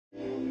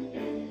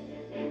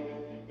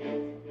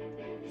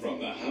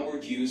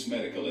Howard Hughes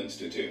Medical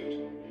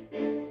Institute.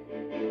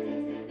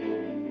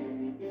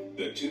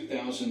 The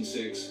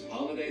 2006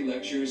 Holiday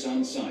Lectures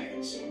on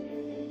Science.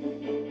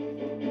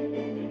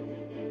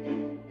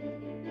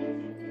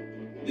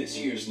 This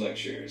year's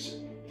lectures: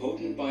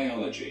 Potent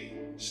Biology,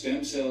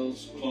 Stem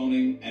Cells,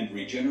 Cloning, and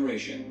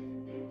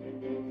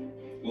Regeneration,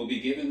 will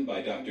be given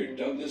by Dr.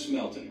 Douglas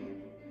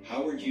Melton,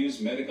 Howard Hughes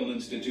Medical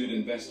Institute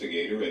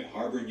investigator at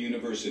Harvard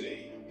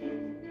University,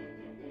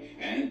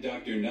 and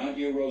Dr.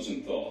 Nadia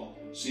Rosenthal,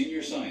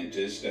 senior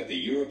scientist at the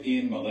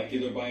European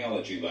Molecular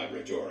Biology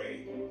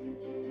Laboratory.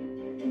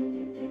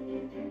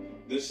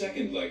 The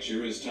second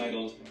lecture is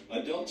titled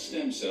Adult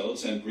Stem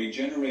Cells and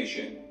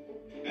Regeneration.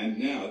 And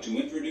now, to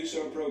introduce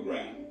our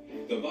program,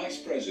 the Vice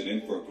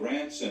President for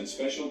Grants and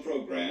Special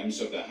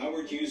Programs of the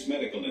Howard Hughes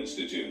Medical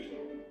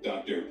Institute,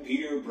 Dr.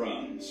 Peter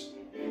Bruns.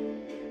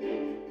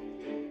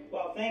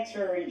 Well, thanks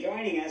for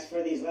rejoining us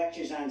for these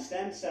lectures on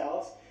stem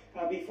cells.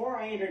 Before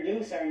I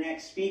introduce our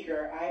next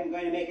speaker, I'm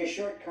going to make a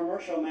short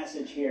commercial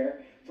message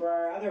here for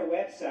our other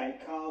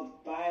website called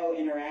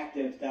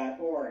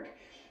Biointeractive.org.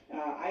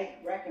 I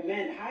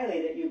recommend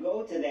highly that you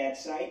go to that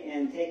site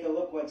and take a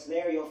look what's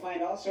there. You'll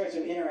find all sorts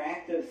of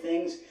interactive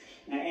things,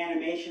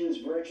 animations,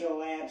 virtual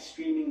labs,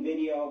 streaming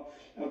video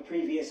of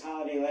previous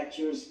holiday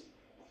lectures,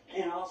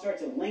 and all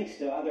sorts of links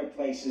to other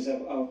places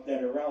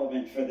that are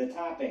relevant for the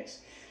topics.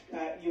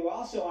 You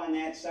also on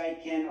that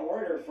site can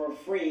order for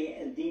free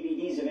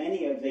DVDs of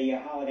any of the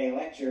holiday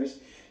lectures.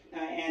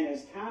 And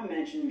as Tom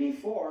mentioned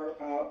before,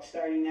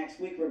 starting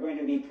next week, we're going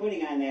to be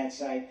putting on that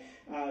site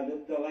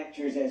the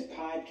lectures as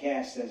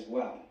podcasts as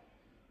well.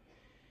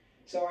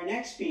 So our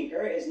next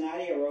speaker is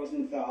Nadia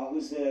Rosenthal,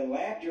 who's the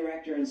lab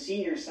director and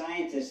senior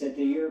scientist at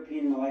the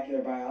European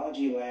Molecular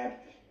Biology Lab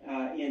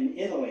in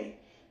Italy.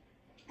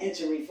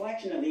 It's a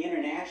reflection of the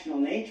international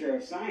nature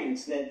of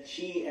science that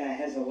she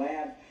has a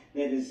lab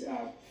that is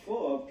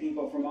full of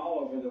people from all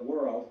over the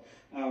world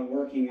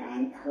working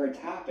on her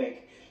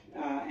topic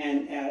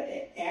and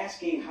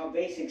asking how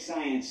basic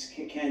science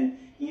can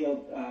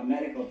yield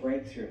medical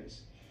breakthroughs.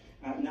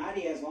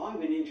 Nadia has long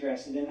been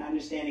interested in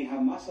understanding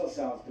how muscle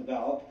cells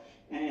develop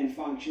and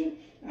function,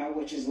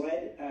 which has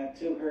led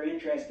to her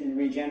interest in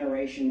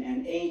regeneration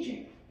and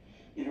aging.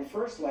 In her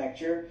first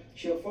lecture,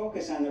 she'll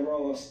focus on the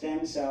role of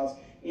stem cells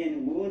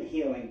in wound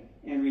healing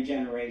and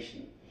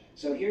regeneration.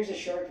 So here's a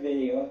short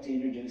video to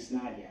introduce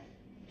Nadia.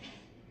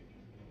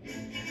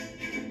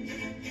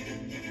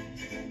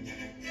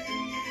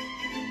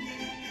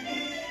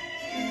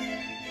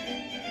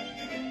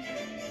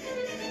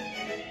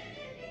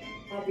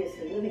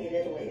 Obviously, living in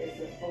Italy is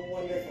a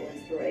wonderful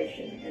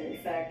inspiration, and in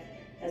fact,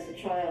 as a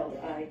child,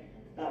 I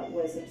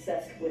was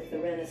obsessed with the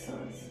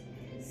Renaissance.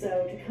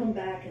 So to come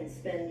back and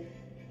spend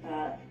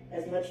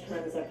as much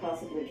time as I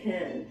possibly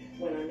can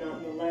when I'm not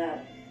in the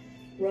lab,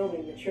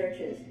 roaming the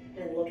churches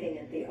and looking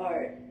at the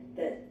art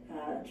that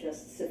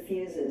just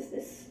suffuses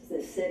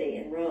this city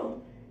in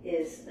Rome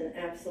is an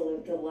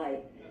absolute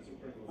delight.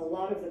 A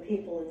lot of the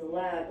people in the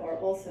lab are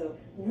also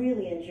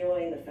really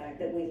enjoying the fact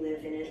that we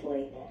live in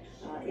Italy.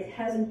 It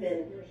hasn't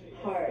been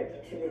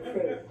hard to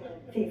recruit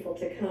people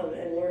to come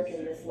and work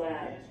in this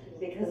lab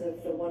because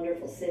of the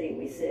wonderful city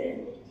we sit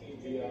in.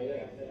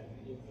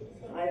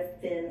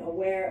 I've been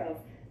aware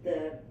of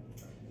the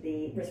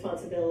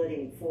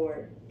responsibility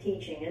for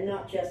teaching, and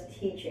not just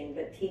teaching,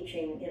 but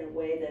teaching in a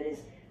way that is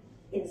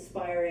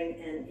inspiring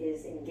and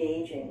is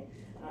engaging.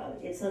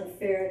 It's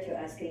unfair to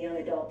ask a young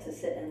adult to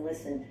sit and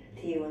listen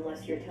to you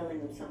unless you're telling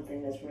them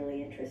something that's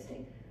really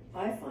interesting.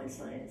 I find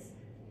science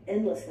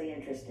endlessly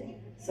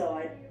interesting, so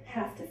I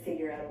have to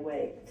figure out a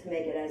way to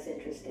make it as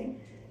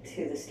interesting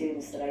to the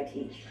students that I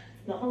teach.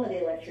 The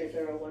holiday lectures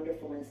are a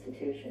wonderful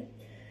institution.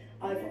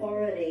 I've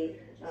already,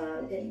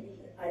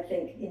 I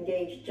think,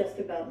 engaged just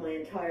about my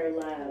entire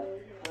lab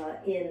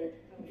in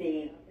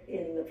the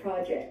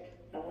project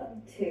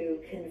to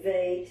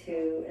convey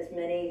to as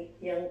many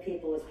young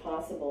people as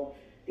possible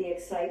the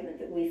excitement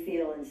that we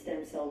feel in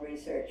stem cell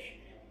research.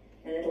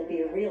 And it'll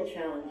be a real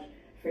challenge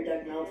for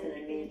Doug Melton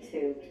and me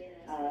to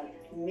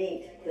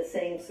meet the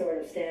same sort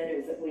of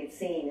standards that we've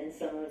seen in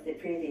some of the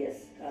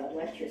previous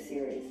lecture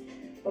series.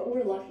 But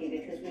we're lucky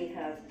because we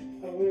have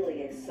a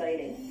really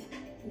exciting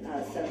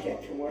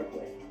subject to work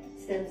with.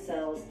 Stem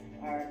cells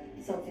are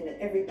something that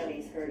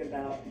everybody's heard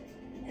about,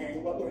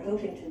 and what we're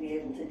hoping to be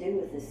able to do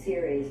with this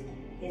series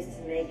is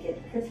to make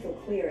it crystal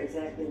clear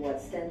exactly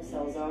what stem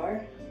cells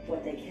are,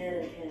 what they can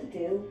and can't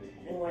do,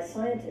 and why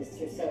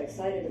scientists are so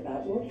excited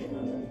about working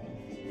on them.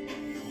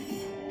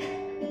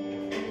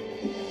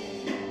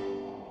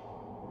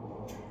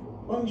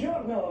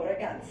 Buongiorno,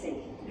 ragazzi.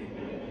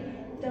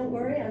 Don't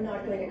worry, I'm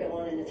not going to go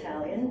on in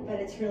Italian, but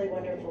it's really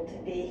wonderful to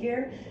be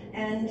here,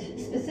 and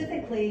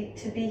specifically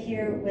to be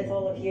here with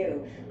all of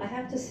you. I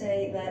have to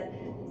say that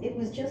it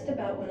was just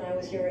about when I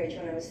was your age,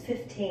 when I was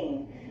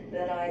 15,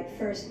 that I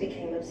first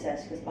became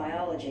obsessed with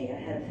biology. I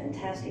had a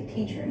fantastic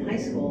teacher in high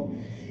school,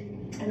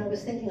 and I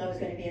was thinking I was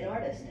going to be an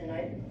artist, and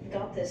I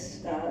got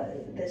this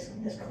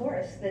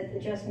course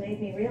that just made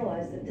me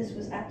realize that this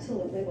was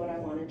absolutely what I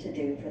wanted to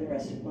do for the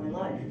rest of my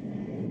life.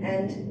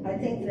 And I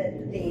think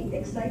that the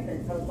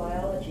excitement of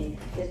biology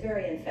is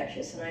very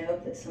infectious, and I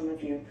hope that some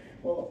of you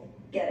will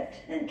get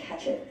it and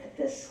catch it at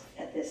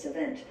this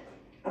event.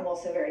 I'm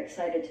also very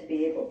excited to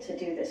be able to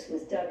do this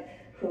with Doug,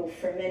 who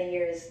for many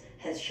years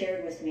has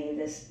shared with me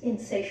this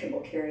insatiable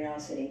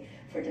curiosity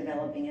for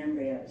developing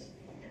embryos.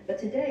 But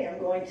today I'm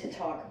going to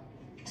talk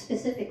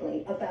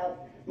specifically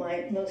about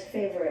my most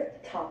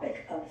favorite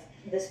topic of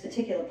this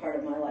particular part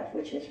of my life,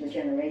 which is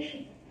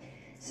regeneration.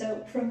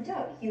 So from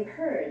Doug, you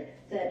heard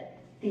that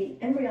the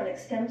embryonic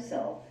stem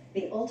cell,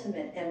 the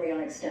ultimate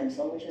embryonic stem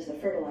cell, which is the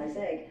fertilized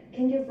egg,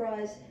 can give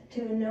rise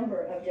to a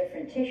number of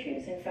different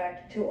tissues, in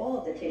fact, to all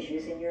of the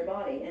tissues in your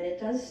body, and it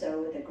does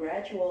so with a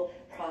gradual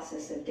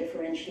process of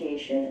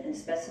differentiation and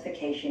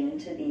specification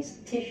into these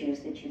tissues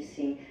that you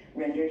see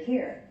rendered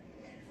here.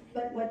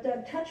 But what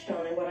Doug touched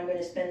on, and what I'm going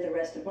to spend the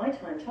rest of my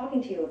time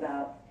talking to you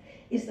about,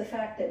 is the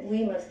fact that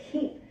we must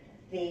keep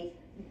the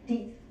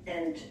deep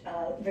and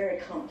very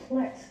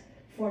complex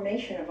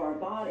formation of our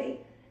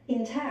body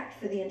intact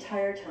for the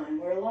entire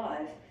time we're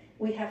alive.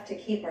 We have to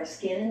keep our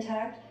skin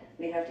intact,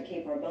 we have to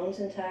keep our bones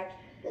intact,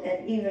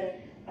 and even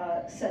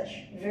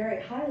such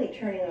very highly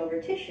turning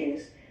over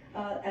tissues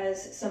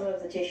as some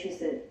of the tissues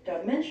that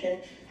Doug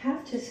mentioned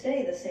have to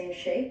stay the same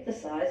shape, the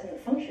size, and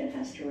the function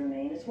has to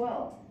remain as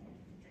well.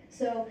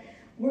 So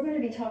we're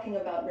going to be talking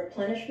about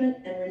replenishment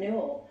and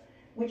renewal,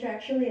 which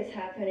actually is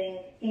happening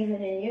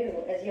even in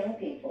you as young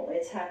people.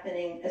 It's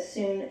happening as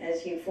soon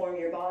as you form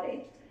your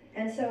body.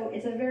 And so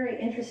it's a very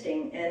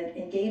interesting and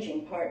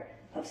engaging part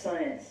of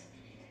science.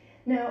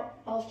 Now,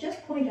 I'll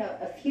just point out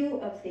a few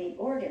of the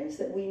organs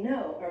that we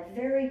know are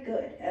very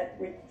good at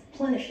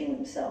replenishing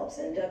themselves,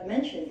 and Doug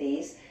mentioned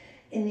these.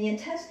 In the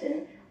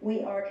intestine,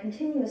 we are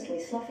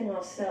continuously sloughing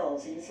off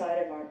cells inside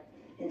of our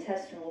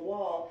intestinal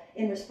wall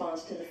in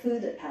response to the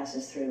food that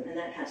passes through, and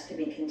that has to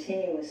be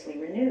continuously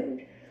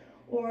renewed.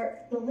 Or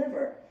the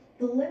liver.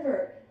 The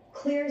liver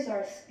clears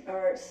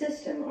our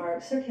system,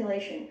 our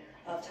circulation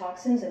of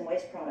toxins and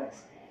waste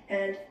products,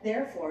 and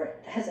therefore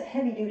has a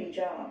heavy-duty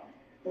job.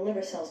 The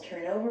liver cells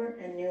turn over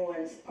and new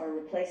ones are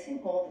replacing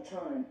all the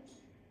time.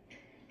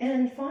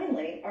 And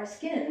finally, our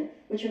skin,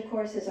 which of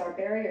course is our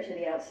barrier to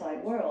the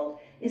outside world,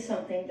 is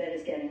something that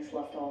is getting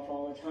sloughed off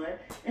all the time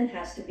and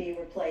has to be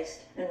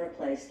replaced and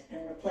replaced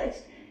and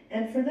replaced.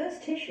 And for those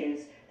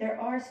tissues, there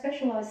are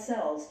specialized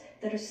cells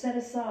that are set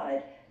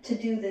aside to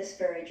do this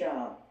very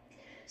job.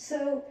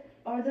 So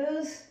are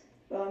those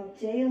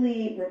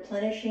daily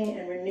replenishing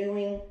and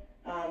renewing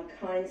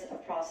kinds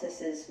of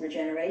processes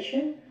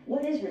regeneration?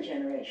 What is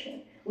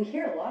regeneration? We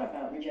hear a lot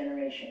about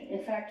regeneration.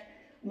 In fact,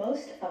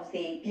 most of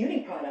the beauty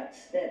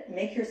products that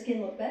make your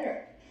skin look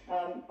better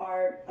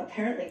are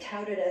apparently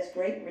touted as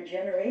great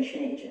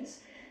regeneration agents.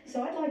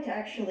 So I'd like to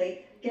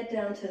actually get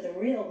down to the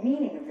real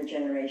meaning of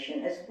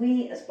regeneration as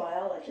we as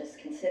biologists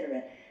consider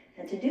it.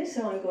 And to do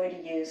so, I'm going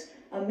to use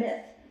a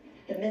myth,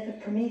 the myth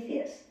of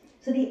Prometheus.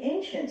 So the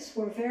ancients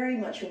were very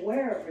much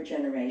aware of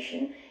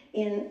regeneration,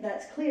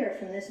 that's clear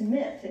from this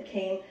myth that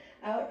came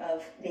out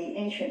of the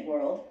ancient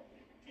world,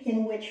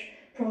 in which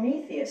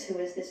Prometheus, who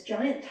is this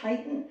giant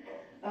titan,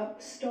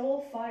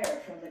 stole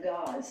fire from the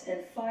gods,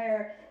 and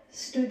fire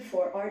stood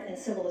for art and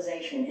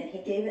civilization, and he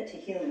gave it to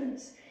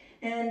humans.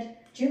 And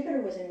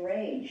Jupiter was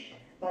enraged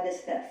by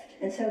this theft,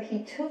 and so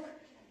he took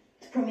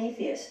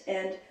Prometheus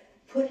and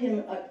put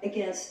him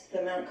against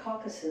the Mount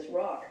Caucasus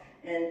rock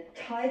and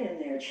tied him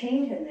there,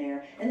 chained him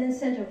there, and then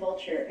sent a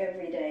vulture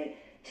every day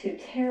to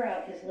tear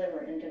out his liver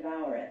and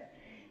devour it.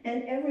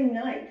 And every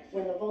night,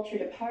 when the vulture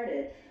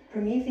departed,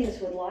 Prometheus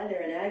would lie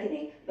there in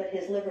agony, but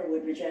his liver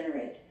would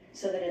regenerate,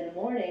 so that in the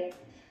morning,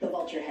 the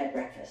vulture had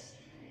breakfast.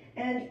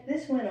 And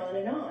this went on,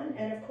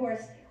 and of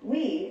course,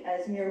 we,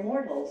 as mere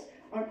mortals,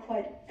 aren't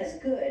quite as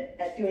good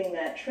at doing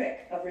that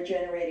trick of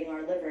regenerating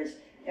our livers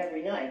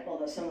every night,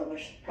 although some of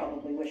us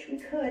probably wish we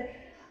could.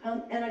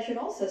 And I should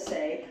also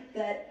say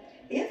that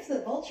if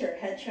the vulture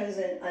had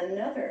chosen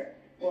another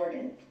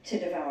organ to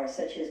devour,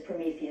 such as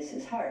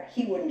Prometheus's heart,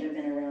 he wouldn't have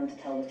been around to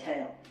tell the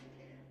tale.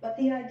 But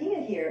the idea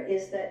here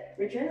is that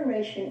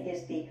regeneration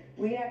is the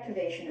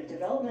reactivation of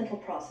developmental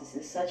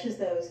processes, such as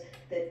those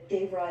that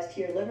gave rise to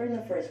your liver in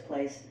the first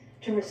place,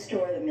 to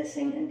restore the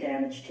missing and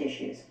damaged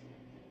tissues.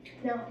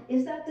 Now,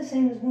 is that the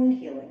same as wound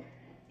healing?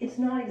 It's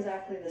not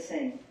exactly the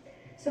same.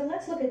 So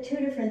let's look at two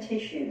different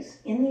tissues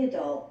in the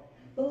adult,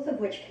 both of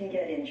which can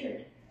get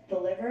injured. The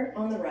liver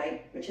on the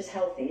right, which is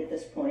healthy at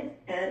this point,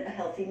 and a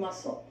healthy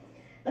muscle.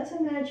 Let's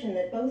imagine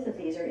that both of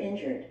these are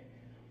injured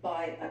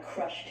by a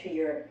crush to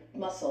your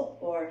muscle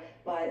or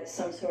by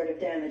some sort of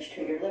damage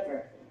to your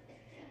liver.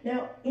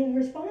 Now, in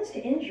response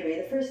to injury,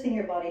 the first thing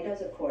your body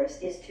does, of course,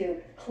 is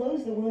to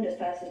close the wound as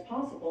fast as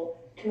possible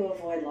to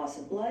avoid loss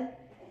of blood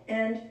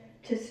and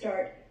to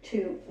start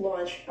to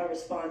launch a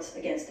response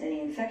against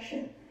any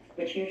infection,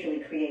 which usually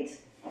creates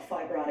a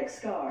fibrotic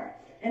scar.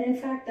 And in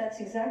fact, that's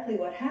exactly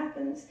what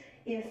happens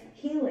if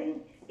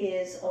healing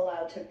is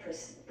allowed to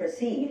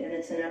proceed, and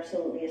it's an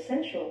absolutely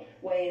essential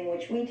way in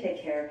which we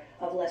take care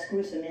of less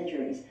gruesome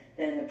injuries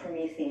than the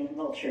Promethean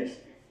vultures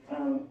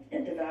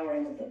and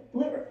devouring of the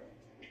liver.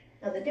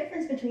 Now, the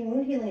difference between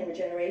wound healing and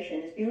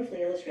regeneration is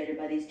beautifully illustrated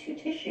by these two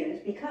tissues,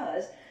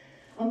 because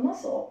a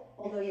muscle,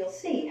 although you'll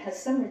see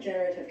has some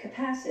regenerative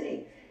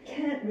capacity,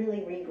 can't really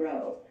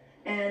regrow.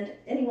 And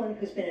anyone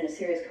who's been in a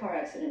serious car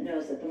accident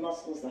knows that the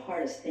muscle is the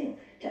hardest thing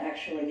to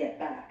actually get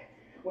back.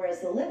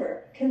 Whereas the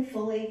liver can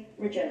fully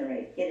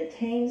regenerate. It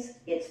attains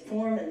its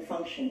form and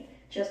function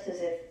just as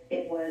if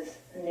it was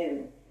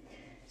new.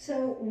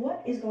 So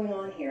what is going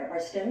on here? Are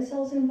stem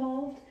cells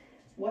involved?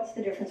 What's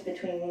the difference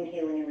between wound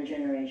healing and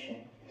regeneration?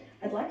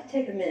 I'd like to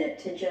take a minute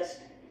to just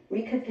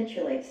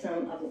recapitulate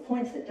some of the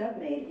points that Doug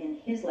made in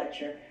his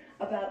lecture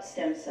about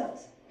stem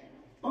cells.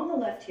 On the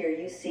left here,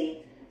 you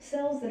see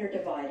cells that are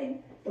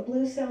dividing. The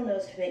blue cell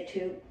knows to make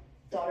two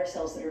daughter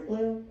cells that are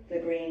blue. The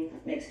green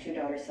makes two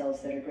daughter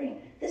cells that are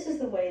green. This is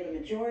the way the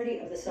majority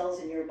of the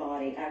cells in your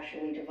body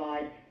actually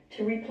divide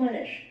to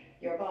replenish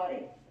your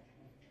body.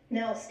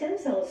 Now, a stem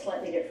cell is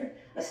slightly different.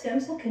 A stem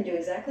cell can do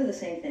exactly the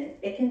same thing.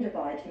 It can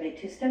divide to make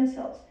two stem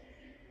cells.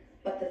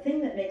 But the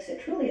thing that makes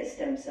it truly a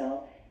stem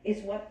cell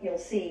is what you'll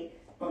see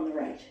on the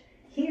right.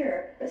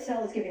 Here, a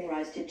cell is giving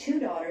rise to two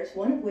daughters,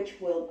 one of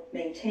which will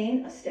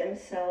maintain a stem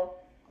cell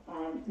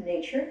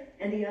nature,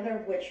 and the other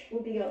of which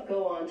will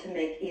go on to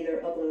make either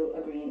a blue,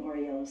 a green, or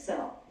a yellow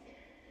cell.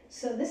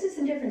 So this is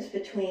the difference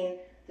between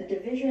the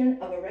division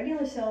of a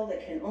regular cell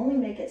that can only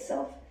make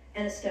itself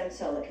and a stem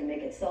cell that can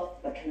make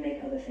itself but can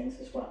make other things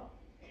as well.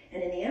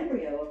 And in the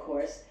embryo, of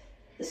course,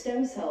 the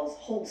stem cells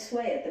hold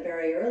sway at the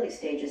very early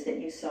stages that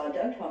you saw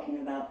Doug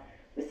talking about,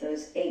 with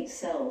those 8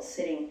 cells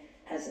sitting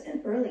as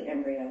an early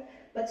embryo.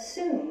 But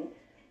soon,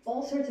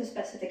 all sorts of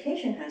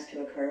specification has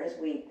to occur. As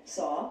we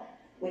saw,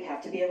 we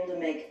have to be able to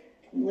make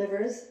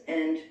livers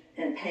and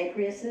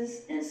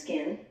pancreases and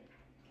skin.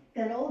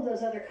 And all of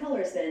those other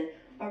colors then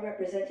are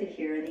represented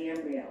here in the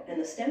embryo. And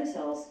the stem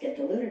cells get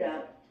diluted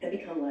out and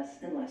become less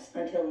and less,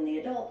 until in the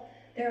adult,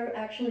 there are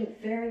actually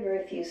very,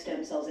 very few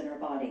stem cells in our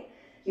body.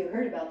 You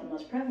heard about the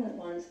most prevalent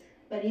ones,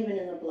 but even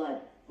in the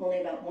blood,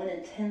 only about 1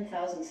 in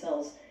 10,000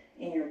 cells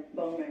in your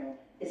bone marrow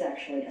is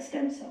actually a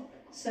stem cell.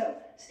 So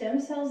stem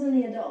cells in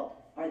the adult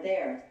are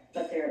there,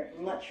 but they're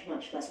much,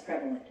 much less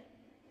prevalent.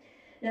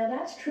 Now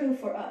that's true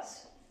for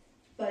us,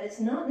 but it's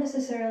not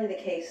necessarily the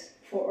case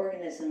for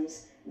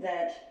organisms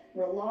that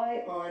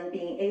rely on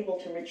being able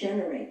to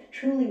regenerate,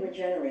 truly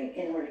regenerate,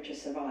 in order to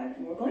survive.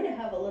 And we're going to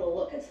have a little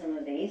look at some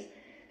of these,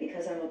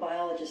 because I'm a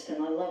biologist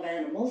and I love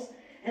animals.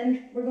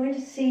 And we're going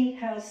to see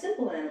how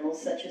simple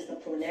animals, such as the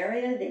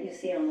planaria that you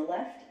see on the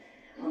left,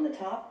 on the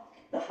top,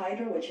 the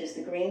hydra, which is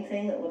the green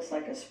thing that looks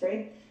like a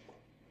sprig,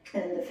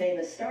 and the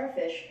famous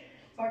starfish,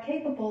 are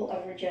capable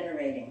of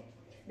regenerating.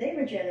 They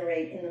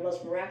regenerate in the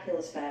most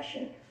miraculous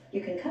fashion.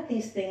 You can cut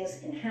these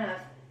things in half,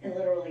 and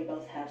literally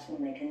both halves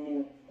will make a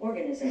new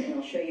organism, and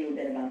I'll show you a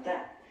bit about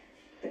that.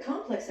 The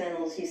complex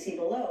animals you see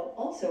below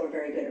also are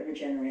very good at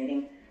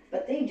regenerating,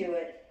 but they do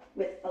it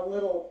with a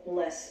little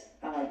less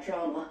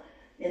drama,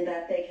 in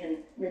that they can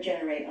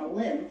regenerate a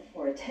limb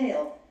or a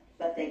tail,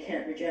 but they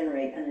can't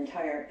regenerate an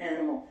entire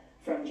animal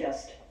from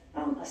just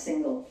a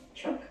single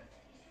chunk.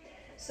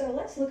 So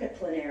let's look at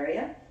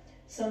planaria.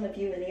 Some of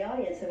you in the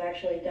audience have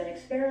actually done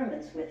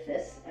experiments with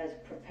this as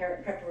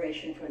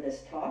preparation for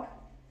this talk,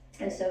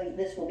 and so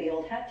this will be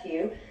old hat to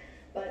you,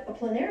 but a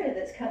planaria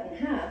that's cut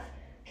in half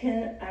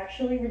can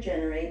actually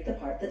regenerate the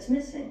part that's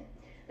missing.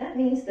 That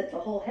means that the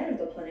whole head of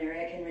the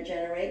planaria can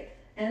regenerate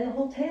and the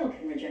whole tail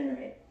can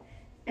regenerate.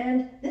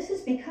 And this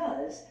is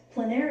because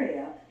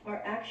planaria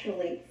are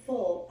actually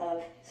full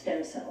of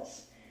stem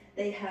cells.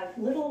 They have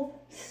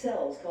little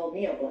cells called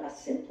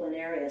neoblasts in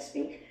planaria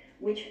speak,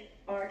 which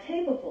are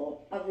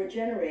capable of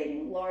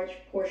regenerating large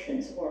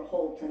portions or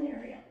whole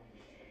planaria.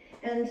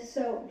 And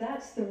so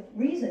that's the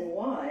reason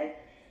why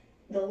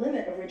the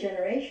limit of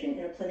regeneration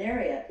in a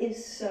planaria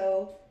is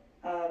so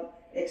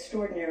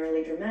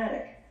extraordinarily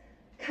dramatic.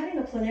 Cutting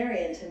a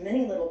planaria into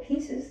many little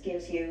pieces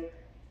gives you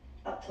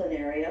a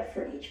planaria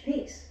for each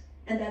piece.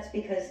 And that's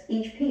because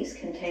each piece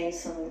contains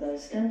some of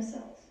those stem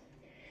cells.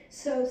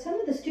 So some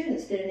of the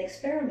students did an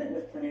experiment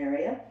with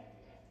planaria,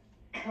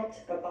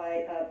 helped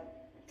by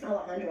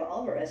Alejandro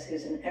Alvarez,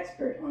 who's an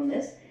expert on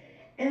this.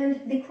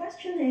 And the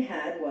question they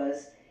had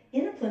was,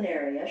 in a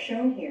planaria,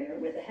 shown here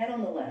with the head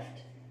on the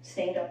left,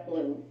 stained up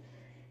blue,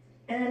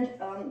 and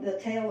the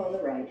tail on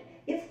the right,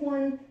 if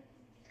one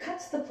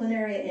cuts the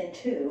planaria in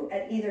two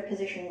at either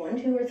position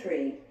 1, 2, or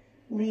 3,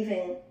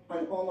 leaving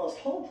an almost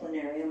whole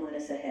planaria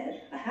minus a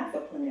head, a half a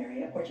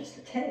planaria, or just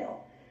a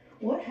tail,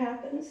 what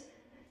happens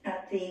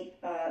at the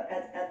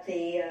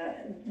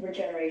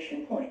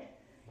regeneration point?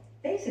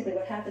 Basically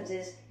what happens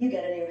is you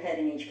get a new head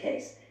in each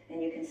case,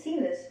 and you can see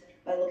this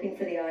by looking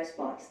for the eye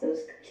spots. Those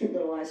cute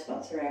little eye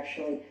spots are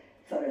actually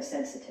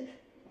photosensitive.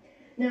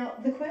 Now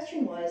the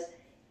question was,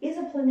 is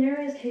a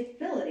planaria's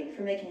capability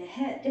for making a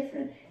head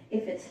different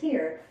if it's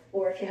here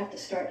or if you have to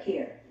start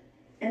here?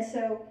 And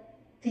so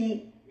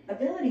the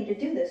ability to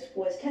do this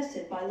was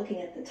tested by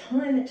looking at the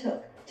time it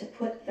took to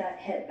put that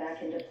head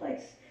back into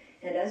place.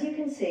 And as you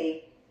can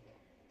see,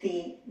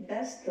 the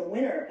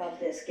winner of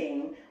this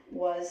game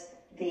was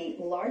the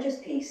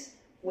largest piece,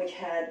 which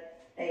had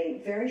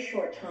a very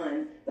short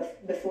time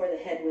before the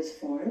head was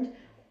formed,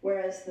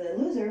 whereas the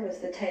loser was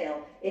the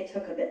tail. It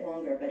took a bit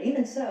longer, but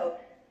even so,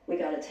 we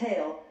got a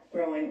tail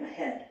growing a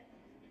head.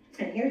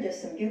 And here are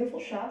just some beautiful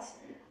shots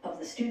of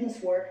the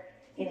students' work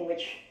in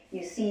which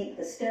you see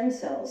the stem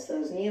cells,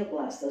 those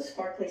neoblasts, those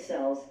sparkly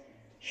cells,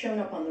 shown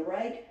up on the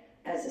right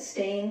as a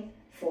stain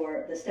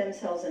for the stem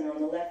cells and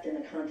on the left in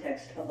the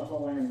context of the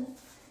whole animal.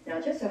 Now,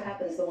 it just so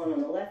happens the one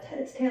on the left had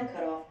its tail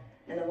cut off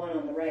and the one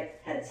on the right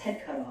had its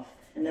head cut off,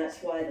 and that's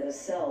why those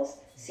cells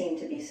seem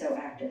to be so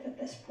active at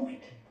this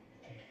point.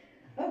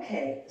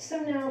 Okay, so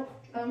now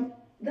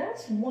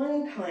that's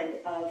one kind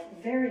of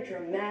very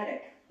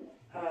dramatic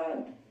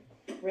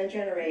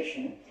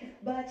regeneration,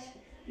 but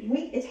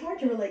it's hard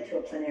to relate to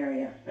a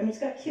planaria. I mean, it's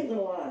got cute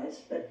little eyes,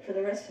 but for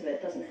the rest of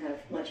it doesn't have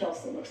much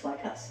else that looks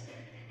like us.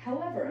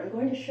 However, I'm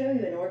going to show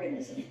you an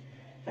organism,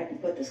 if I can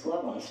put this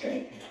glove on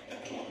straight,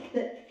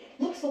 that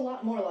looks a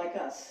lot more like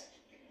us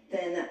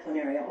than that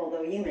planaria,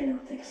 although you may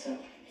not think so.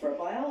 For a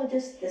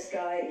biologist, this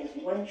guy is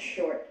one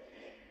short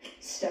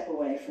step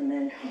away from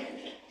mankind.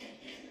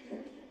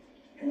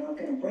 And I'm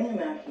going to bring him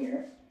out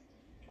here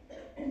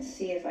and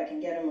see if I can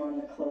get him on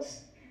the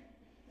close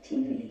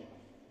TV.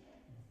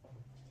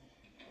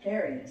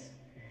 There he is.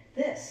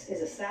 This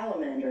is a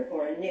salamander,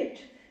 or a newt.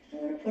 I'm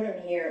going to put him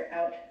here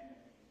out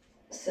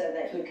so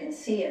that you can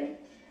see him,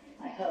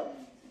 I hope,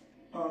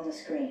 on the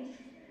screen.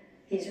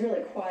 He's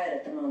really quiet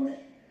at the moment,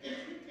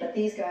 but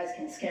these guys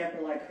can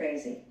scamper like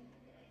crazy.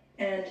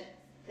 And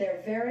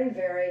they're very,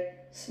 very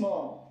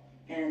small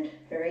and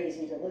very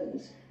easy to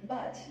lose.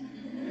 But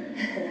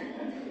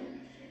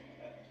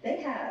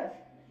they have,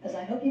 as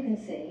I hope you can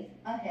see,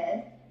 a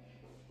head.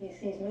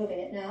 He's moving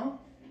it now.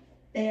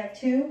 They have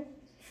 2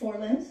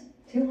 forelimbs,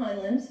 2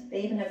 hind limbs.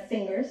 They even have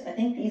fingers. I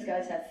think these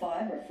guys have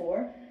 5 or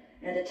 4,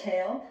 and a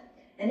tail.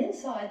 And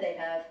inside they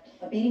have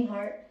a beating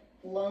heart,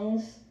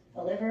 lungs,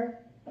 a liver,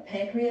 a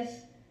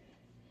pancreas,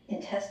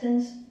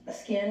 intestines, a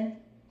skin,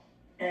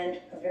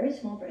 and a very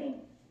small brain.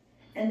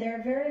 And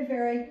they're very,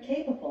 very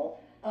capable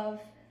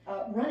of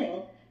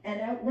running and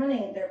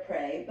outrunning their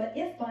prey, but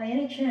if by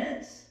any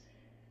chance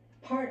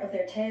part of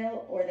their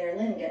tail or their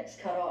limb gets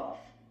cut off,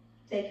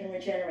 they can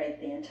regenerate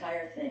the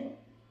entire thing.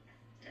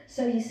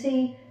 So you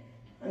see,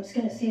 I'm just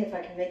going to see if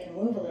I can make him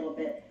move a little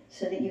bit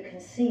so that you can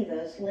see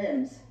those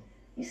limbs.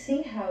 You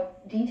see how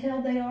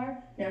detailed they are?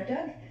 Now,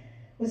 Doug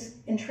was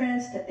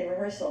entranced at the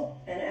rehearsal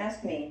and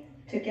asked me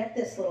to get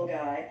this little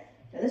guy,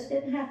 now this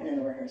didn't happen in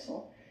the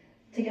rehearsal,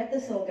 to get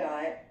this little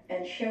guy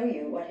and show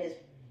you what his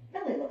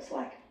belly looks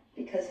like,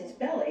 because his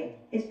belly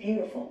is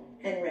beautiful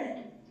and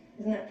red.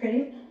 Isn't that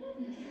pretty?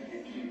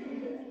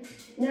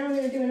 Now I'm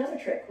going to do another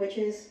trick, which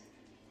is,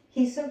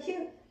 he's so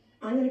cute,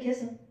 I'm going to kiss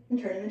him and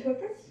turn him into a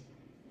prince.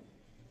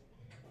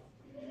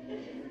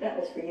 That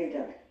was for you,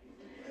 Doug.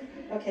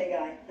 Okay,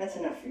 Guy, that's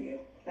enough for you.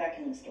 Back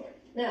in the story.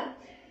 Now,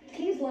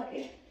 he's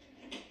lucky.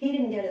 He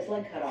didn't get his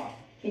leg cut off.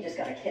 He just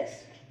got a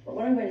kiss. But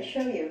what I'm going to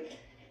show you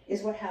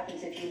is what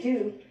happens if you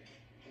do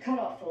cut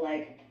off the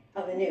leg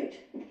of a newt.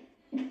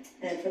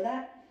 And for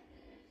that,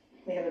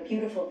 we have a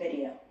beautiful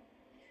video.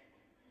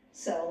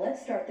 So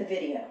let's start the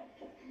video.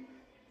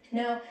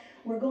 Now,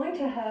 we're going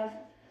to have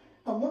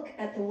a look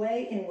at the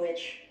way in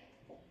which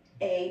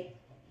an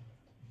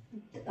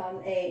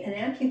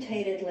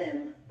amputated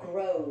limb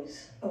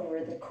grows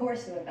over the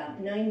course of about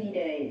 90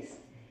 days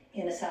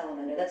in a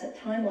salamander. That's a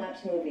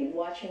time-lapse movie,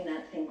 watching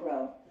that thing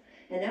grow.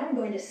 And now we're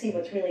going to see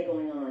what's really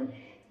going on.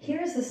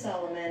 Here's the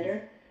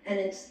salamander, and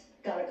it's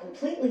got a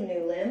completely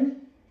new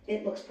limb.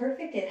 It looks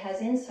perfect. It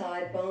has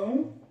inside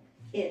bone,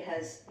 it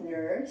has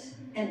nerves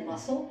and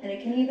muscle, and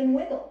it can even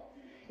wiggle.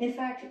 In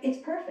fact, it's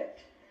perfect.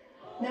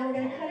 Now we're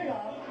going to cut it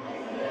off.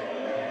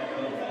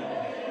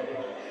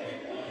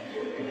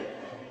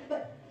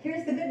 But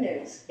here's the good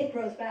news. It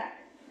grows back.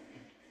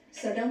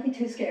 So don't be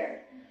too scared.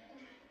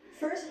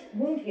 First,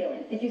 wound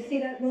healing. Did you see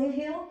that wound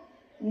heal?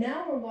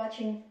 Now we're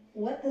watching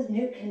what the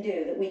newt can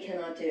do that we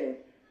cannot do.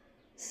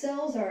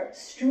 Cells are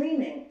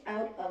streaming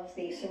out of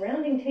the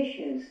surrounding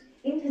tissues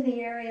into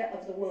the area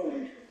of the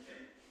wound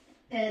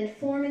and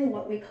forming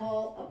what we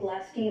call a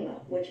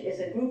blastema, which is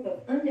a group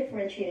of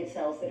undifferentiated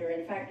cells that are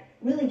in fact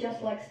really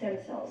just like stem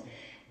cells.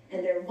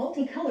 And they're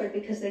multicolored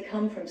because they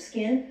come from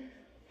skin,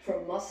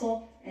 from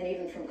muscle, and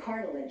even from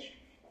cartilage.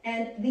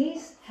 And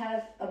these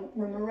have a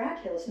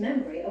miraculous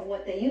memory of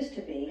what they used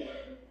to be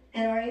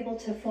and are able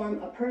to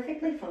form a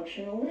perfectly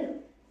functional limb.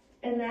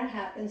 And that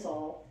happens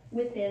all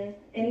within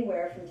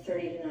anywhere from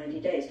 30 to 90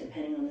 days,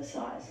 depending on the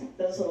size.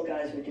 Those little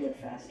guys would do it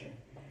faster.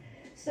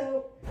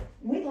 So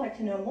we'd like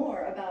to know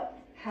more about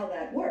how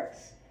that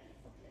works.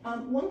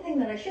 One thing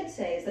that I should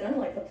say is that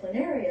unlike the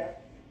planaria,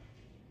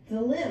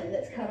 the limb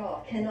that's cut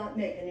off cannot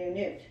make a new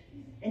newt.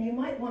 And you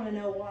might want to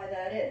know why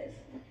that is.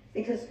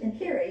 Because in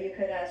theory, you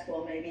could ask,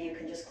 well, maybe you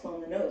can just clone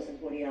the nose, as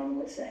Woody Allen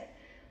would say.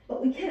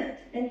 But we can't,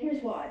 and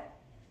here's why.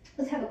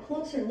 let's have a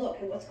closer look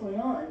at what's going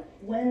on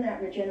when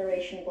that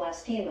regeneration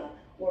blastema,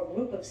 or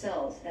group of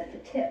cells at the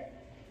tip,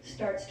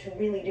 starts to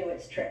really do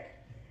its trick.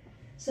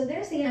 So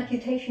there's the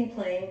amputation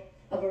plane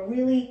of a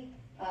really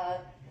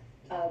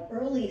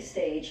early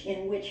stage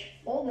in which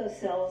all those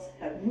cells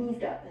have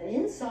moved up. And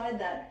inside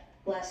that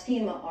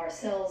blastema are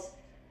cells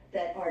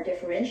that are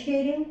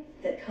differentiating,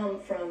 that come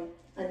from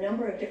a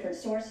number of different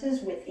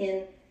sources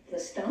within the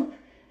stump,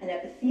 an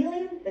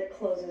epithelium that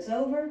closes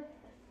over,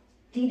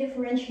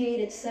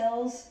 dedifferentiated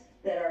cells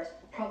that are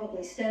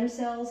probably stem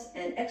cells,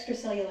 and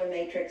extracellular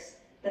matrix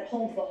that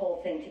holds the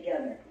whole thing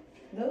together.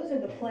 Those are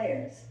the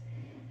players.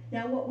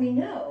 Now, what we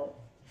know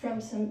from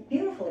some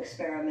beautiful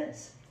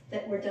experiments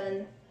that were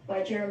done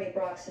by Jeremy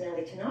Brox and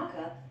Eli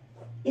Tanaka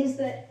is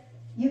that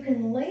you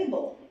can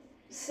label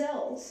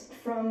cells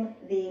from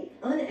the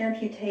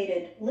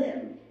unamputated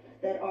limb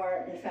that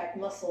are, in fact,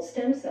 muscle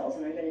stem cells,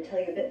 and I'm going to tell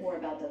you a bit more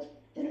about those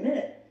in a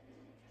minute.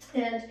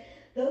 And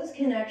those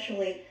can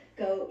actually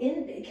go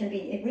in, can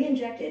be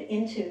re-injected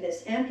into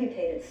this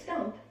amputated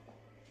stump,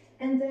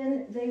 and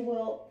then they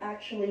will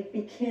actually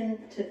begin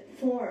to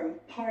form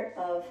part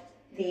of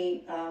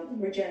the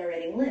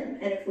regenerating limb.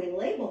 And if we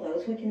label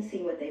those, we can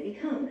see what they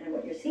become. And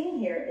what you're seeing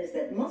here is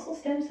that muscle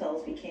stem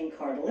cells became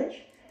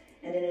cartilage,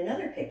 and in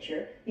another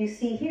picture, you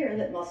see here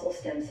that muscle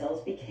stem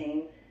cells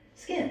became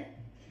skin.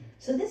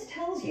 So this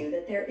tells you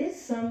that there is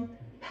some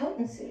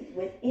potency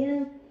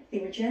within the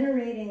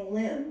regenerating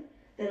limb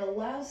that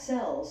allows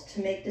cells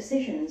to make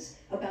decisions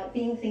about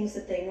being things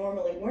that they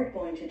normally weren't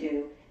going to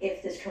do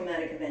if this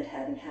traumatic event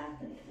hadn't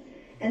happened.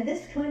 And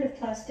this kind of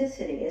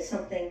plasticity is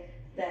something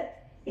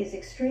that is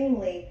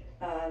extremely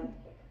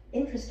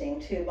interesting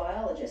to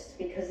biologists,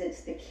 because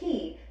it's the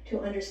key to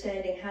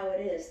understanding how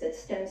it is that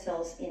stem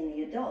cells in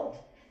the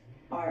adult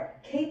are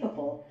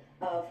capable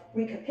of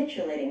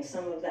recapitulating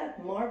some of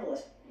that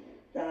marvelous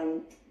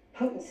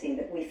potency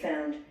that we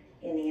found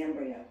in the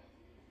embryo.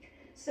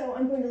 So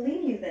I'm going to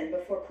leave you then,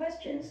 before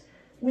questions,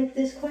 with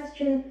this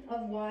question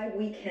of why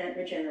we can't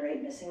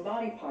regenerate missing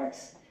body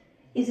parts.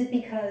 Is it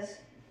because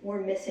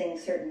we're missing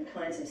certain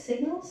kinds of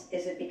signals?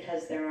 Is it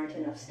because there aren't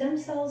enough stem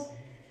cells?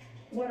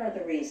 What are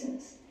the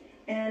reasons?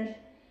 And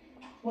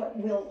what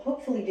we'll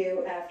hopefully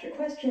do after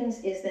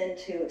questions is then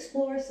to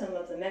explore some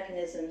of the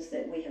mechanisms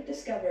that we have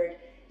discovered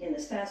in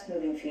this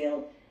fast-moving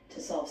field to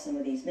solve some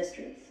of these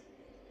mysteries.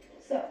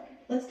 So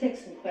let's take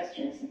some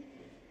questions.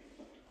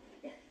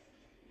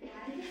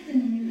 Why is the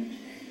newt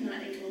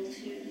not able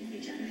to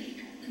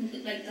regenerate,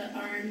 like the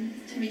arm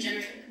to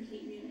regenerate a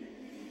complete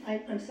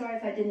newt? I'm sorry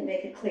if I didn't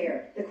make it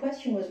clear. The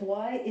question was,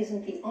 why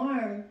isn't the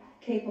arm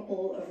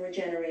capable of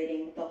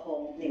regenerating the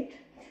whole newt?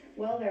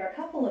 Well, there are a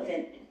couple of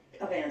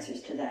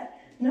answers to that.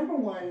 Number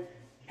one,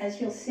 as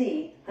you'll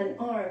see, an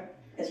arm,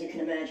 as you can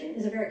imagine,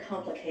 is a very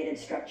complicated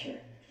structure.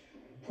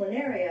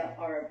 Planaria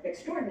are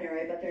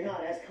extraordinary, but they're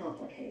not as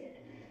complicated.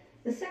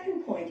 The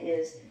second point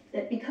is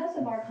that because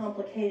of our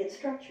complicated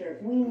structure,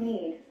 we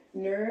need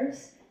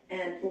nerves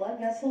and blood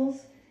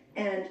vessels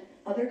and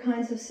other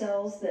kinds of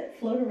cells that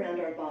float around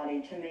our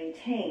body to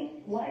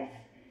maintain life.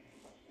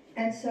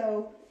 And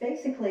so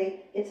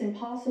basically, it's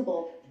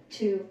impossible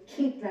to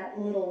keep that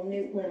little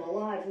newt limb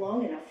alive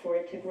long enough for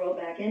it to grow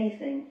back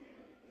anything.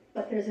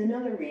 But there's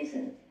another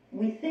reason.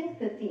 We think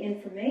that the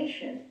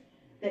information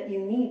that you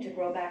need to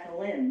grow back a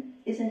limb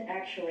isn't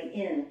actually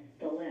in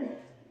the limb.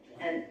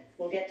 And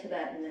we'll get to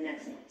that in the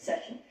next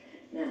session.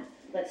 Now,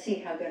 let's see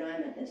how good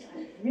I'm at this.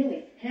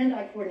 Really,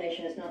 hand-eye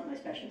coordination is not my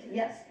specialty.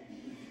 Yes?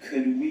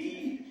 Could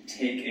we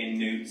take a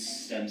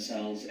newt's stem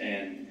cells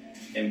and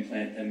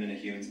implant them in a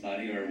human's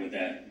body, or would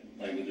that,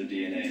 like, would the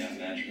DNA not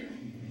match her?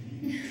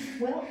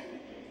 Well,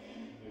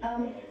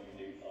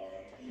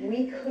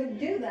 we could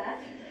do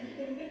that.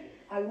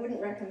 I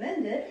wouldn't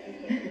recommend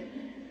it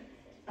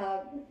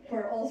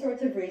for all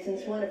sorts of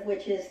reasons, one of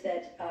which is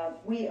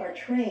that we are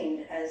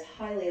trained as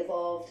highly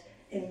evolved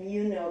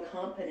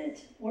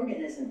immunocompetent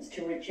organisms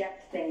to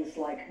reject things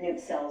like newt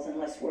cells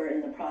unless we're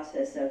in the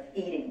process of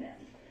eating them,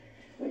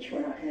 which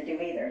we're not going to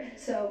do either.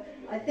 So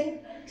I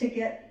think, to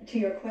get to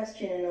your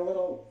question in a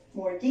little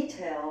more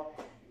detail,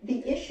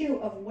 the issue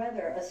of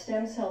whether a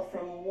stem cell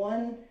from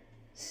one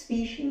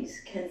species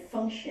can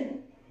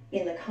function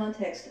in the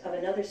context of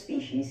another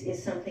species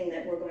is something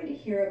that we're going to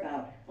hear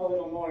about a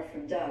little more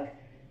from Doug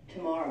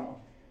tomorrow.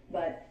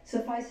 But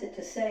suffice it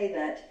to say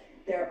that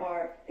there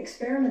are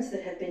experiments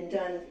that have been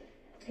done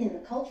in the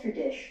culture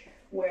dish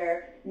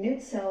where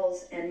newt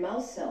cells and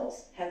mouse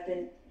cells have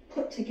been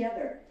put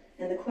together.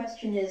 And the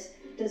question is,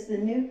 does the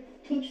newt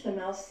teach the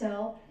mouse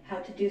cell how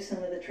to do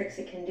some of the tricks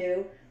it can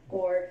do?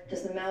 Or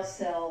does the mouse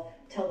cell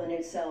tell the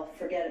newt cell,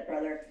 forget it,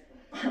 brother,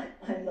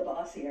 I'm the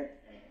boss here?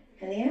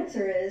 And the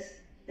answer is,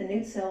 the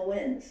newt cell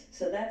wins.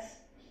 So that's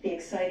the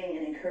exciting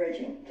and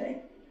encouraging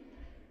thing.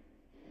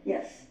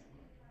 Yes?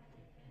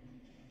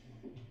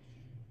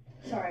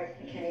 Sorry,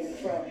 I can't even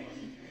throw.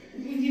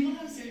 When people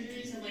have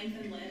surgeries to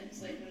lengthen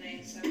limbs, like when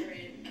they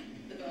separate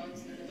the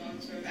bones and then the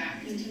bones grow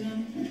back into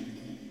them,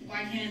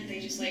 why can't they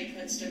just like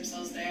put stem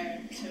cells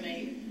there to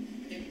make,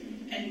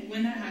 and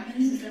when that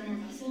happens, is there more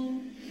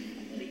muscle?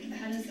 Like,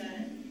 how does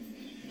that,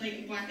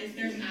 Like, if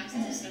there's an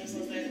absence of stem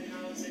cells there, then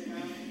how is it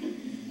growing?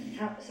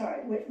 Sorry,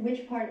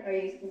 which part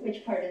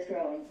is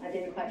growing? I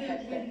didn't quite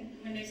catch that.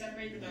 When they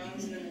separate the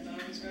bones and then the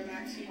bones grow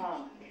back to you.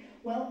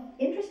 Well,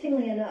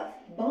 interestingly enough,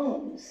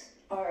 bones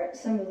are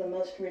some of the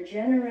most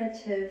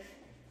regenerative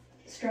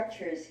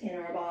structures in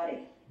our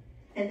body,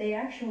 and they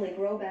actually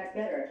grow back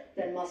better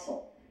than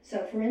muscle.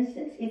 So, for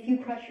instance, if you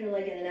crush your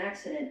leg in an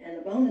accident and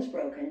the bone is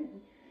broken,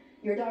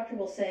 your doctor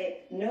will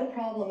say, no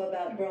problem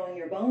about growing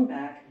your bone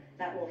back,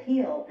 that will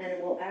heal, and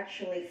it will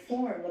actually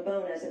form the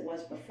bone as it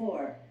was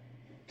before,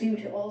 due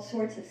to all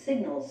sorts of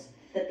signals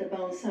that the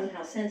bone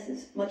somehow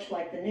senses, much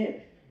like the newt.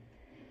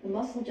 The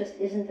muscle just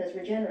isn't as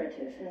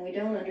regenerative, and we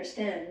don't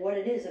understand what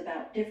it is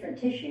about different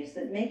tissues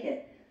that make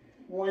it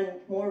one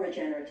more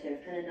regenerative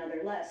and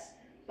another less,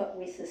 but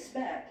we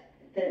suspect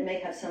that it may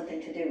have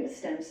something to do with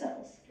stem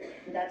cells.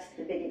 And that's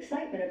the big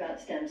excitement about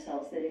stem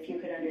cells, that if you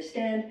could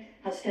understand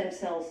how stem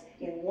cells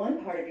in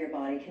one part of your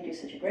body can do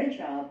such a great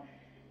job,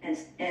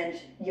 and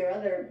your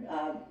other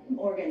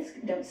organs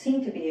don't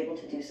seem to be able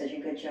to do such a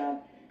good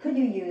job, could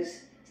you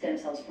use stem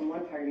cells from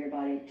one part of your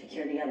body to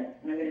cure the other?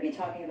 And I'm going to be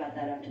talking about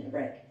that after the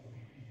break.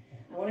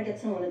 I want to get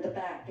someone at the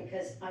back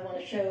because I want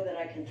to show that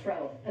I can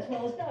throw, as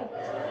well as Doug.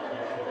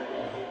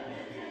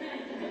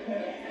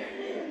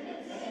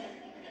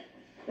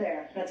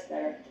 There, that's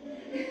better.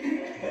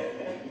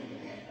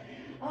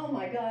 Oh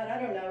my God, I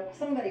don't know.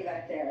 Somebody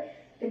back there.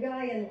 The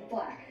guy in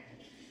black.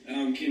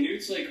 Can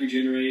newts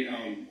regenerate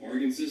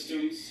organ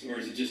systems, or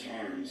is it just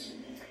arms?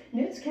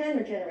 Newts can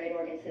regenerate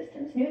organ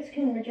systems. Newts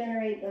can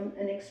regenerate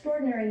an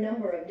extraordinary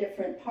number of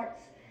different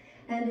parts.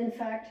 And in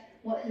fact,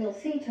 what we'll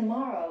see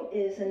tomorrow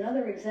is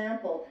another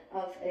example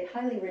of a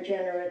highly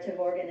regenerative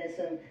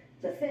organism,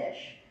 the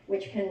fish,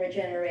 which can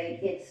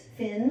regenerate its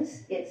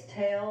fins, its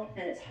tail,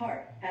 and its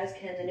heart, as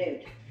can the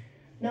newt.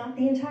 Not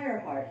the entire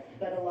heart,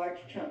 but a large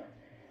chunk.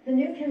 The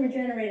newt can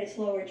regenerate its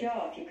lower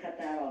jaw if you cut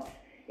that off.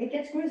 It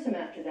gets gruesome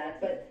after that,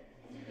 but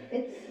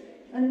it's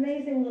an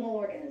amazing little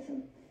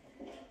organism.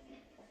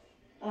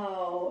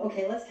 Oh,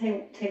 okay, let's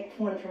take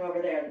one from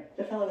over there,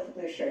 the fellow with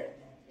the blue shirt.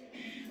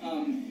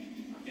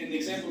 In the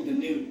example of the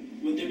newt,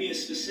 would there be a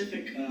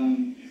specific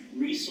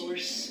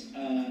resource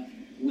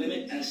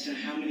limit as to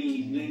how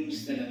many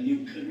limbs that a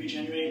newt could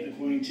regenerate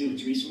according to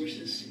its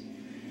resources?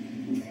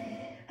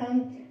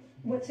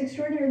 What's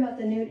extraordinary about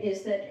the newt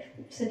is that,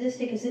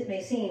 sadistic as it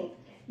may seem,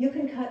 you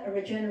can cut a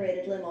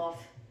regenerated limb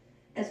off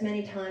as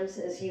many times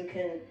as you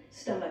can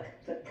stomach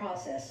the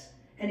process,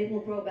 and it will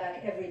grow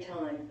back every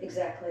time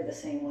exactly the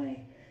same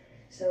way.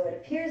 So it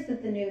appears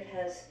that the newt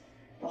has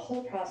the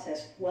whole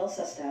process well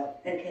sussed out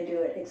and can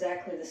do it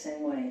exactly the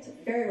same way. It's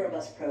a very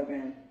robust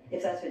program,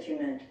 if that's what you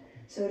meant.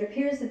 So it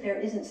appears that there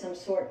isn't some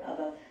sort of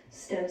a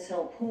stem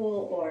cell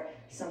pool or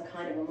some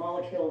kind of a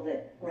molecule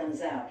that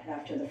runs out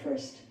after the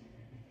first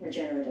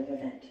regenerative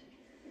event.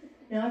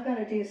 Now I've got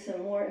to do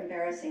some more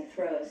embarrassing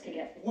throws to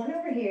get one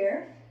over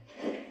here.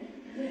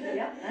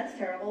 Yep, that's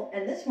terrible.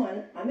 And this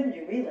one, I'm going to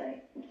do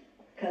relay,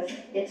 because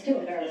it's too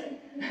embarrassing.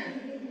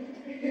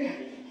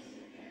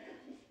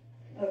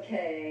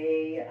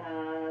 Okay,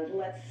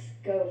 let's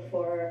go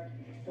for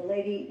the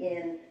lady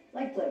in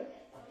light blue.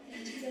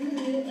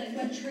 Like,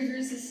 what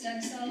triggers the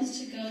stem cells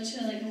to go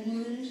to like a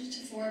wound to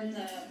form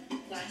the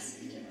glass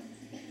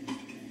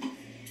tumor?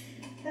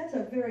 That's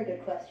a very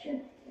good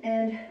question.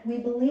 And we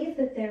believe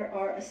that there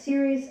are a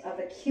series of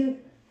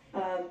acute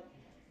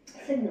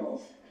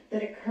signals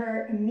that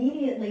occur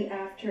immediately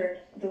after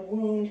the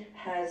wound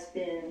has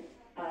been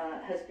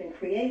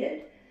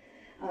created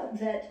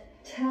that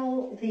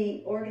tell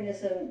the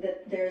organism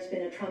that there's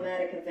been a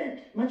traumatic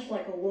event, much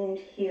like a wound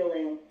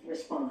healing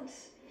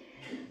response.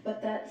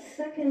 But that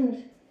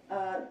second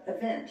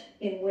event,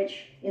 in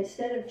which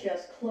instead of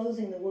just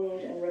closing the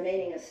wound and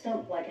remaining a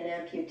stump like an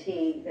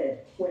amputee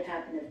that would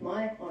happen if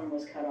my arm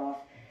was cut off,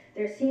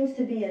 there seems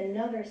to be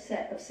another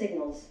set of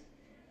signals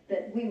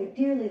that we would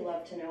dearly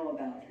love to know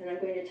about. And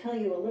I'm going to tell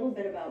you a little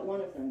bit about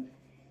one of them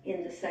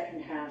in the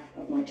second half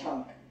of my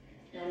talk.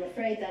 Now, I'm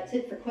afraid that's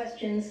it for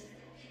questions.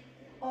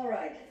 All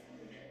right.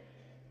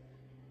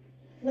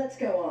 Let's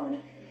go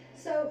on.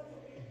 So,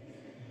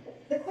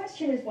 the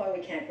question is why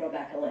we can't grow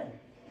back a limb.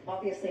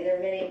 Obviously, there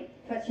are many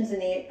questions in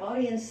the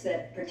audience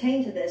that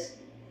pertain to this,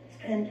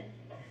 and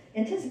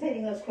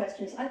anticipating those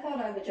questions, I thought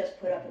I would just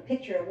put up a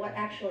picture of what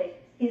actually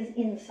is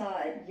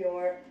inside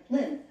your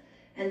limb.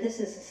 And this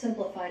is a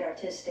simplified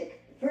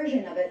artistic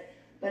version of it,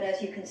 but as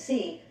you can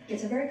see,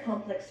 it's a very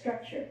complex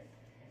structure.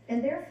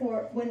 And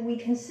therefore, when we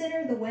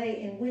consider the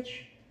way in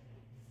which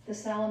the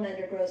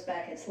salamander grows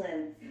back its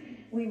limb,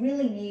 we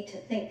really need to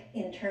think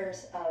in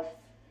terms of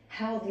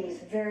how these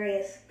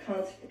various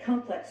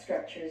complex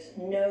structures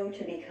know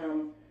to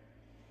become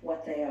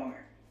what they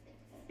are.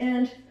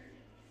 And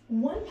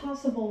one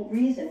possible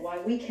reason why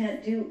we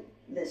can't do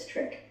this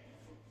trick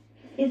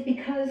is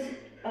because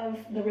of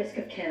the risk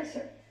of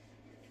cancer.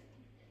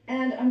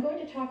 And I'm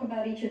going to talk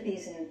about each of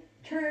these in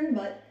turn,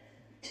 but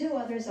two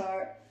others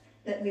are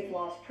that we've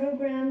lost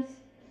programs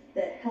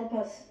that help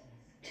us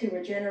to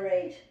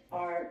regenerate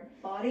our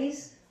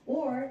bodies,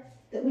 or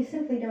that we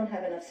simply don't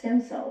have enough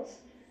stem cells.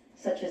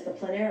 such as the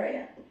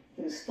planaria,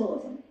 who's full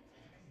of them.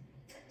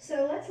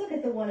 So let's look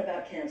at the one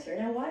about cancer.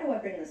 Now, why do I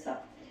bring this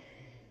up?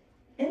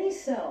 Any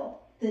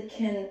cell that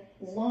can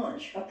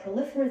launch a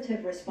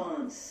proliferative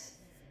response,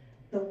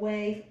 the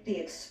way the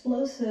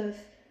explosive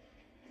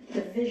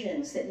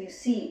divisions that you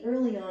see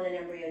early on in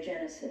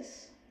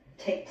embryogenesis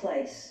take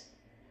place,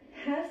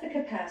 have the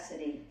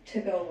capacity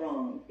to go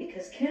wrong,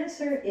 because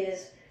cancer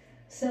is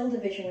cell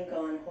division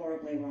gone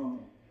horribly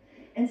wrong.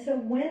 And so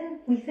when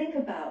we think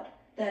about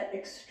that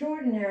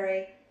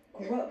extraordinary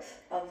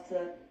growth of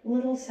the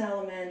little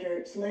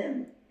salamander's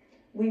limb,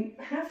 we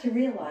have to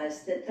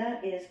realize that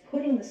that is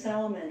putting the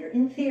salamander,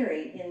 in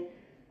theory, in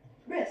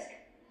risk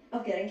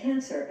of getting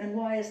cancer. And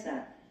why is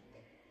that?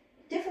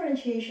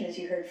 Differentiation, as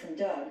you heard from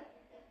Doug,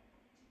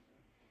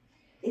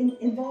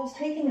 involves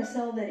taking a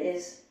cell that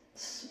is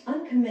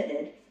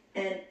uncommitted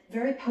and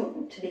very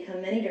potent to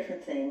become many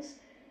different things,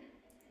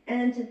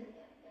 and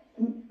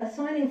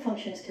assigning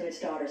functions to its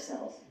daughter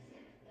cells.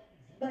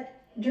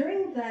 But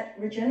during that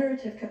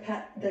regenerative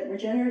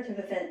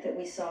event that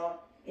we saw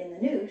in the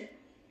newt,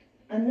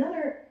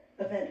 another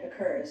event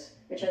occurs,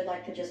 which I'd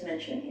like to just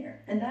mention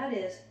here, and that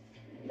is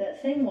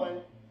that thing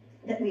one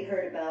that we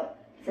heard about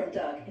from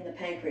Doug in the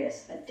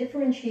pancreas, a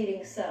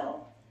differentiating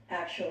cell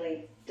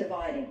actually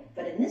dividing.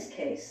 But in this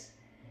case,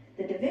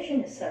 the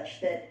division is such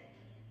that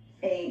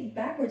a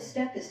backward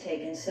step is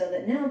taken so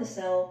that now the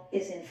cell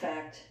is in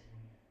fact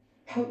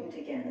potent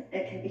again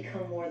and can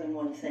become more than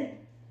one thing.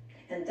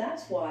 And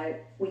that's why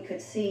we could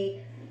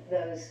see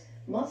those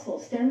muscle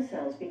stem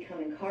cells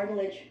becoming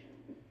cartilage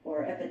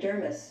or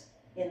epidermis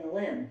in the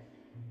limb,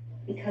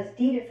 because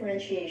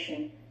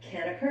dedifferentiation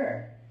can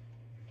occur.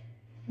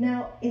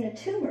 Now, in a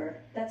tumor,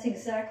 that's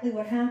exactly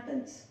what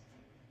happens.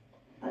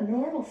 A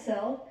normal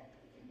cell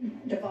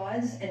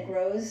divides and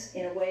grows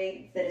in a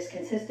way that is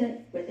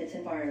consistent with its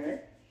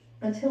environment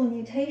until a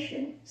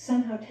mutation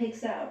somehow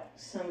takes out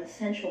some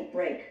essential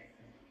break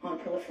on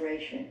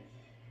proliferation.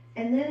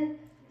 And then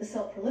the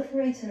cell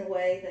proliferates in a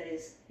way that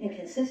is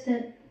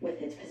inconsistent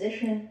with its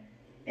position,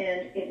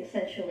 and it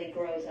essentially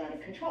grows out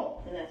of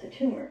control, and that's a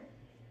tumor.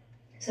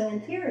 So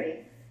in theory,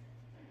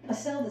 a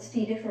cell that's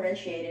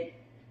dedifferentiated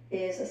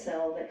is a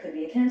cell that could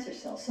be a cancer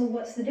cell. So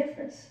what's the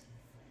difference?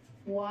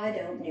 Why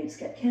don't newts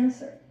get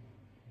cancer?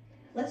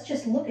 Let's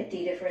just look at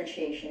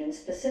dedifferentiation, and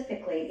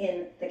specifically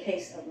in the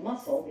case of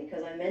muscle,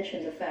 because I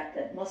mentioned the fact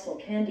that muscle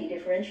can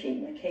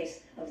dedifferentiate in the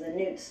case of the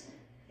newt's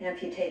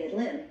amputated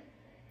limb.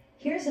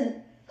 Here's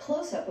a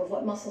close-up of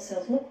what muscle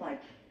cells look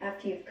like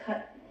after you've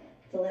cut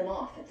the limb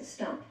off at the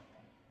stump.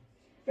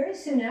 Very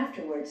soon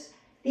afterwards,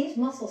 these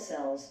muscle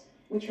cells,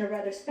 which are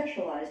rather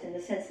specialized in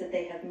the sense that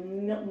they have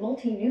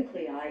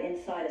multi-nuclei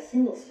inside a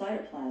single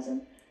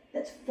cytoplasm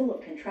that's full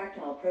of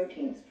contractile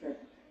proteins for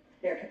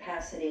their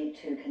capacity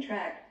to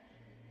contract,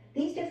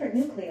 these different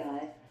nuclei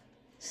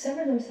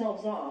sever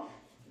themselves off,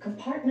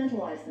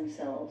 compartmentalize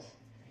themselves,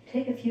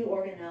 take a few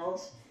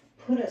organelles,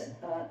 put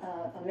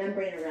a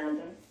membrane around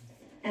them,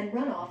 and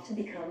run off to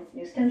become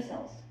new stem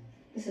cells.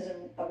 This is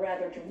a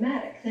rather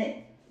dramatic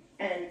thing,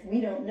 and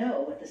we don't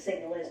know what the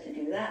signal is to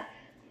do that,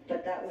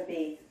 but that would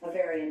be a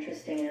very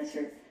interesting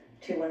answer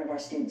to one of our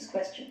students'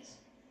 questions.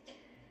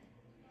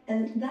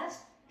 And that's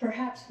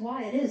perhaps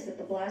why it is that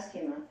the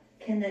blastema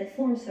can then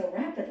form so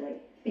rapidly,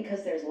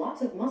 because there's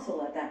lots of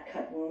muscle at that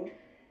cut wound,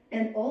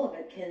 and all of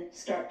it can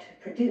start to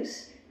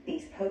produce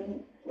these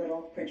potent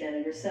little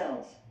progenitor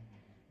cells.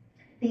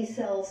 These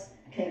cells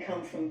can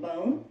come from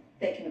bone,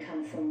 they can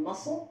come from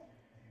muscle,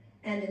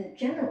 and in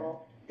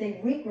general, they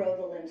regrow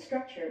the limb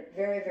structure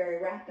very,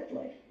 very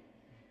rapidly.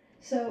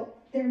 So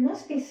there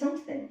must be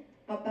something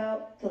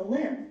about the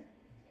limb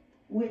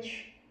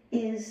which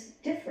is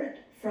different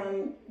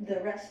from the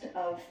rest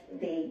of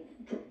the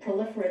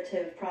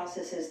proliferative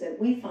processes that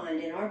we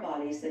find in our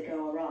bodies that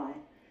go awry.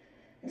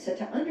 And so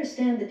to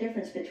understand the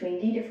difference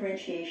between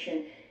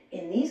dedifferentiation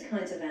in these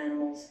kinds of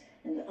animals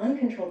and the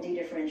uncontrolled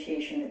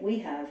dedifferentiation that we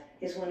have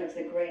is one of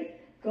the great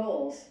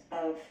goals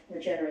of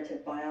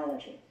regenerative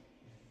biology.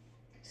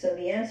 So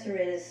the answer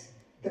is,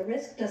 the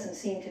risk doesn't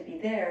seem to be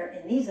there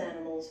in these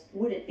animals.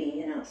 Would it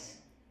be in us?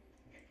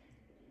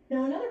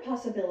 Now, another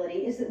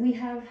possibility is that we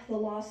have the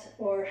loss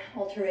or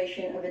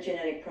alteration of a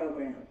genetic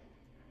program.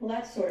 Well,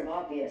 that's sort of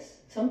obvious.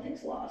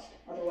 Something's lost,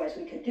 otherwise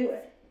we could do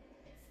it.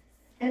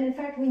 And in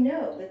fact, we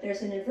know that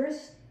there's an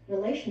inverse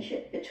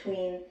relationship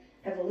between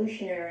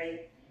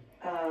evolutionary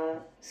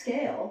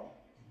scale,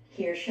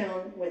 here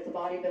shown with the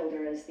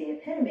bodybuilder as the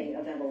epitome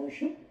of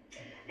evolution,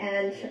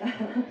 and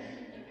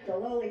the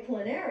lowly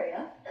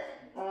planaria,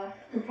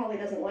 who probably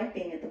doesn't like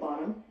being at the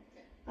bottom,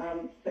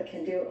 but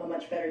can do a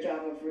much better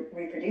job of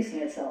reproducing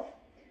itself.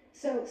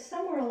 So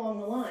somewhere along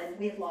the line,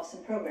 we have lost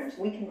some programs.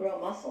 We can grow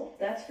muscle,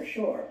 that's for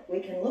sure. We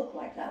can look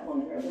like that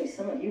woman, or at least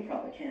some of you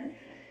probably can.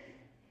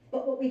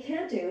 But what we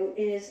can't do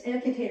is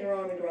amputate her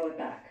arm and grow it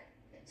back.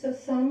 So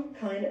some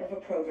kind of a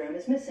program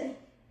is missing.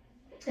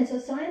 And so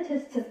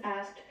scientists have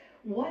asked,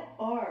 what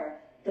are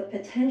the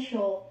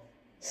potential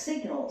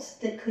signals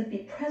that could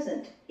be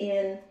present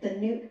in the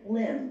newt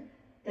limb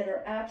that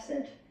are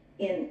absent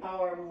in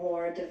our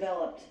more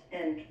developed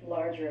and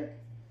larger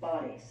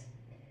bodies.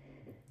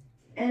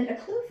 And a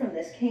clue from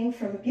this came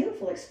from a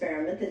beautiful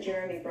experiment that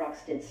Jeremy Brox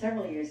did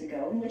several years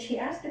ago, in which he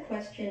asked the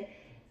question,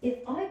 if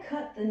I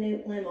cut the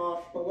newt limb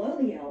off below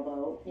the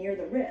elbow, near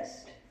the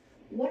wrist,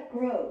 what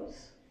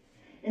grows?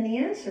 And the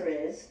answer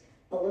is,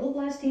 a little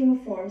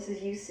blastema forms,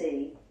 as you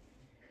see,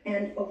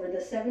 and over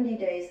the 70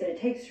 days that it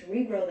takes to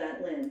regrow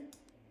that limb,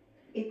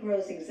 it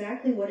grows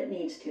exactly what it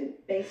needs to,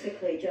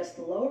 basically just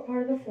the lower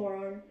part of the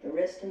forearm, the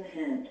wrist, and the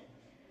hand.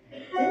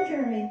 Then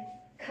Jeremy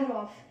cut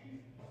off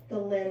the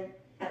limb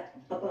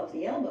above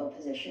the elbow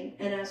position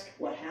and asked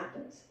what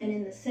happens. And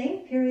in the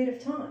same period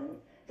of time,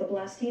 the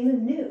blastema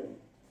knew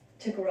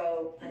to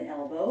grow an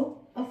elbow,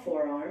 a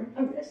forearm,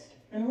 a wrist,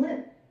 and a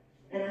limb,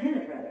 and a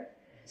hand, rather.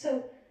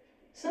 So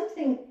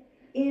something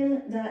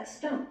in that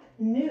stump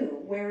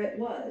knew where it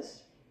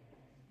was,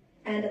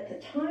 and at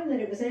the time that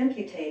it was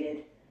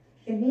amputated,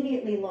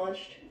 immediately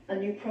launched a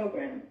new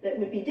program that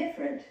would be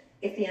different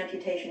if the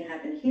amputation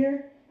happened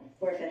here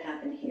or if it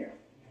happened here.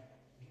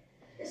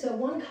 So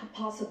one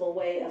possible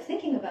way of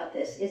thinking about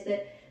this is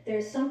that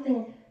there's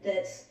something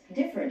that's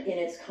different in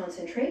its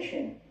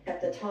concentration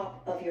at the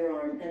top of your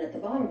arm and at the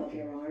bottom of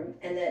your arm,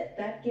 and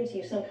that gives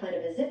you some kind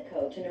of a zip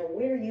code to know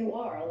where you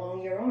are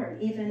along your arm,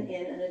 even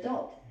in an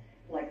adult,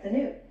 like the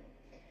newt.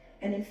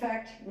 And in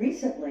fact,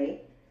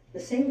 recently, the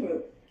same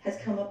group has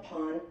come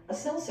upon a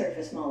cell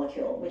surface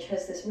molecule, which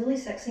has this really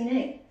sexy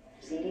name,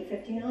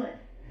 CD59.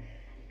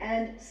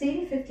 And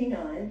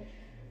CD59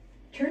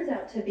 turns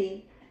out to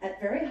be at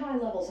very high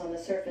levels on the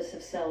surface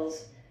of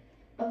cells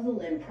of the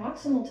limb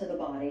proximal to the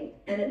body,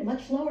 and at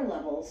much lower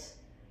levels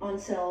on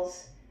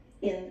cells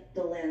in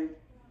the limb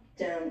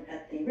down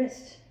at the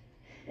wrist.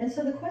 And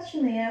so the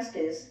question they asked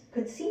is,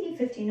 could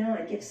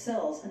CD59 give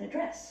cells an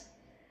address?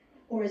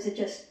 Or is it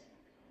just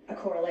a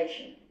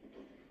correlation?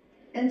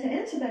 And to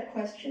answer that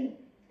question,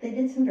 they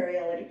did some very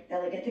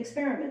elegant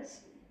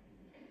experiments.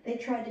 They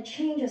tried to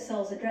change a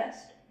cell's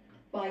address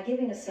by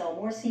giving a cell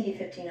more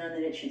CD59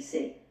 than it should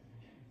see.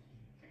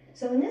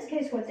 So in this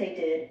case, what they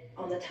did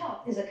on the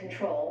top is a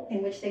control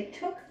in which they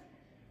took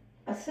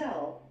a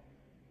cell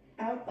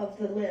out of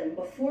the limb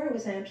before it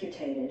was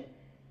amputated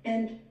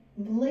and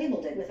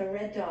labeled it with a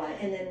red dye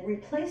and then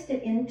replaced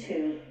it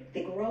into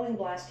the growing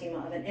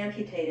blastema of an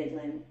amputated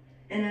limb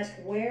and asked,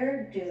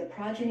 where do the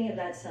progeny of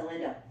that cell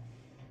end up?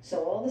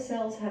 So all the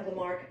cells have the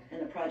mark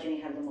and the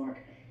progeny have the mark.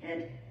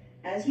 And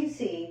as you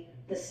see,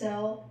 the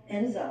cell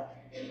ends up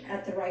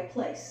at the right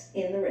place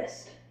in the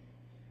wrist,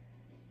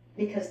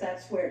 because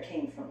that's where it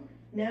came from.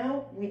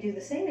 Now we do the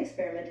same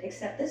experiment,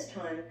 except this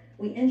time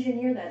we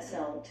engineer that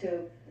cell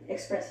to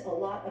express a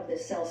lot of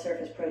this cell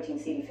surface protein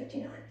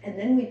CD59. And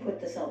then we put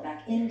the cell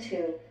back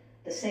into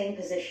the same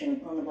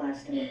position on the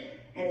blastema.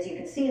 And as you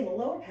can see in the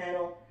lower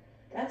panel,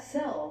 that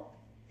cell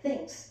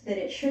thinks that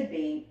it should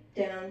be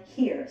down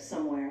here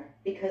somewhere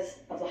because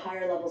of the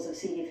higher levels of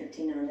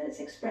CD59 that it's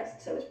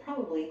expressed. So it's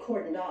probably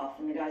cordoned off,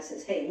 and the guy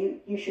says,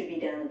 hey, you should be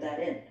down at that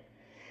end.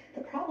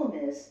 The problem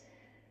is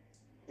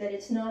that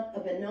it's not a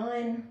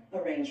benign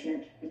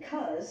arrangement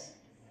because,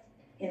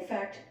 in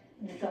fact,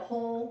 the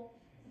whole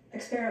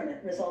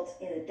experiment results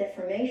in a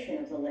deformation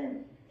of the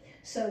limb,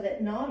 so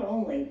that not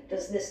only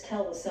does this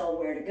tell the cell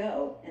where to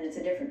go, and it's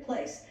a different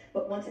place,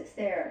 but once it's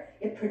there,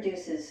 it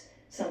produces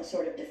some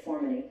sort of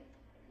deformity.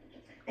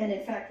 And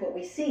in fact, what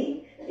we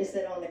see is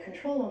that on the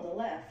control on the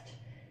left,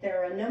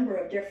 there are a number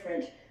of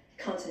different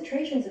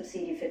concentrations of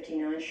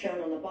CD59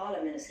 shown on the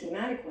bottom in a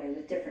schematic way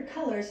with different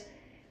colors,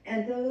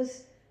 and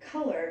those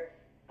color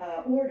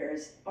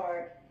orders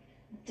are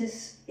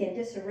in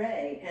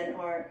disarray and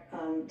are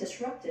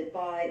disrupted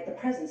by the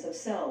presence of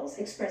cells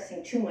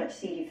expressing too much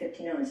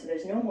CD59. So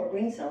there's no more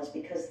green cells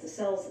because the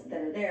cells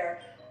that are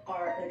there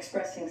are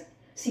expressing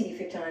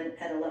CD59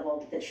 at a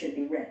level that should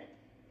be red.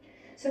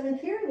 So in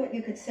theory, what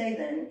you could say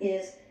then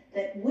is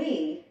that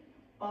we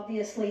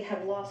obviously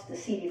have lost the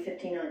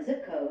CD59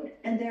 zip code,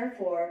 and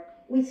therefore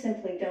we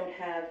simply don't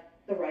have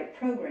the right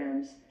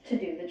programs to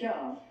do the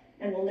job,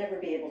 and we'll never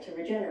be able to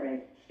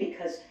regenerate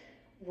because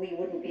we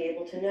wouldn't be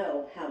able to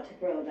know how to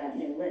grow that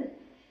new limb.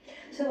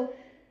 So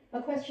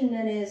a question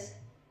then is,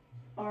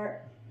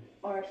 are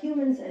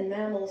humans and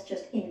mammals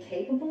just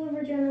incapable of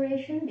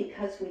regeneration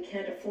because we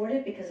can't afford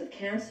it because of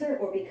cancer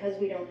or because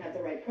we don't have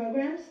the right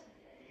programs?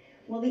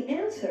 Well, the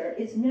answer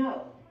is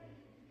no.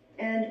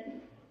 And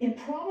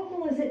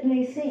improbable as it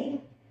may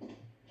seem,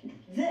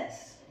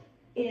 this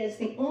is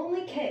the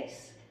only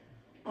case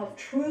of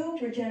true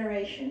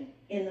regeneration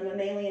in the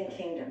mammalian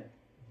kingdom.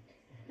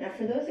 Now,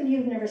 for those of you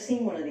who've never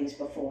seen one of these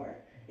before,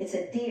 it's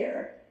a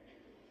deer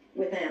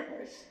with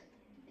antlers.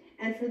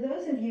 And for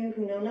those of you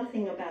who know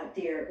nothing about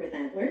deer with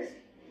antlers,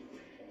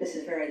 this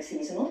is very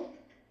seasonal.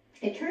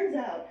 It turns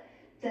out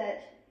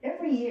that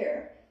every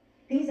year,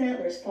 these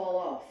antlers fall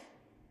off.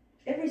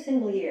 Every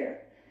single year.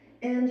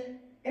 And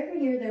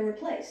every year they're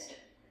replaced.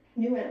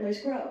 New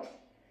antlers grow.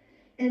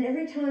 And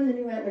every time the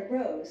new antler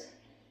grows,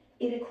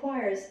 it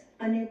acquires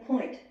a new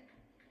point.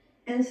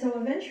 And so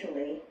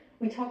eventually,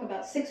 we talk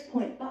about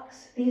 6-point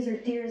bucks. These are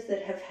deers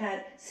that have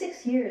had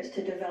 6 years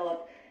to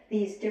develop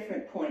these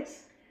different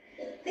points.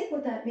 Think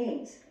what that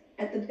means.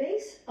 At the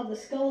base of the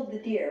skull of the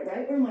deer,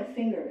 right where my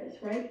finger is,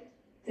 right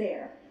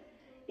there,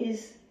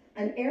 is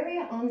an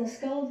area on the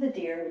skull of the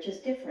deer, which is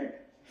different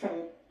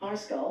from our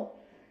skull,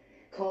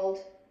 called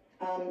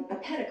a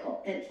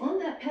pedicle. And on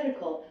that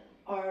pedicle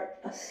are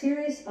a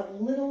series of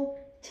little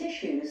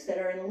tissues that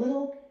are in a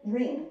little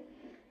ring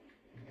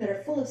that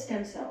are full of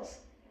stem cells.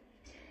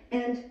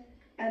 And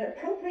at an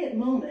appropriate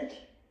moment,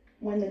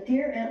 when the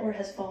deer antler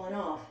has fallen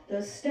off,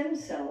 those stem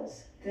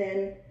cells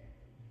then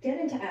get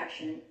into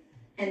action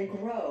and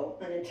grow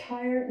an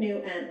entire new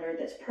antler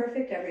that's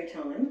perfect every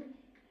time.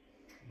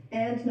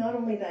 And not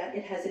only that,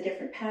 it has a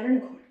different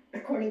pattern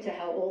according to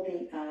how old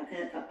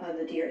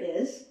the deer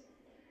is.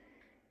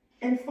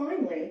 And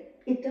finally,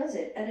 it does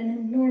it at an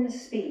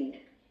enormous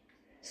speed.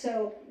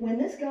 So when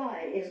this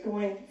guy is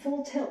going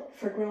full tilt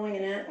for growing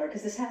an antler,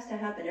 because this has to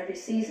happen every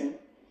season,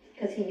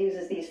 because he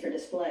uses these for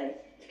display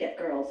to get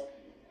girls,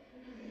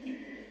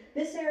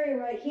 this area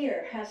right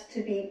here has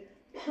to be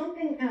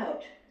pumping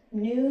out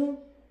new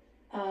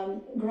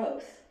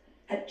growth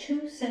at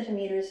 2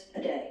 centimeters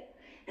a day.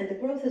 And the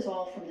growth is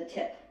all from the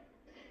tip.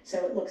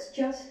 So it looks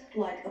just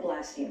like a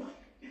blastema.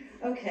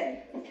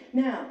 Okay,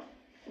 now,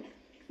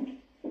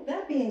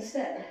 that being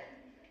said,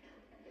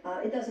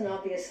 it doesn't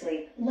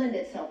obviously lend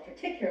itself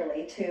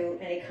particularly to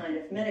any kind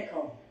of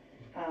medical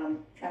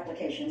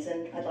applications,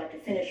 and I'd like to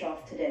finish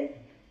off today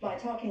by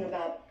talking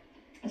about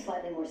a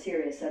slightly more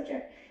serious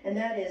subject, and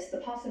that is the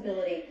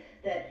possibility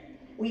that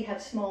we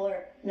have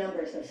smaller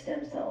numbers of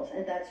stem cells,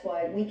 and that's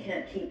why we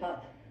can't keep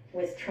up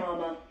with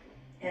trauma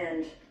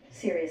and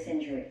serious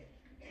injury.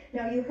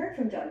 Now, you heard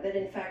from Doug that,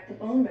 in fact, the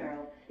bone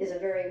marrow is a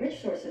very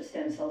rich source of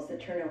stem cells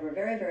that turn over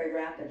very, very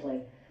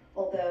rapidly,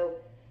 although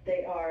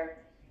they are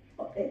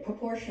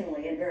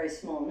proportionally in very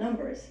small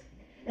numbers.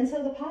 And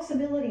so the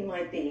possibility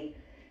might be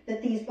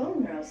that these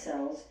bone marrow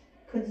cells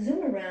could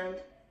zoom around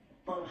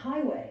on a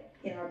highway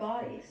in our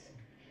bodies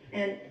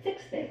and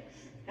fix things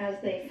as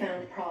they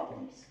found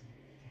problems.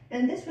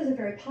 And this was a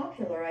very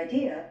popular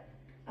idea,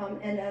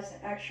 and has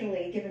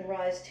actually given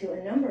rise to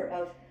a number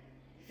of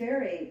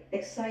very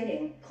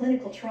exciting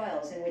clinical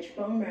trials in which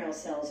bone marrow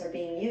cells are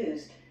being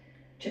used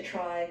to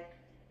try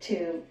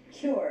to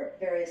cure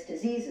various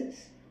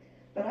diseases.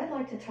 But I'd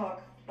like to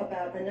talk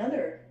about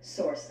another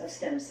source of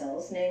stem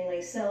cells,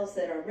 namely cells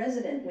that are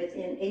resident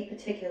within a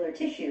particular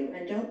tissue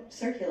and don't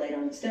circulate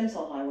on the stem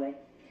cell highway.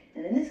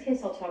 And in this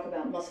case, I'll talk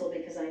about muscle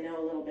because I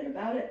know a little bit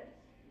about it.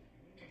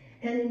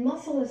 And in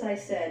muscle, as I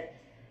said,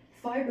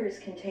 fibers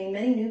contain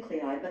many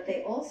nuclei, but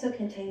they also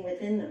contain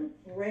within them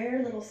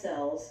rare little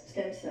cells,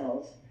 stem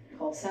cells,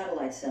 called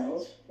satellite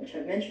cells, which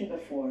I've mentioned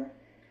before,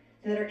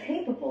 that are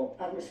capable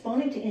of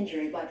responding to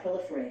injury by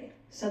proliferating.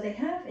 So they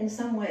have, in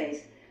some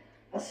ways,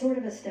 a sort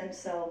of a stem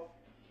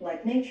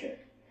cell-like nature.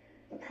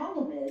 The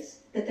problem is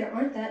that there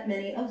aren't that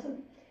many of them.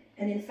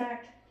 And in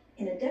fact,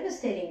 in a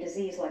devastating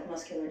disease like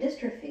muscular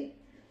dystrophy,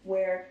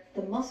 where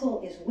the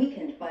muscle is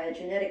weakened by a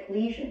genetic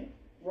lesion,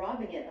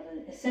 robbing it of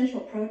an essential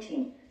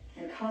protein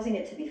and causing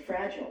it to be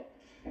fragile,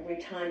 every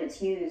time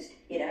it's used,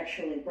 it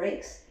actually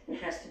breaks and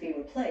has to be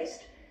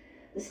replaced.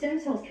 The stem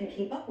cells can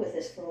keep up with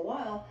this for a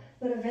while,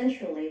 but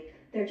eventually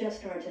there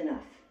just aren't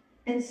enough.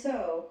 And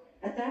so,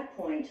 at that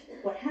point,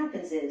 what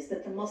happens is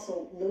that the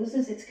muscle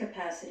loses its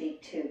capacity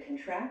to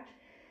contract.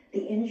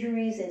 The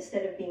injuries,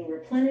 instead of being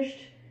replenished,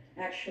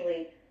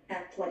 actually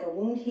act like a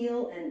wound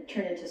heal and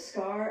turn into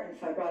scar and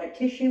fibrotic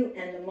tissue,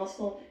 and the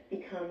muscle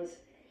becomes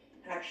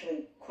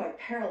actually quite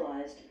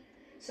paralyzed.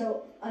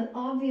 So an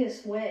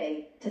obvious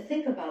way to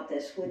think about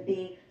this would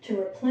be to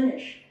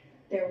replenish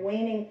their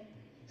waning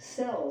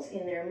cells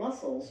in their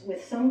muscles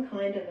with some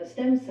kind of a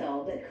stem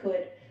cell that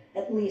could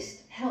at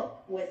least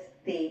help with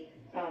the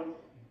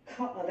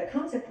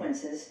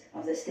consequences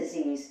of this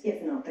disease,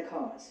 if not the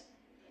cause.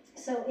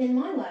 So in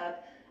my lab,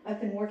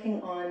 I've been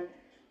working on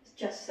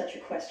just such a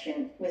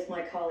question with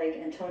my colleague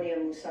Antonio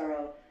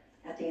Musaro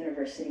at the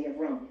University of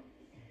Rome.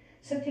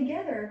 So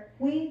together,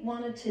 we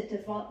wanted to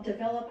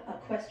develop a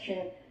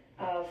question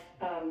of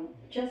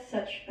just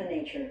such a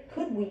nature.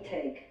 Could we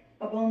take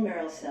a bone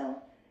marrow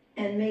cell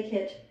and make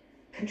it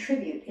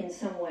contribute in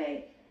some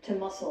way to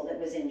muscle that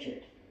was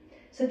injured?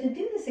 So to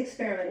do this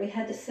experiment, we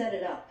had to set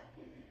it up.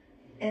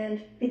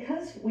 And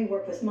because we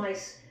work with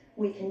mice,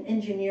 we can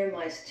engineer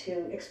mice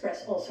to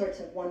express all sorts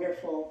of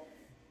wonderful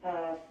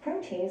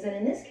proteins. And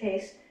in this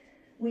case,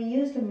 we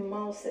used a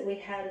mouse that we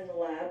had in the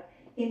lab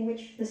in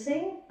which the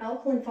same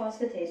alkaline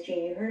phosphatase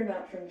gene you heard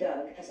about from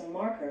Doug as a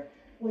marker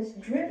was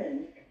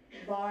driven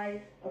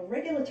by a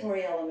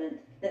regulatory element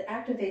that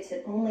activates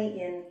it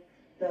only in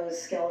those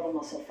skeletal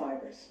muscle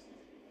fibers.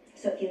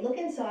 So if you look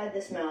inside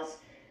this mouse,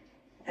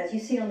 as you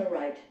see on the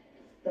right,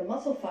 the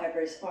muscle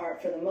fibers are,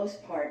 for the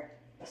most part,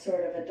 a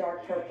sort of a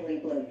dark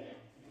purpley blue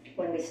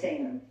when we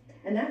stain them.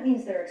 And that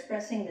means they're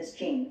expressing this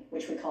gene,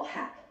 which we call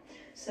HAP.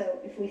 So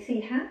if we see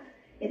HAP,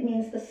 it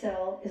means the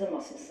cell is a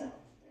muscle cell.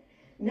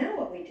 Now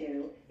what we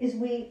do is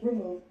we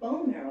remove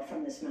bone marrow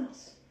from this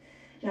mouse.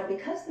 Now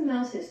because the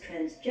mouse is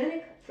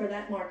transgenic for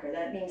that marker,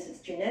 that means it's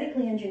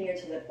genetically engineered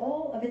so that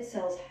all of its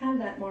cells have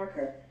that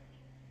marker,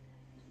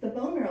 The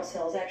bone marrow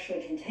cells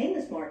actually contain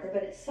this marker,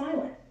 but it's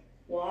silent.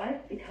 Why?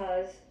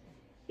 Because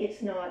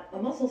it's not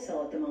a muscle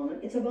cell at the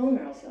moment, it's a bone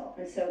marrow cell,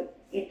 and so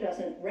it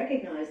doesn't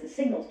recognize the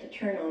signals to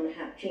turn on the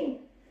HAP gene.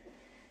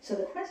 So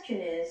the question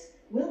is,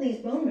 will these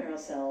bone marrow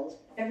cells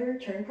ever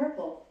turn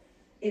purple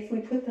if we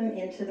put them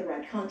into the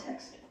right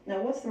context?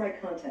 Now, what's the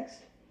right context?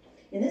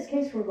 In this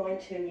case, we're going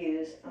to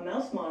use a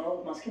mouse model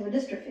of muscular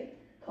dystrophy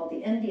called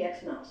the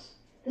MDX mouse.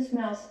 This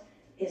mouse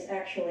is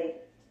actually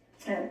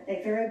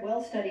a very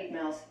well-studied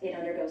mouse. It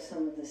undergoes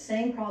some of the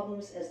same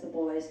problems as the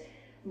boys.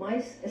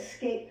 Mice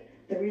escape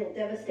the real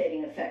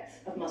devastating effects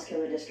of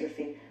muscular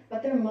dystrophy,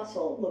 but their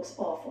muscle looks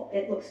awful.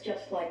 It looks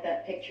just like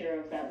that picture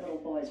of that little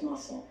boy's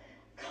muscle,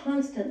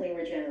 constantly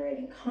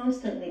regenerating,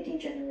 constantly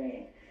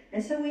degenerating.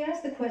 And so we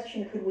asked the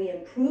question, could we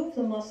improve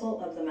the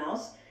muscle of the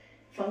mouse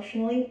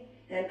functionally,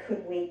 and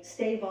could we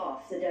stave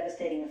off the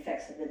devastating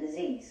effects of the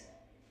disease?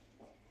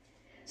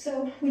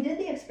 So we did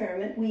the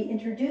experiment. We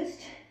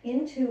introduced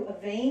into a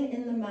vein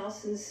in the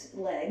mouse's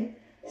leg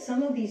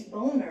some of these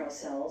bone marrow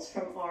cells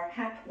from our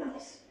HAP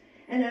mouse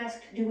and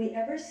asked, do we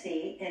ever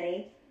see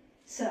any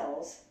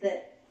cells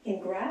that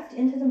engraft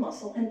into the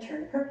muscle and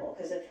turn purple?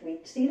 Because if we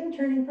see them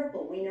turning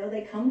purple, we know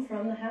they come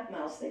from the HAP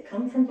mouse, they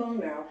come from bone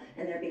marrow,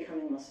 and they're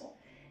becoming muscle.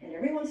 And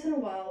every once in a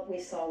while, we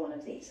saw one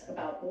of these.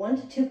 About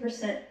 1 to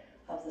 2%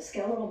 of the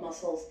skeletal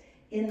muscles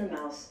in the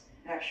mouse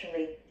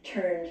actually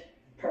turned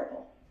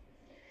purple.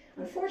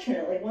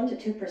 Unfortunately, 1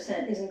 to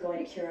 2% isn't going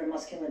to cure a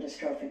muscular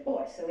dystrophic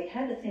boy, so we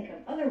had to think of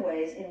other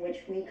ways in which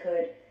we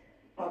could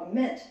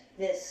augment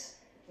this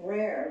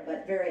rare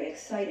but very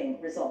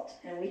exciting result,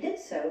 and we did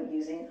so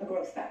using a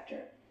growth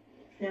factor.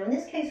 Now, in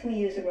this case, we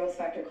used a growth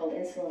factor called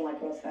insulin-like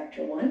growth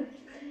factor 1,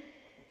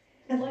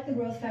 and like the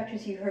growth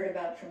factors you heard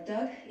about from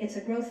Doug, it's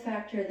a growth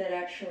factor that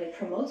actually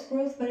promotes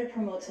growth, but it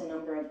promotes a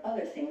number of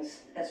other things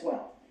as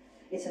well.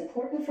 It's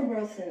important for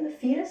growth in the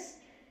fetus.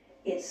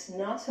 It's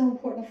not so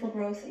important for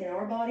growth in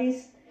our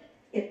bodies.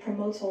 It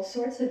promotes all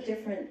sorts of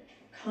different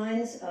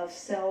kinds of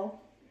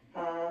cell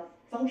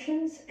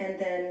functions, and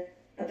then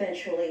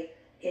eventually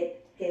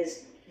it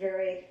is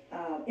very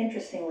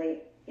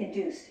interestingly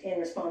induced in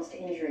response to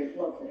injury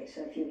locally.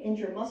 So if you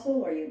injure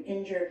muscle or you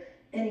injure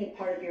any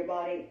part of your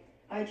body,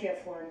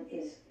 IGF-1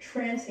 is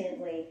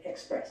transiently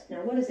expressed. Now,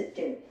 what does it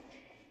do?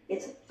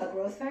 It's a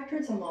growth factor,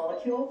 it's a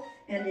molecule,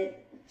 and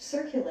it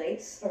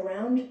circulates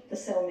around the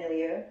cell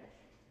milieu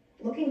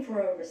looking for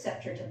a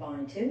receptor to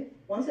bind to.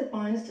 Once it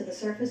binds to the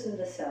surface of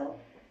the cell,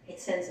 it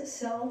sends a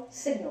cell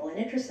signal,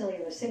 an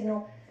intracellular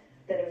signal,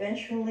 that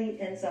eventually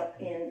ends up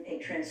in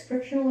a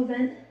transcriptional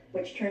event,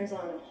 which turns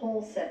on a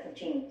whole set of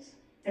genes.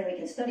 And we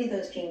can study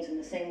those genes in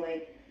the same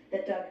way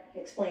that Doug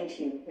explained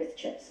to you with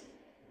CHIPS.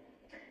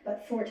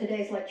 But for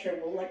today's lecture,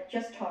 we'll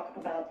just talk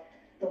about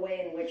the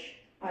way in which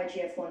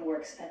IGF-1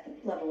 works at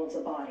the level of the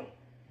body.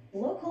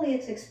 Locally,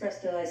 it's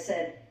expressed, as I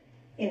said,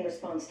 in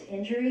response to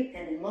injury,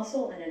 and in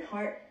muscle and in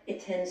heart, it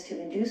tends to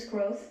induce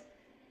growth,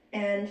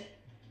 and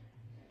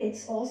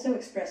it's also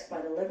expressed by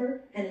the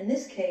liver, and in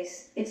this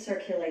case, it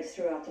circulates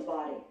throughout the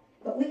body.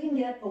 But we can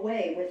get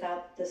away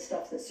without the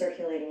stuff that's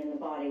circulating in the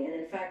body, and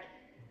in fact,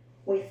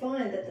 we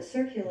find that the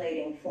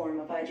circulating form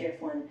of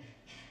IGF-1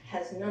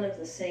 has none of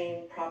the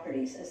same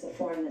properties as the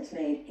form that's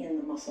made in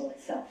the muscle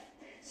itself.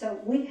 So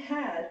we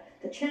had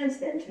the chance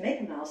then to make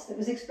a mouse that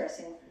was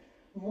expressing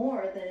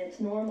more than its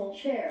normal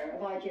share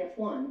of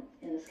IGF-1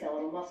 in the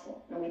skeletal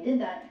muscle. And we did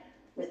that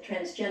with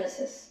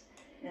transgenesis.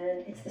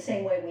 And it's the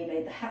same way we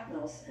made the HAP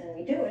mouse. And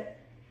we do it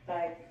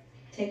by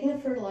taking a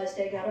fertilized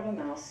egg out of a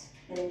mouse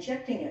and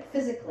injecting it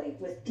physically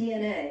with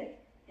DNA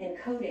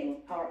encoding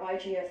our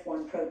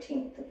IGF-1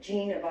 protein. The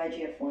gene of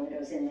IGF-1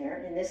 goes in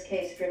there, in this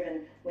case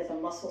driven with a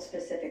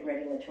muscle-specific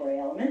regulatory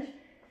element.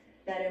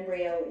 That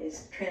embryo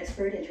is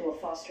transferred into a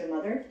foster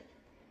mother,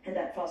 and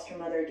that foster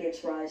mother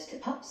gives rise to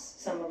pups,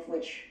 some of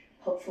which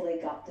hopefully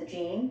got the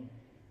gene.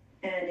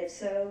 And if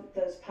so,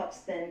 those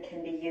pups then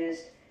can be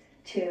used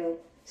to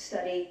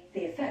study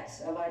the effects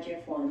of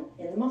IGF-1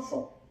 in the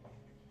muscle.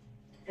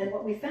 And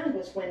what we found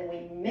was when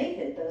we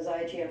mated those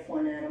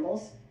IGF-1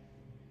 animals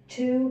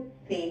to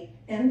the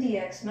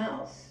MDX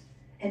mouse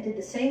and did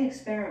the same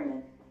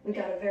experiment, we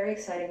got a very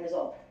exciting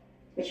result,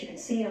 which you can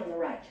see on the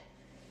right.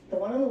 The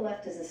one on the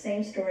left is the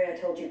same story I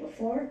told you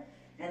before,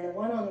 and the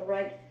one on the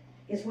right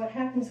is what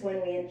happens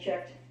when we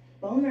inject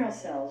bone marrow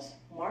cells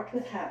marked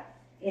with HAP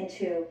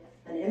into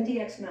an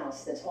MDX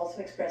mouse that's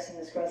also expressing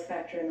this growth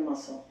factor in the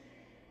muscle,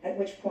 at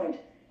which point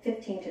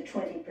 15 to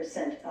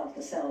 20% of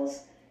the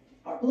cells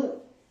are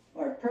blue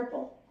or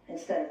purple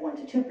instead of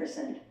 1 to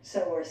 2%.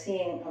 So we're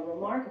seeing a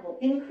remarkable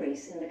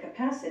increase in the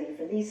capacity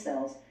for these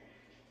cells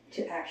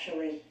to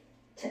actually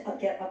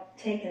get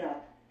taken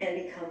up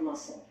and become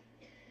muscle.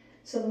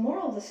 So the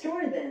moral of the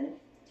story then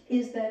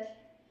is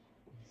that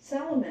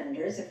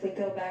salamanders, if we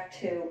go back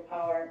to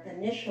our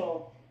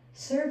initial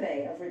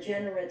survey of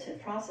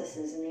regenerative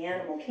processes in the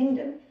animal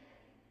kingdom,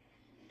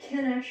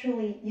 can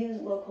actually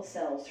use local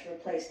cells to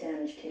replace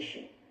damaged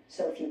tissue.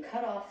 So if you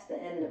cut off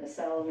the end of a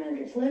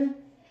salamander's limb,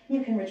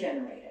 you can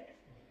regenerate it.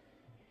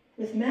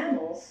 With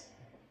mammals,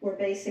 we're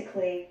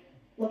basically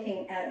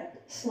looking at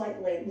a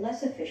slightly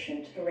less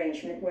efficient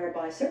arrangement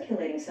whereby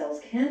circulating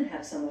cells can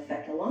have some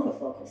effect along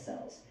with local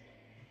cells.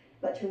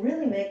 But to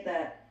really make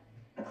that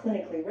a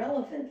clinically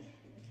relevant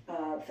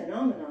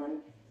phenomenon,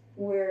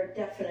 we're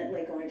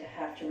definitely going to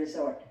have to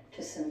resort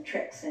to some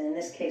tricks. And in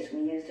this case, we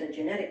used a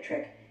genetic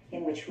trick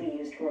in which we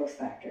used growth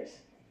factors.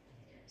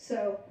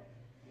 So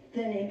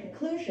then in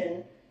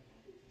conclusion,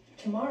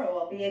 tomorrow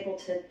I'll be able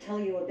to tell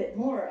you a bit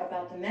more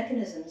about the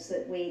mechanisms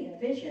that we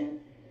envision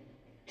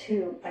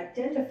to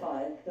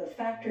identify the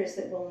factors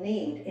that we'll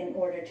need in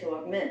order to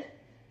augment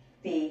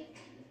the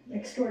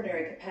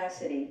extraordinary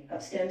capacity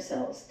of stem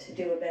cells to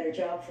do a better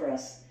job for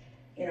us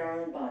in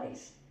our own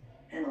bodies.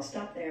 And I'll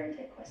stop there and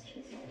take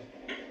questions.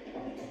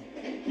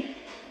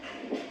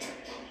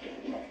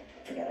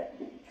 Forget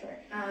it.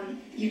 Sorry.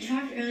 You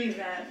talked earlier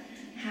about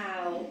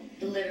how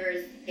the liver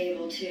is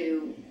able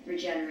to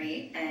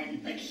regenerate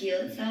and like heal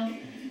itself.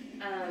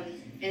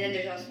 And then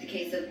there's also the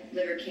case of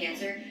liver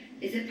cancer.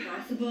 Is it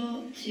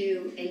possible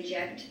to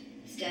inject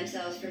stem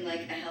cells from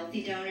like a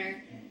healthy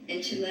donor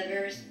into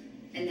livers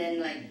and then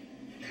like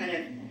kind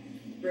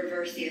of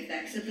reverse the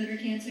effects of liver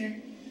cancer?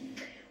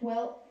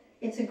 Well,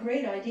 it's a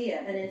great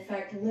idea, and in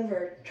fact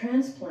liver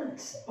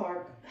transplants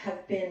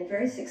have been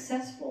very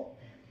successful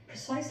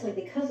precisely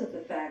because of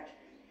the fact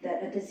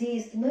that a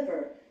diseased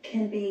liver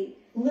can be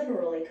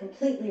literally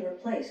completely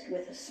replaced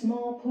with a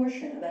small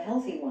portion of a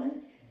healthy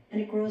one, and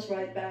it grows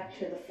right back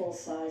to the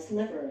full-sized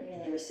liver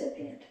in the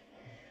recipient.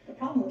 The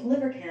problem with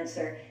liver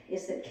cancer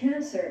is that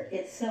cancer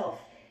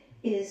itself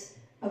is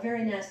a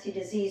very nasty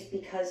disease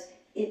because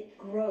it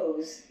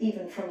grows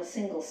even from a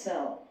single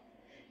cell.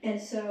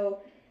 And so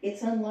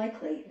it's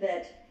unlikely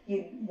that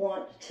you'd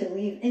want to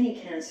leave any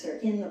cancer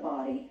in the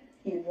body.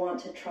 You'd want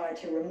to try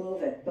to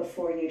remove it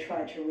before you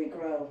try to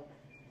regrow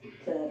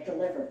the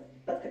liver.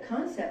 But the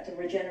concept of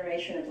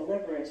regeneration of the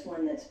liver is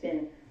one that's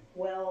been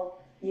well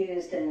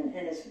used and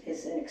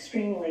is an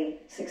extremely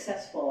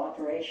successful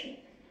operation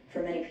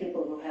for many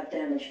people who have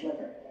damaged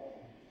liver.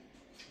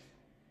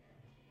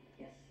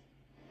 Yes?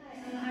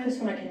 This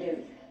one I can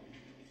do.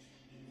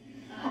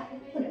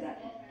 Look at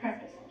that.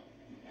 Practice.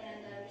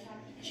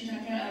 She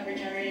talked about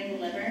regenerating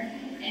the liver,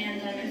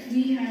 and if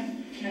we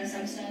have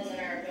some cells in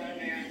our bone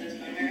marrow, and those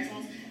bone marrow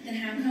cells, then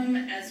how come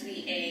as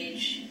we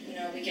age,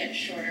 we get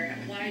shorter?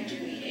 Why do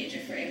we age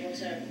if we're able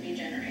to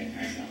regenerate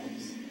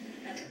ourselves?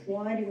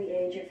 Why do we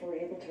age if we're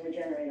able to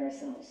regenerate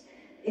ourselves?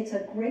 It's a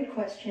great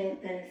question,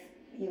 and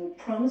if you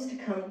promise to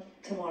come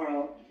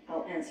tomorrow,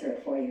 I'll answer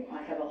it for you.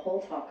 I have a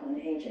whole talk on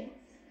aging,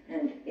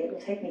 and it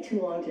will take me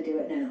too long to do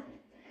it now.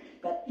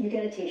 But you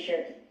get a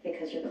t-shirt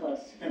because you're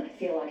close, and I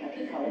feel like I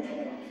can probably pull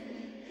it off.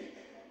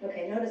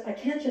 Okay, notice I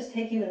can't just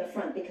take you in the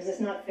front because it's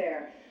not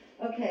fair.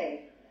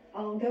 Okay,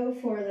 I'll go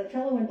for the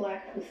fellow in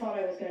black who thought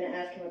I was going to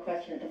ask him a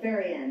question at the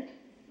very end.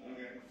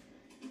 Okay.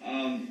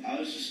 I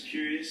was just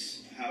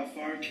curious, how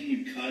far can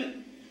you cut,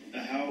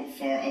 how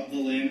far up the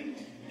limb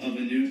of a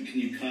newt can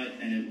you cut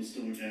and it will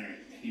still regenerate?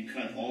 Can you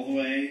cut all the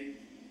way?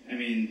 I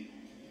mean,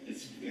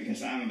 I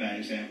guess I'm a bad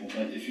example,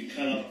 but if you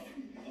cut up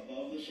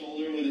above the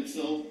shoulder, would it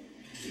still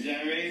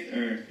regenerate,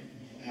 or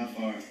how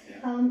far?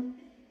 Yeah.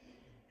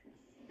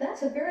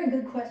 That's a very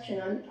good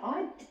question.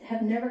 I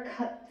have never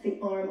cut the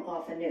arm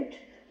off a newt,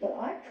 but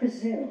I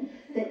presume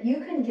that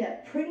you can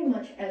get pretty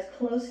much as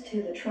close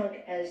to the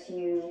trunk as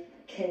you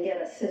can get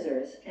a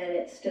scissors, and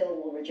it still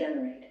will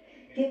regenerate.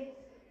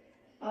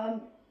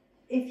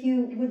 If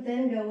you would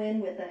then go in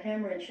with a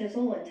hammer and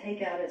chisel and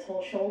take out its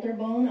whole shoulder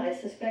bone, I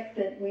suspect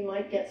that we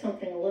might get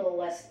something a little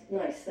less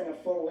nice than a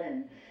full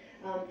limb.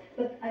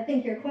 But I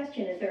think your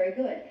question is very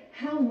good.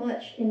 How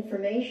much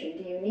information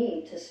do you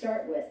need to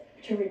start with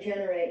to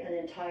regenerate an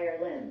entire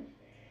limb?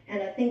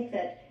 And I think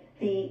that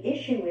the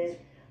issue is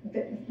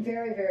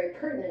very, very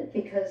pertinent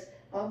because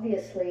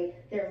obviously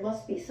there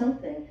must be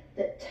something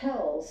that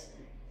tells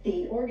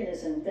the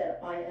organism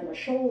that I am a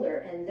shoulder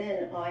and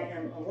then I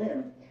am a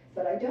limb.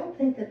 But I don't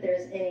think that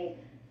there's any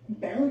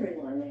boundary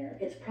line there.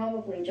 It's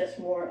probably just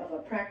more of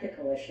a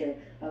practical issue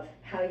of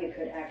how you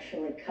could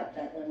actually cut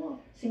that limb off.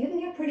 So you can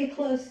get pretty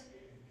close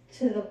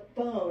to the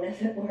bone,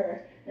 as it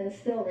were, and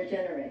still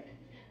regenerate.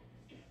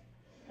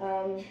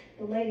 The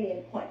lady in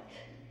white.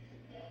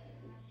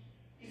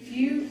 If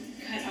you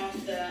cut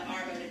off the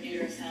arm of a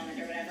newt or helmet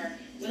or whatever,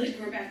 will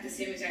it grow back the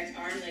same exact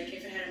arm? Like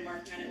if it had a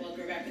mark on it, will it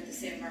grow back with the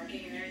same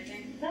marking and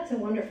everything? That's a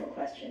wonderful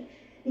question.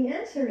 The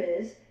answer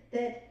is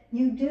that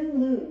you do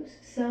lose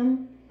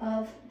some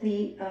of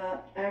the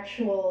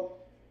actual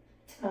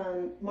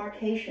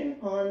marcation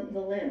on the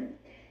limb.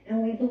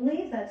 And we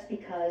believe that's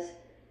because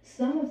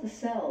some of the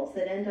cells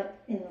that end up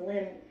in the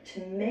limb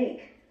to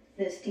make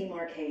this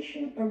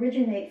demarcation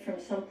originate from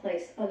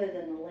someplace other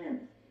than the limb.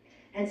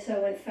 And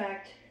so, in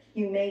fact,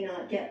 you may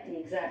not get the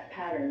exact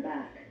pattern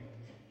back.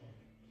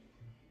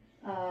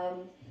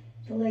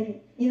 The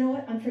lady, you know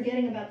what? I'm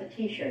forgetting about the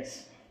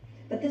t-shirts.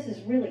 But this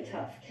is really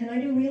tough. Can I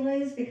do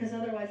relays? Because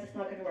otherwise it's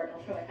not going to work.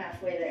 I'll throw it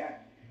halfway there.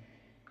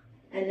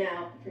 And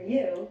now, for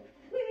you,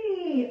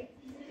 whee!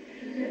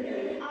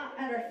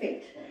 At our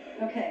feet.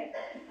 Okay.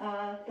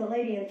 The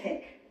lady in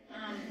pink.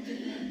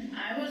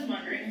 I was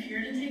wondering if you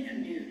were to take a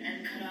newt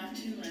and cut off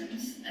 2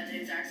 limbs at the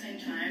exact same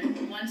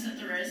time, once at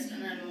the wrist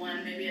and then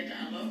one maybe at the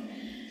elbow,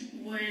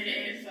 would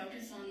it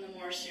focus on the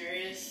more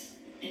serious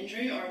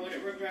injury, or would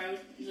it regrow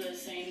the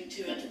same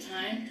 2 at the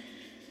time?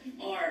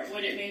 Or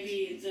would it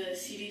maybe the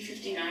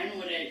CD59,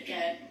 would it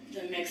get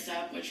them mixed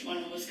up, which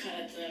one was cut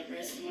at the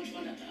wrist and which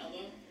one at the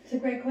elbow? It's a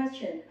great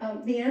question.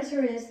 The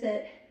answer is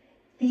that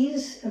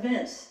these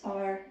events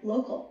are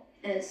local,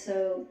 and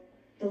so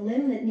the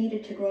limb that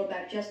needed to grow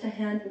back just a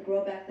hand would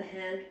grow back the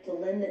hand. The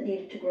limb that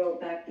needed to grow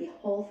back the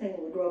whole thing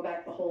would grow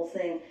back the whole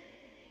thing.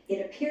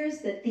 It appears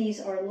that these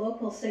are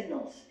local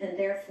signals, and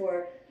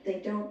therefore they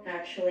don't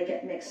actually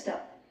get mixed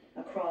up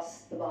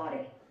across the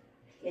body.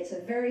 It's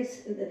a very,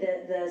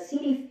 the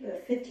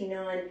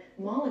CD59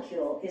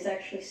 molecule is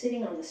actually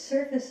sitting on the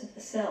surface of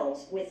the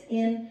cells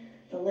within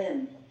the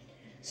limb.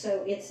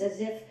 So it's as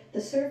if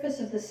the surface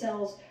of the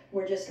cells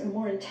were just a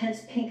more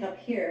intense pink up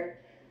here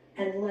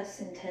and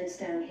less intense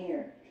down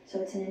here. So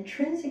it's an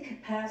intrinsic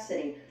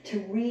capacity to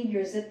read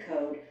your zip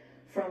code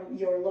from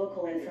your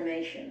local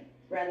information,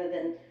 rather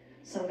than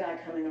some guy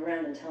coming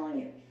around and telling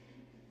you.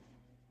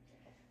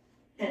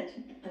 And,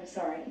 I'm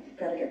sorry,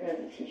 gotta get rid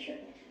of the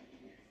t-shirt.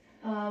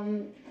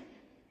 I'm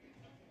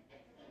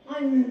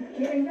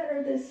getting better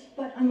at this,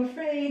 but I'm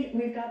afraid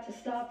we've got to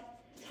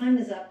stop. Time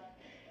is up.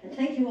 And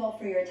thank you all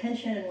for your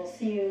attention, and we'll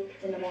see you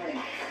in the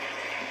morning.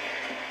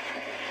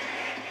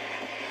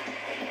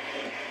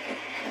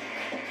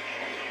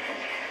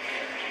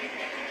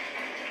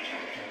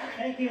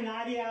 Thank you,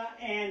 Nadia.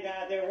 And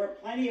there were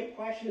plenty of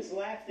questions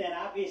left, and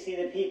obviously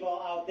the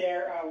people out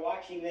there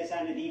watching this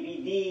on the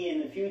DVD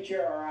in the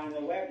future or on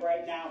the web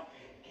right now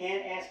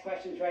can't ask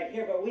questions right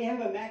here, but we have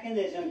a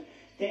mechanism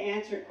to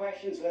answer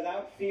questions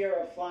without fear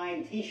of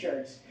flying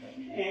t-shirts.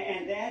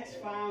 And that's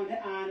found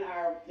on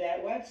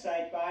that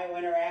website,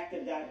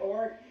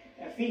 biointeractive.org,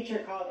 a feature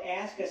called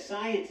Ask a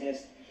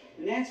Scientist,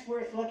 and that's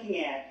worth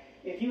looking at.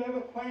 If you have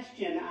a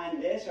question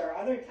on this or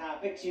other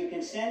topics, you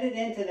can send it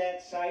into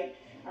that site.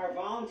 Our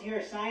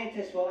volunteer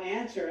scientists will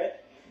answer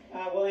it.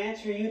 We'll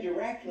answer you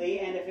directly,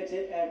 and if it's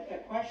a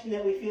question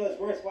that we feel is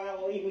worthwhile,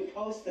 we'll even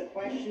post the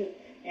question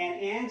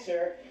and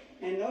answer,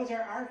 and those are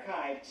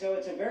archived. So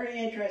it's a very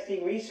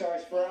interesting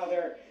resource for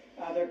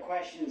other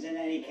questions in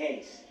any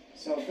case.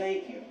 So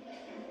thank you.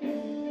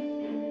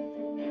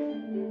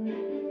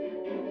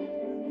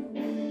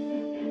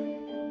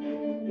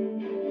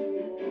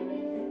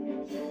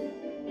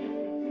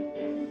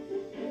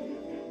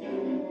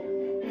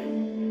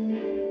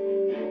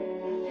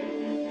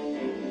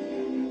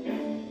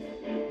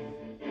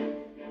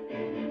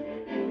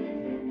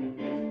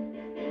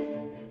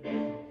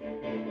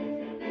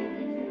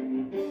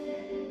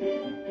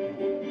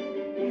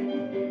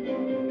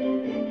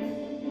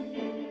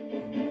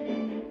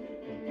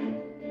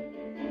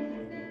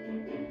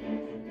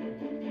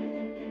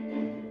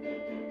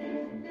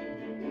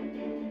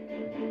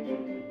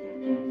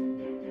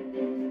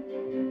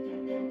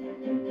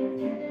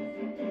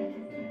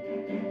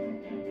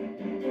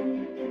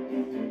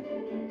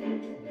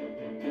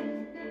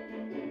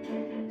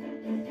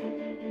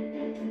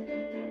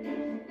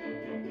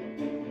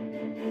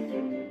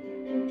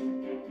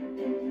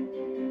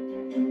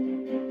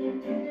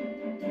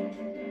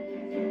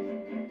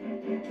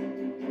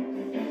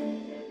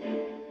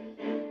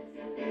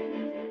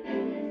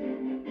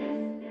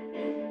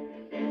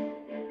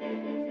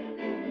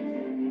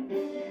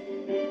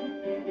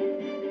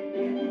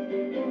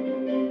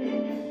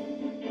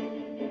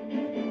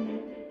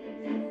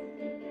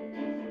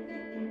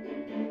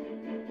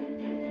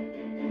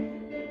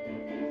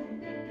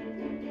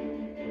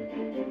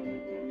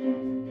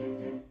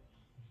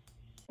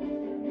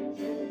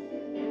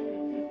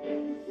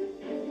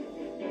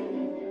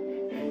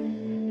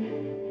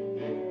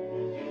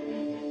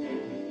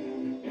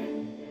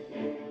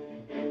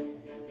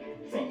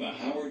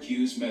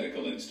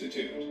 Medical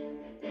Institute.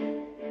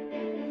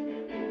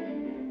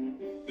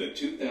 The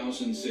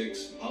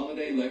 2006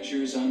 Holiday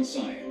Lectures on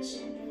Science.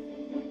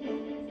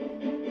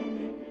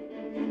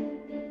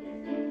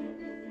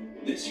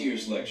 This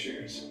year's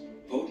lectures,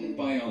 Potent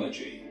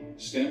Biology,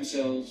 Stem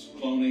Cells,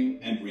 Cloning,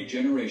 and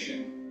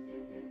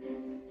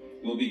Regeneration,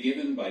 will be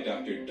given by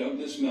Dr.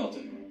 Douglas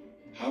Melton,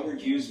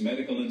 Howard Hughes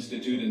Medical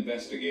Institute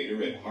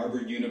investigator at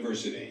Harvard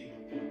University,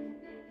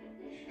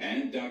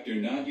 and Dr.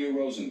 Nadia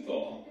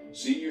Rosenthal,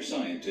 Senior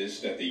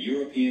Scientist at the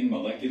European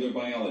Molecular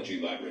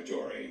Biology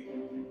Laboratory.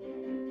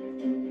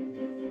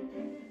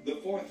 The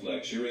fourth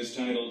lecture is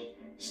titled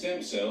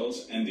Stem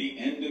Cells and the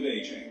End of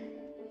Aging.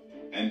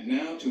 And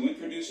now to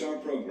introduce our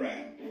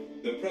program,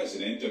 the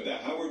President of the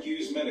Howard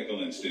Hughes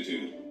Medical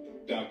Institute,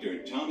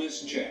 Dr.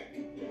 Thomas Cech.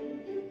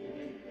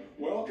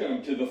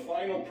 Welcome to the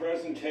final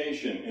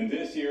presentation in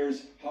this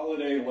year's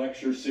Holiday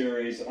Lecture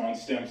Series on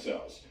stem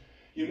cells.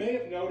 You may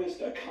have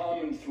noticed a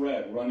common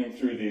thread running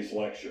through these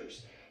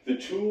lectures. The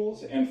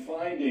tools and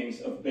findings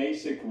of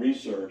basic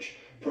research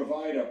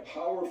provide a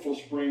powerful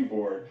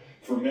springboard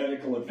for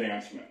medical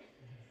advancement.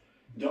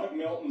 Doug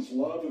Melton's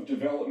love of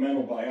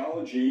developmental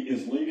biology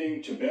is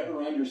leading to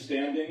better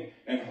understanding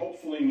and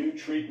hopefully new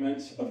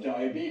treatments of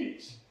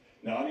diabetes.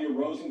 Nadia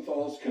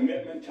Rosenthal's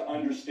commitment to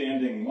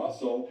understanding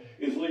muscle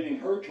is leading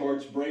her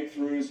towards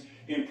breakthroughs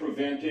in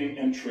preventing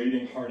and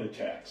treating heart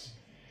attacks.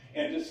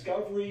 And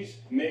discoveries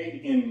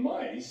made in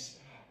mice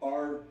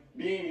are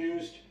being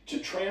used to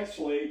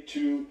translate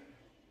to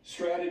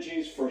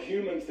strategies for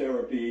human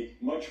therapy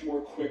much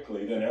more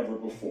quickly than ever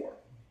before.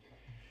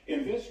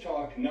 In this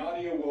talk,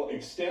 Nadia will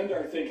extend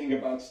our thinking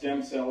about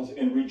stem cells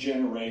and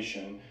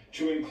regeneration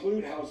to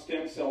include how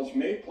stem cells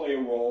may play a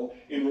role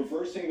in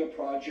reversing the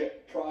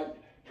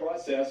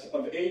process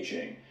of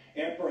aging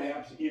and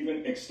perhaps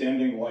even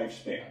extending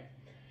lifespan.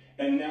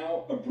 And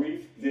now a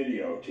brief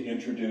video to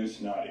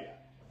introduce Nadia.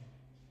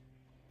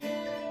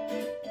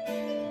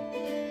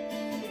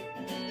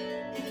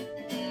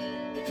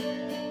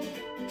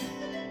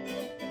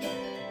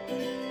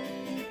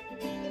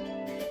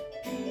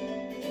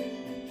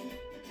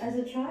 As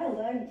a child,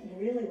 I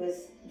really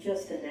was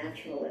just a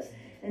naturalist.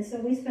 And so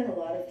we spent a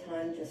lot of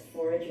time just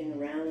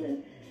foraging around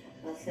and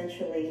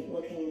essentially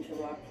looking into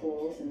rock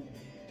pools and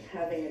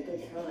having a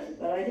good time.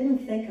 But I didn't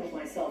think of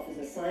myself as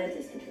a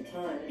scientist at the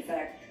time. In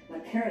fact, my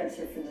parents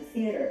are from the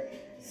theater.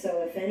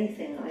 So if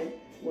anything, I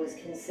was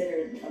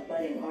considered a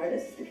budding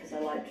artist because I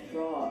liked to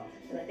draw.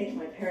 And I think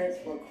my parents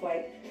were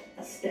quite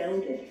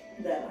astounded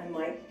that I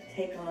might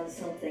take on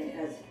something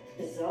as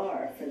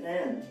bizarre for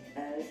them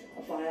as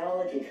a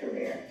biology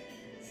career.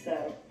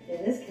 So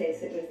in this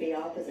case, it was the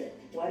opposite.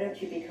 Why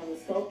don't you become a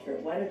sculptor?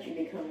 Why don't you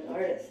become an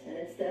artist? And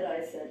instead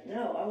I said,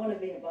 no, I want to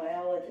be a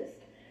biologist.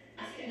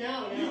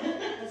 No.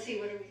 Let's see,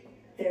 what are we...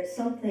 There's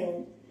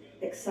something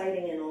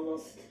exciting and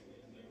almost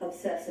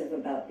obsessive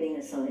about being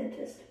a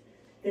scientist.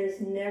 There's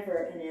never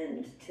an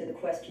end to the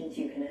questions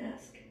you can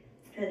ask.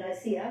 And I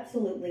see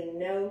absolutely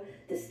no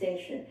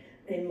distinction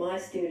in my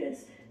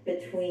students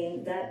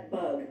between that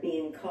bug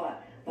being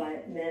caught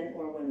by men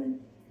or women.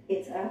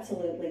 It's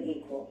absolutely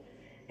equal.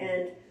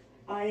 And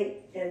I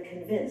am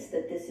convinced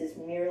that this is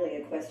merely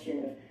a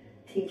question of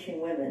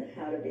teaching women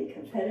how to be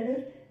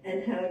competitive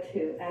and how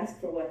to ask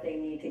for what they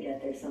need to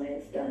get their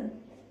science done.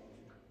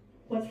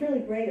 What's really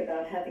great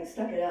about having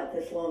stuck it out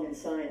this long in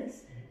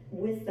science,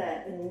 with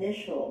that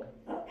initial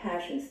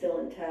passion still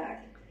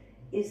intact,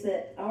 is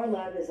that our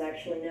lab is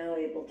actually now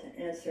able to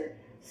answer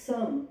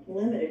some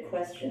limited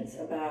questions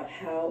about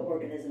how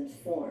organisms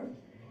form.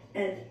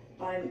 And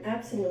I'm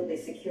absolutely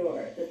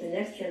secure that the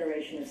next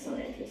generation of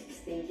scientists,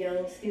 the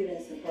young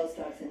students and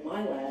postdocs in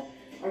my lab,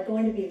 are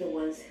going to be the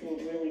ones who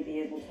will really be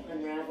able to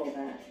unravel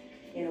that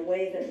in a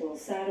way that will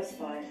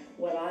satisfy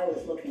what I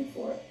was looking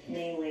for,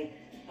 namely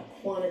a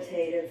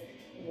quantitative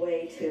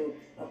way to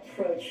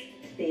approach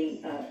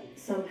the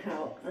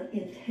somehow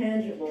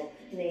intangible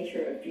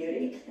nature of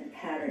beauty and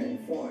pattern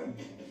and form.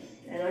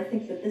 And I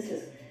think that this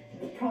is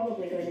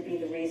probably going to be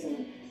the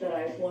reason that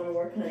I want to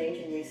work on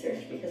aging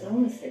research, because I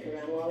want to stick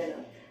around long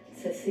enough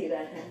to see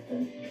that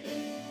happen.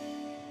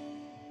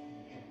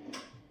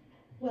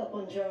 Well,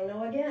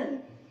 buongiorno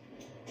again.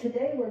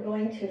 Today we're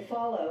going to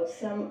follow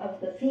some of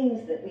the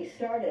themes that we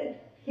started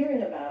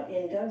hearing about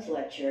in Doug's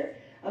lecture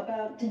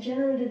about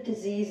degenerative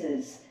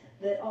diseases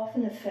that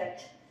often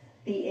affect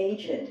the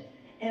aged,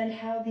 and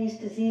how these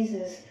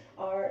diseases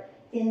are,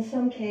 in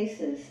some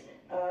cases,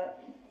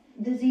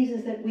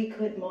 diseases that we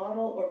could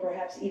model or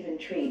perhaps even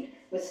treat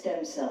with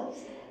stem cells.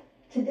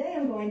 Today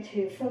I'm going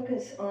to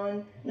focus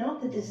on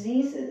not the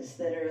diseases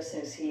that are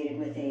associated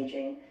with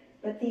aging,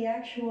 but the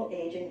actual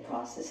aging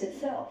process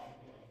itself.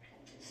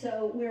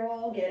 So we're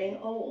all getting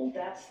old.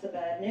 That's the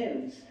bad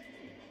news.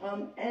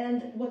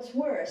 And what's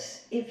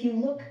worse, if you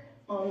look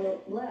on the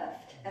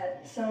left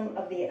at some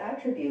of the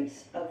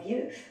attributes of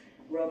youth,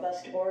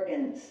 robust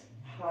organs,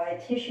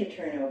 high tissue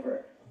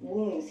turnover,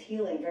 wounds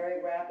healing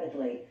very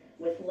rapidly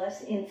with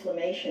less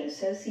inflammation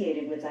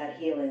associated with that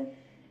healing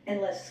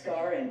and less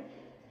scarring.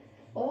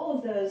 All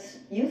of those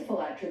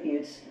youthful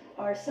attributes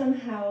are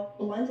somehow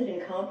blunted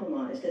and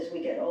compromised as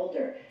we get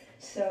older.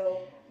 So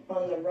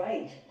on the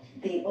right,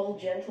 the old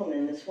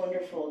gentleman, this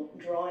wonderful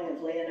drawing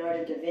of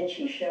Leonardo da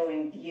Vinci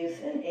showing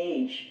youth and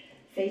age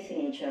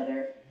facing each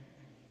other,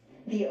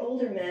 the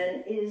older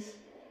man is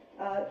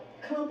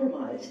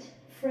compromised,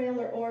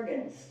 frailer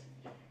organs,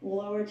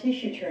 lower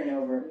tissue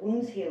turnover,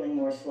 wounds healing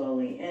more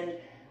slowly, and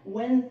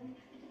when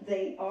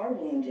they are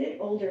wounded,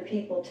 older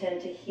people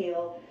tend to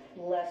heal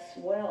less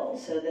well,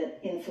 so that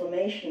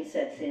inflammation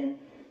sets in,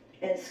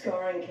 and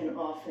scarring can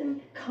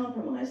often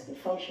compromise the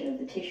function of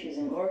the tissues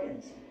and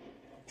organs.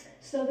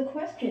 So the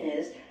question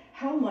is,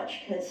 how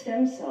much can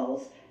stem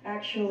cells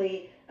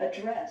actually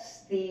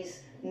address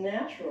these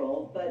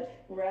natural but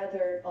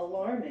rather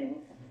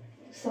alarming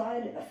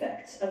side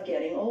effects of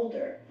getting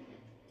older?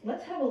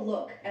 Let's have a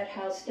look at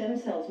how stem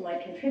cells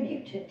might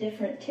contribute to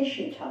different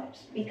tissue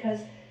types, because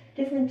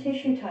different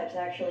tissue types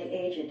actually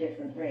age at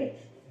different rates.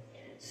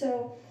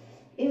 So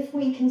if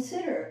we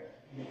consider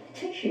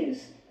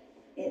tissues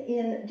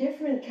in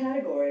different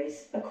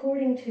categories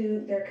according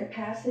to their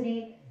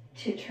capacity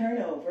to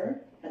turn over,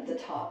 at the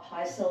top,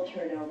 high cell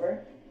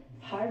turnover,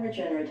 high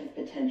regenerative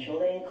potential,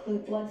 they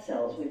include blood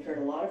cells. We've heard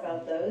a lot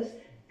about those,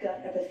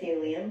 gut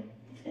epithelium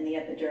and the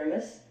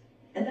epidermis,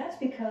 and that's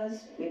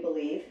because, we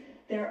believe,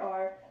 there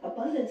are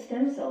abundant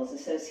stem cells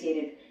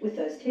associated with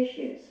those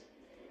tissues.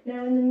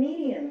 Now, in the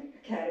medium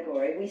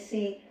category, we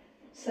see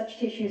such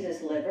tissues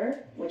as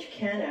liver, which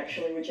can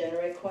actually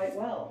regenerate quite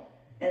well,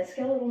 and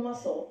skeletal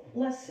muscle,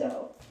 less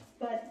so.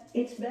 But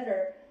it's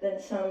better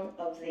than some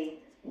of the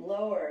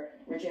lower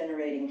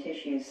regenerating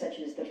tissues, such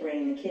as the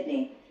brain, the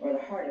kidney, or the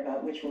heart,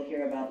 about which we'll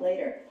hear about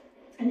later.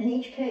 And in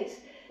each case,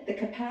 the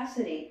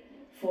capacity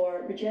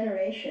for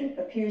regeneration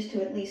appears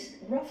to at least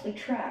roughly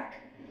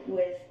track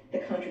with the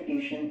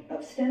contribution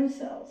of stem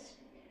cells.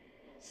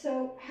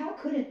 So how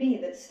could it be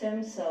that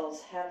stem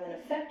cells have an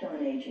effect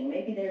on aging?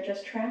 Maybe they're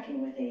just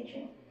tracking with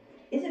aging.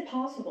 Is it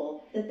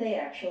possible that they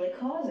actually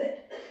cause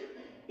it?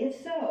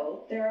 If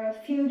so, there are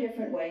a few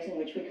different ways in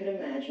which we could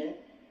imagine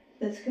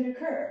this could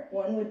occur.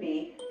 One would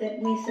be that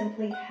we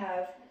simply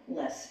have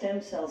less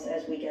stem cells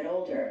as we get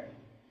older.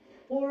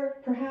 Or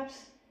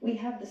perhaps we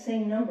have the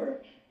same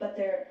number, but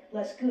they're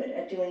less good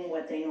at doing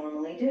what they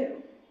normally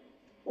do.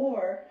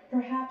 Or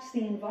perhaps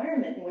the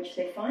environment in which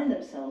they find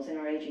themselves in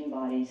our aging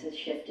bodies has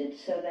shifted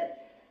so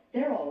that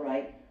they're all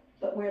right,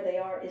 but where they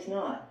are is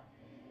not.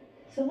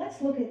 So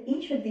let's look at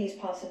each of these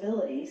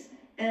possibilities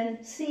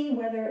and see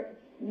whether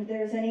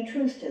there's any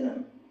truth to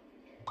them.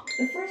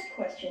 The first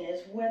question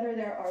is whether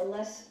there are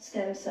less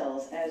stem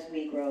cells as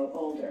we grow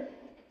older.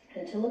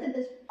 And to look at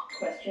this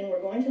question,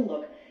 we're going to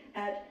look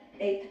at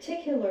a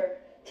particular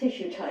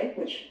tissue type,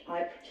 which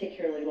I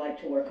particularly like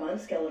to work on,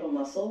 skeletal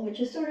muscle, which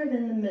is sort of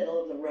in the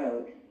middle of the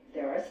road.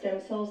 There are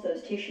stem cells,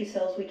 those tissue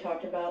cells we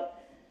talked about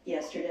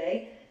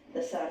yesterday,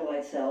 the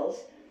satellite cells,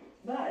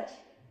 but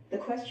the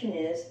question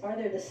is, are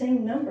there the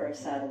same number of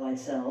satellite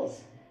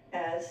cells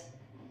as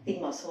the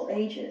muscle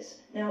ages?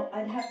 Now,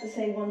 I'd have to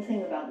say one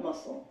thing about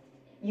muscle.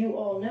 You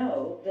all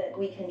know that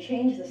we can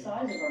change the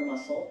size of our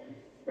muscle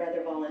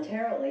rather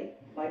voluntarily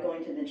by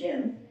going to the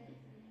gym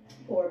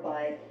or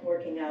by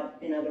working out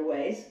in other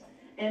ways.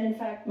 And in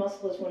fact,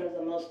 muscle is one of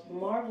the most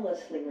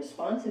marvelously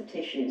responsive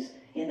tissues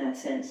in that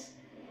sense.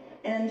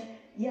 And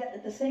yet,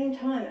 at the same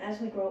time, as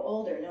we grow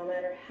older, no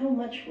matter how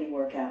much we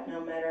work out, no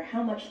matter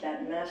how much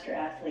that master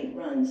athlete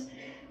runs,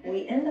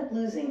 we end up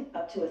losing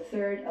up to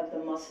 1/3 of the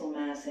muscle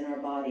mass in our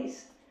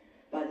bodies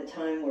by the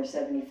time we're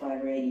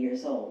 75 or 80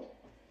 years old.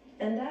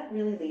 And that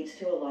really leads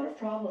to a lot of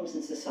problems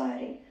in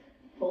society.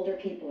 Older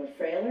people are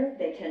frailer,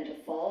 they tend to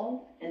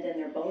fall, and then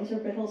their bones are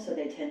brittle, so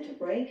they tend to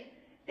break.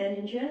 And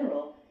in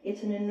general,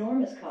 it's an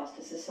enormous cost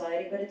to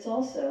society, but it's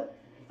also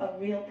a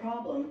real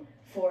problem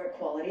for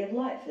quality of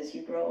life as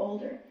you grow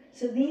older.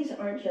 So these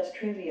aren't just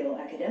trivial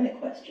academic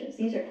questions.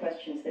 These are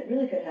questions that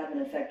really could have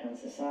an effect on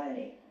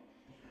society.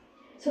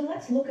 So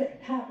let's look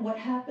at what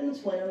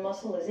happens when a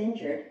muscle is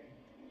injured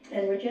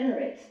and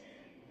regenerates.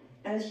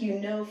 As you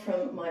know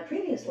from my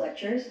previous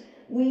lectures,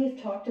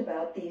 we've talked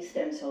about these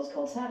stem cells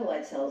called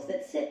satellite cells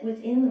that sit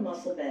within the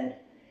muscle bed.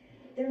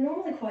 They're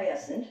normally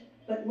quiescent,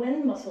 but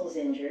when muscle is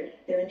injured,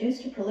 they're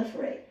induced to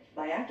proliferate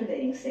by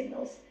activating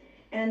signals.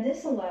 And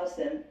this allows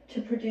them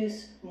to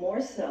produce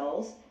more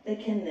cells that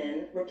can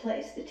then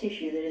replace the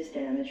tissue that is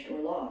damaged or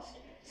lost,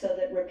 so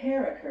that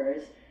repair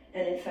occurs,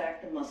 and in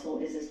fact, the muscle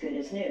is as good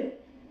as new.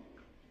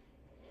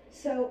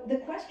 So the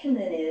question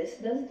then is,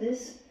 does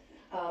this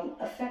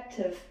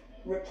effective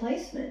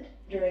replacement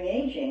during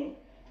aging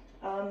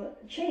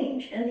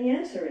change? And the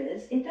answer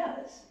is, it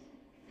does.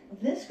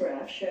 This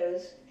graph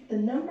shows the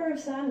number of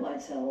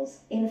satellite cells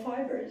in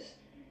fibers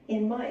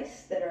in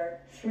mice that are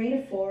 3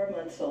 to 4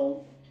 months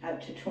old out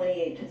to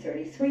 28 to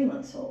 33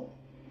 months old.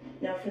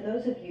 Now, for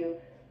those of you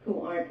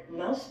who aren't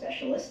mouse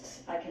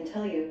specialists, I can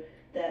tell you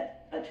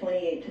that a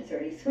 28 to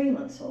 33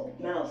 months old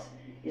mouse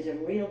is a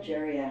real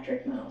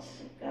geriatric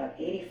mouse, about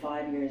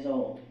 85 years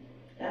old.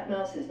 That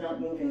mouse is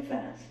not moving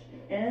fast.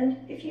 And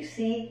if you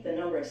see the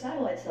number of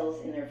satellite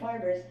cells in their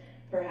fibers,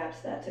 perhaps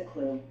that's a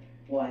clue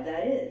why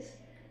that is.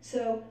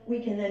 So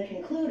we can then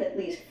conclude, at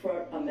least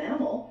for a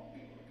mammal,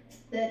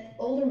 that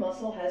older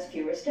muscle has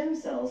fewer stem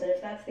cells. And if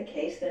that's the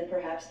case, then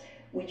perhaps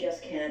we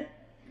just can't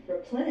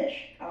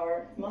replenish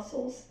our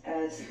muscles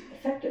as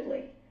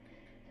effectively.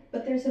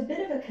 But there's a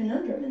bit of a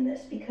conundrum in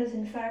this, because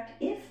in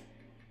fact, if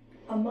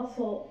a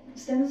muscle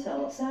stem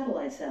cell, a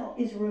satellite cell,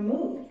 is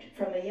removed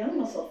from a young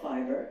muscle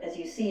fiber, as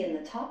you see in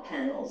the top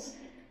panels,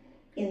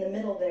 in the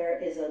middle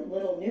there is a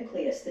little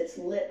nucleus that's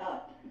lit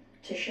up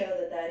to show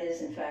that that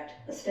is in fact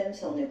a stem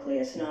cell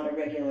nucleus, not a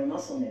regular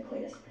muscle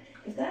nucleus.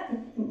 If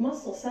that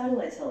muscle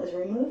satellite cell is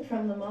removed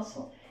from the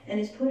muscle and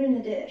is put in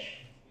a dish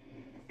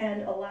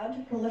and allowed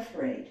to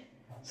proliferate,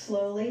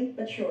 slowly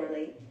but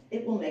surely,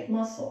 it will make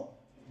muscle.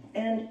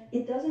 And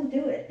it doesn't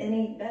do it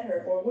any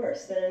better or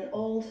worse than an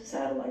old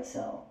satellite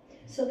cell.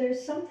 So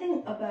there's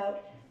something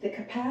about the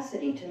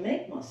capacity to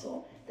make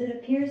muscle that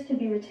appears to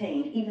be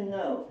retained even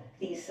though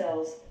these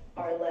cells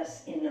are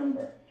less in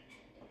number.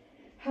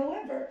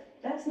 However,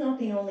 that's not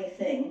the only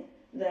thing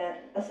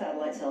that a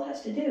satellite cell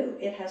has to do.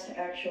 It has to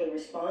actually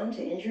respond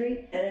to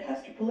injury, and it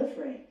has to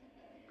proliferate.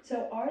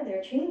 So are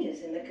there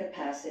changes in the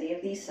capacity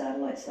of these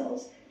satellite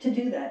cells to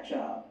do that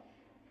job?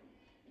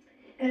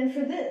 And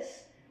for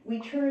this, we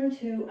turn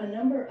to a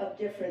number of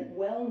different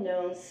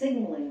well-known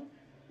signaling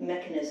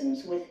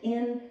mechanisms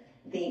within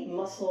the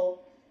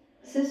muscle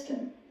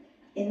system.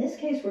 In this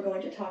case, we're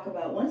going to talk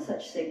about one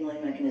such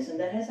signaling mechanism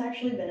that has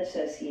actually been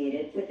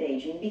associated with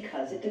aging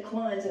because it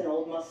declines in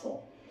old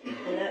muscle,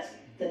 and that's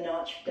the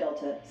Notch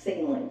delta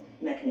signaling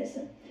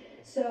mechanism.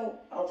 So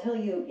I'll tell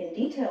you in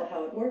detail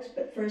how it works,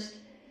 but first,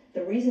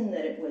 the reason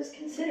that it was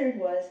considered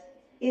was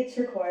it's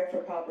required for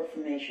proper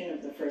formation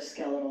of the first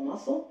skeletal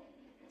muscle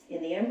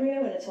in the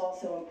embryo, and it's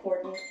also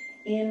important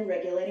in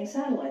regulating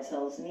satellite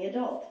cells in the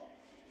adult.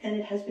 And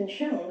it has been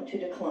shown to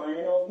decline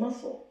in old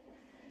muscle.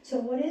 So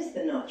what is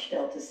the Notch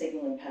delta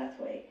signaling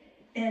pathway?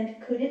 And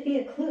could it be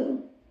a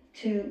clue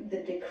to the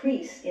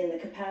decrease in the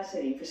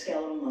capacity for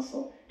skeletal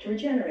muscle to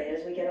regenerate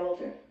as we get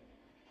older?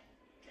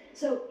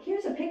 So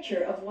here's a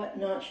picture of what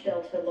Notch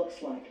delta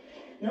looks like.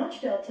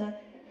 Notch delta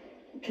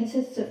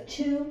consists of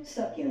two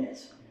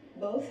subunits.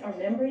 Both are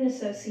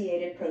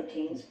membrane-associated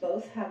proteins.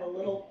 Both have a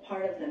little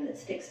part of them that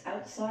sticks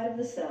outside of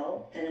the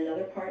cell and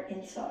another part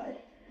inside.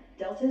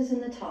 Delta is in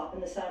the top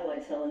in the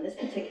satellite cell in this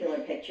particular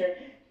picture,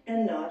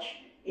 and Notch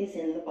is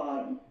in the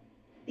bottom.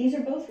 These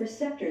are both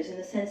receptors in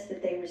the sense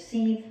that they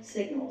receive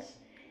signals.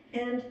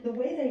 And the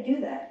way they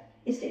do that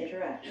is to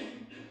interact.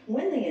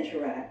 When they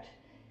interact,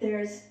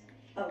 there's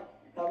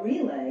a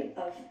relay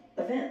of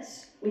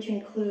events, which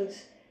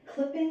includes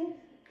clipping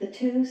the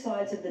two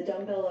sides of the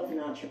dumbbell of the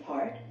Notch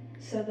apart,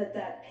 so that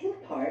that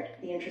pink part,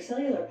 the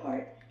intracellular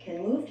part,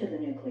 can move to the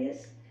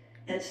nucleus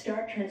and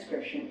start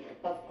transcription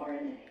of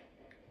RNA.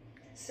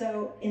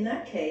 So in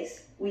that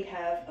case, we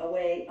have a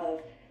way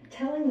of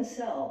telling the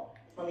cell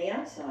on the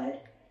outside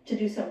to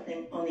do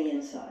something on the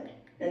inside,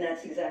 and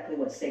that's exactly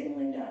what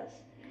signaling does.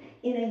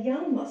 In a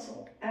young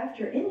muscle,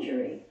 after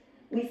injury,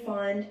 we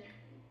find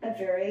a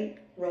very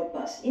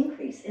robust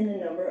increase in the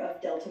number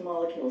of delta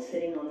molecules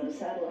sitting on those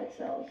satellite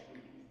cells.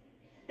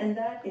 And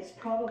that is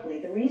probably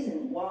the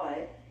reason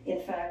why,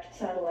 in fact,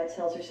 satellite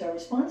cells are so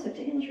responsive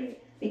to injury,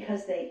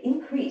 because they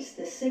increase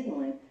the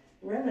signaling,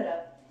 rev it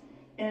up,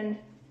 and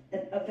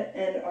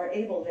are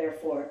able,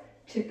 therefore,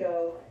 to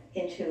go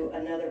into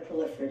another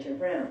proliferative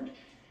round.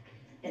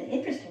 And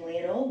interestingly,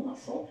 in old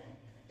muscle,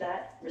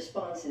 that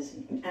response is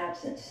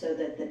absent, so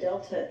that the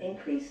delta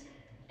increase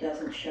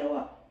doesn't show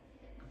up.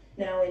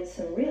 Now, in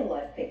some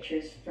real-life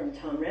pictures from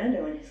Tom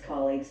Rando and his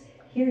colleagues,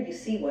 here you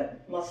see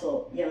what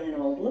muscle, young and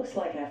old, looks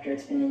like after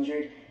it's been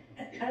injured,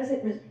 as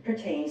it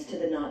pertains to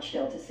the Notch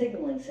delta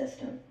signaling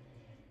system.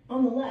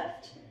 On the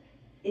left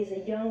is a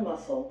young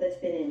muscle that's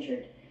been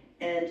injured,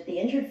 and the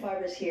injured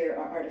fibers here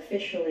are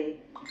artificially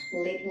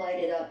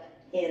lighted up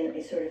in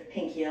a sort of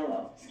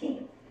pink-yellow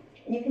scheme.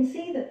 And you can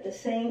see that the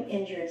same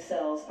injured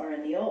cells are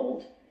in the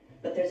old,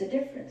 but there's a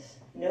difference.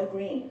 No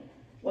green.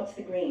 What's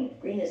the green?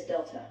 Green is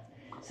delta.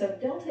 So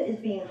delta is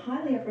being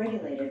highly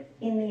upregulated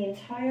in the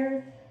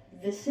entire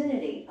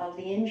vicinity of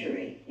the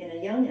injury in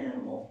a young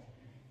animal,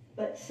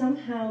 but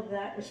somehow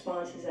that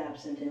response is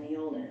absent in the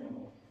old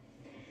animal.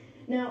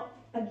 Now,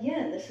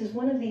 again, this is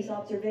one of these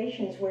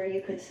observations where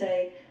you could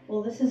say,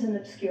 well, this is an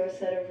obscure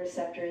set of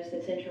receptors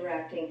that's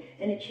interacting,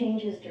 and it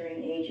changes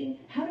during aging.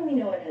 How do we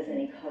know it has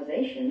any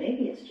causation?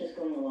 Maybe it's just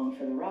going along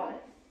for the ride.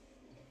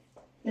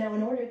 Now,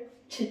 in order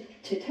to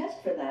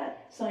test for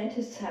that,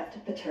 scientists have to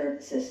perturb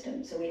the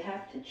system. So we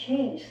have to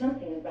change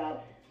something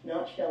about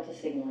Notch delta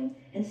signaling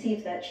and see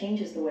if that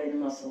changes the way the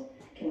muscle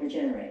can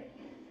regenerate.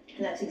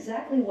 And that's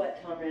exactly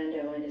what Tom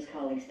Rando and his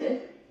colleagues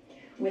did,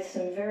 with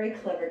some very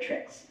clever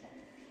tricks.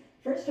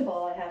 First of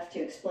all, I have to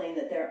explain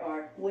that there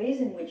are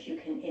ways in which you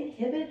can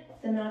inhibit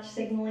the Notch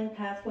signaling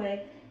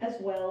pathway as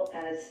well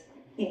as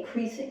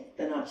increasing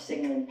the Notch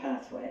signaling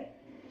pathway.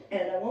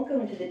 And I won't go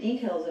into the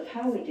details of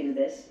how we do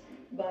this,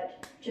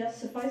 but just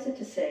suffice it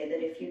to say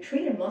that if you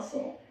treat a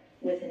muscle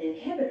with an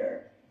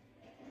inhibitor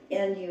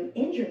and you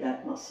injure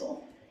that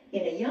muscle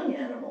in a young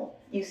animal,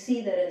 you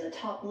see that in the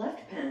top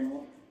left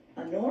panel,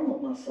 a normal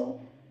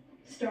muscle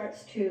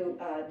starts to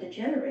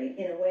degenerate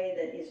in a way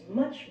that is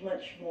much,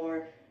 much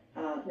more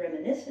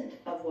reminiscent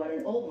of what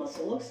an old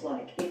muscle looks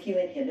like if you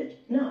inhibit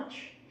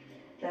Notch.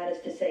 That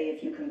is to say,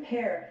 if you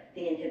compare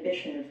the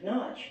inhibition of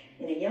Notch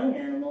in a young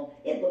animal,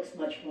 it looks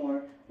much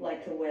more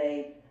like the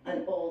way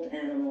an old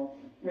animal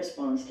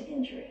responds to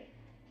injury.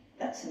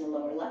 That's in the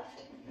lower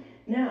left.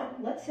 Now,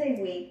 let's say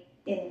we,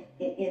 in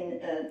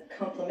a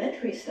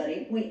complementary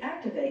study, we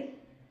activate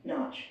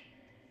Notch.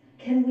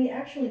 Can we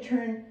actually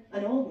turn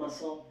an old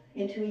muscle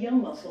into a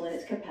young muscle in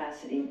its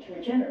capacity to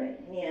regenerate?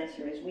 And the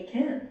answer is we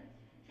can.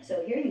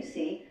 So here you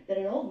see that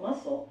an old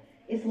muscle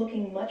is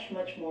looking much,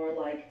 much more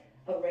like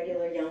a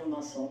regular young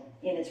muscle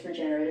in its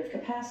regenerative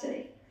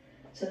capacity.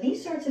 So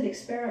these sorts of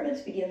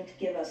experiments begin to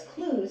give us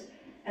clues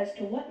as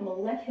to what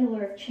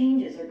molecular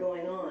changes are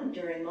going on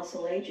during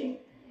muscle aging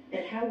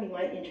and how we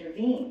might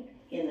intervene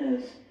in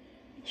those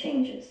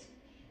changes.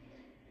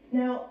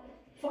 Now,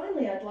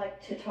 finally, I'd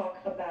like to talk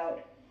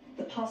about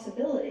the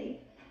possibility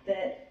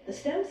that the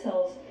stem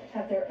cells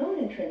have their own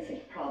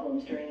intrinsic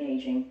problems during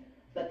aging,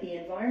 but the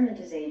environment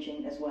is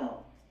aging as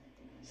well.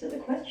 So the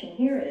question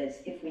here is,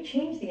 if we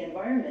change the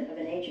environment of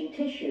an aging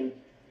tissue,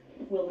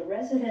 will the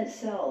resident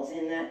cells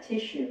in that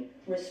tissue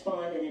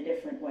respond in a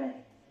different way?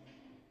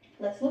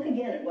 let's look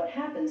again at what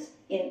happens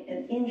in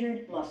an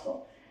injured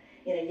muscle.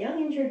 In a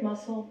young injured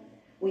muscle,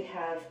 we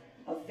have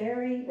a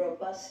very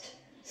robust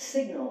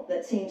signal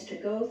that seems to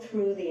go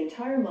through the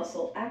entire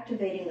muscle,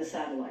 activating the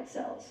satellite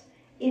cells.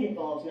 It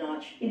involves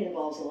notch, it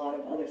involves a lot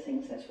of other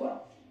things as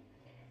well.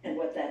 And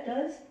what that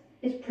does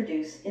is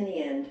produce, in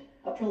the end,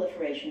 a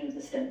proliferation of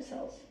the stem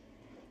cells.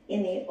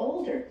 In the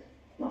older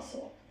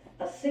muscle,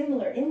 a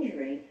similar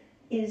injury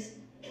is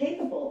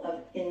capable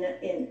of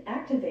in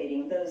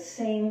activating those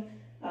same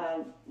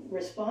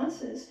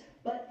responses,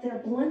 but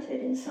they're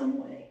blunted in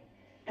some way,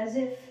 as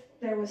if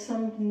there was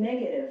some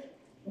negative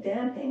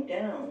damping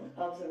down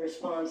of the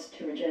response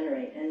to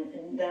regenerate. And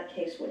in that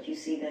case, what you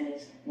see then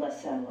is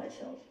less satellite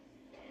cells.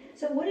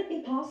 So would it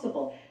be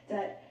possible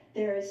that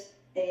there is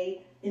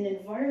an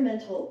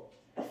environmental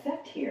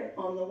effect here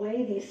on the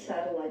way these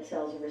satellite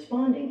cells are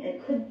responding?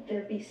 And could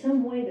there be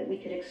some way that we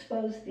could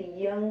expose the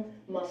young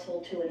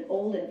muscle to an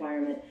old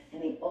environment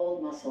and the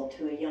old muscle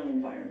to a young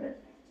environment?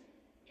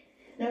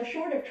 Now,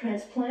 short of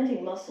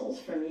transplanting muscles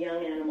from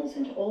young animals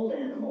into old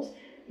animals,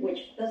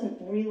 which doesn't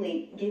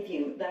really give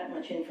you that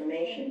much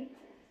information,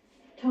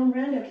 Tom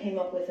Rando came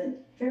up with a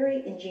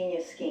very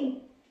ingenious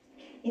scheme.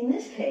 In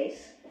this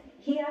case,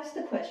 he asked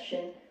the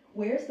question,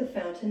 where's the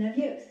fountain of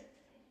youth?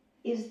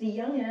 Is the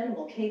young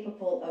animal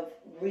capable of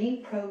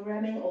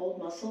reprogramming old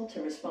muscle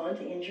to respond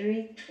to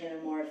injury in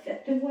a more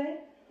effective way?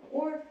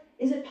 Or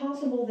is it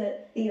possible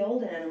that the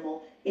old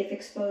animal, if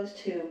exposed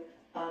to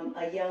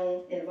a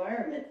young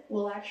environment,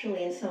 will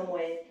actually in some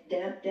way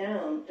damp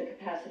down the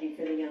capacity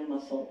for the young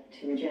muscle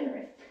to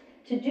regenerate?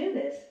 To do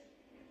this,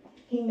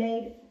 he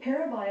made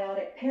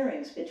parabiotic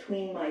pairings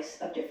between mice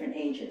of different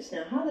ages.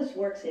 Now, how this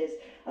works is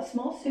a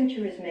small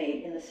suture is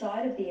made in the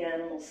side of the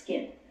animal's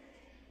skin.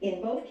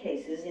 In both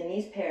cases, in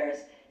these pairs,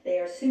 they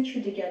are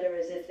sutured together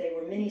as if they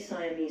were mini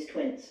Siamese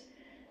twins.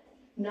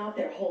 Not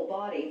their whole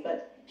body,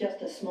 but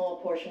just a small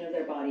portion of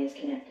their body is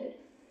connected.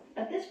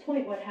 At this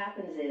point, what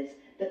happens is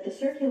that the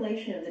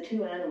circulation of the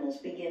two animals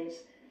begins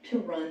to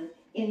run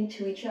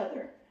into each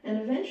other. And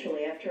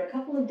eventually, after a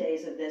couple of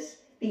days of this,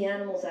 the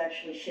animals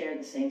actually share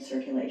the same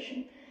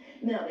circulation.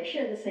 Now, they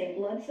share the same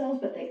blood cells,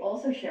 but they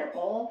also share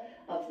all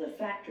of the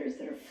factors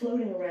that are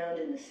floating around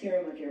in the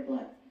serum of your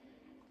blood.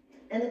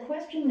 And the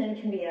question then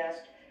can be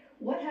asked,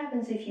 what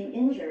happens if you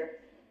injure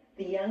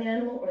the young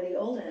animal or the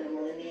old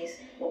animal in these,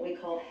 what we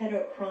call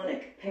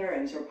heterochronic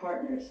pairings or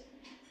partners?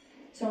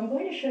 So I'm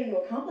going to show you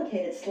a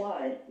complicated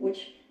slide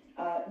which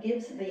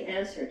gives the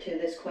answer to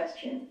this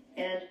question.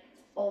 And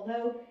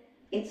although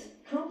it's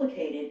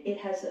complicated, it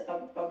has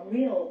a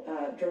real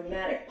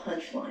dramatic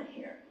punchline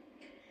here.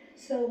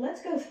 So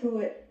let's go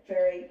through it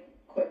very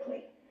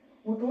quickly.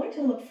 We're going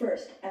to look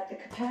first at the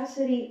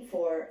capacity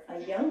for a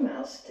young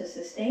mouse to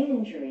sustain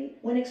injury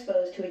when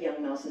exposed to a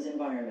young mouse's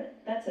environment.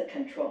 That's a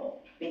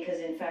control, because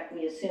in fact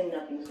we assume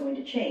nothing's going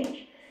to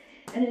change.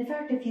 And in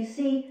fact, if you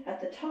see at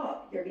the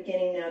top, you're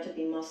beginning now to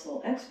be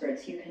muscle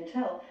experts, you can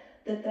tell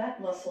that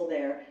that muscle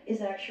there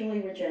is actually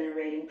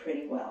regenerating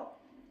pretty well.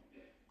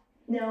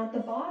 Now at the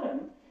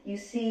bottom, you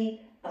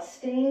see a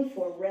stain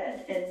for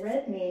red, and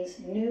red means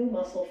new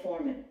muscle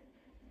forming.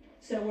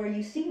 So where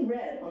you see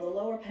red on the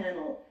lower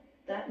panel,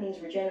 that means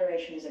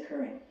regeneration is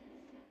occurring.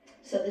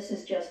 So this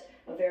is just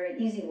a very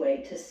easy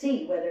way to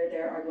see whether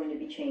there are going to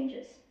be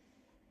changes.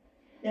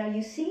 Now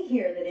you see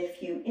here that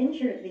if you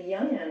injure the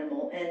young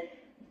animal and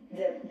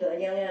the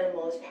young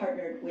animal is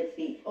partnered with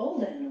the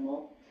old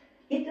animal,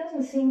 it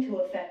doesn't seem to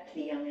affect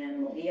the young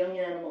animal. The young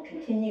animal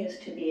continues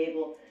to be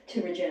able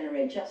to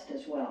regenerate just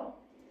as well.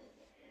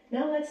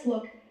 Now let's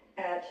look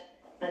at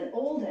an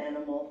old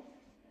animal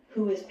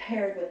who is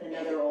paired with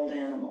another old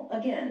animal.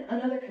 Again,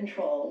 another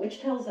control,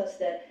 which tells us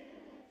that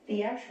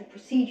the actual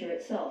procedure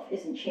itself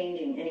isn't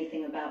changing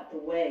anything about the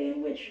way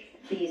in which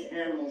these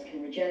animals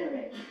can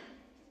regenerate.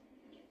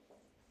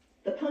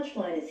 The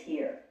punchline is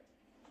here.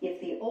 If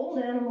the old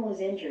animal is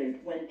injured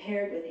when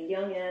paired with a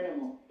young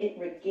animal, it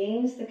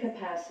regains the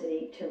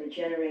capacity to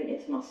regenerate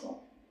its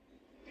muscle.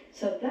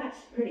 So that's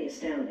pretty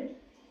astounding.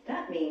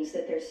 That means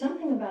that there's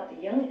something about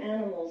the young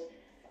animal's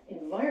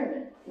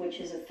environment which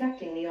is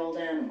affecting the old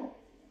animal.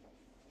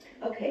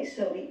 Okay,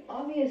 so the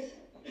obvious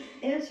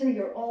answer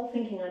you're all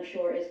thinking, I'm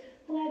sure, is,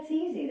 well, that's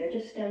easy. They're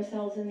just stem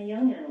cells in the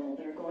young animal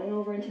that are going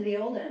over into the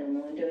old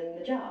animal and doing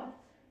the job.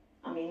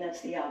 I mean,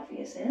 that's the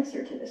obvious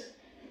answer to this.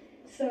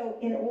 So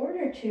in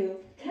order to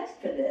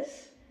test for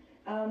this,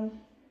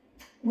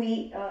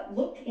 we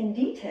looked in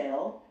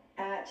detail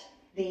at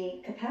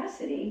the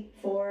capacity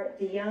for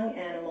the young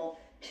animal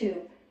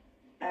to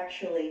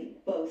actually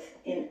both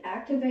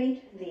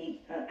activate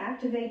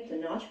the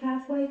notch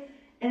pathway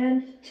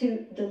and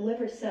to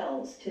deliver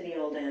cells to the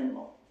old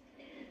animal.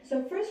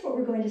 So first what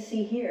we're going to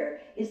see here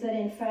is that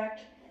in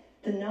fact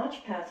the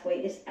notch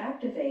pathway is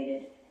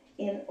activated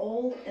in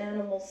old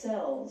animal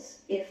cells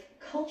if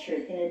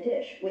cultured in a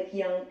dish with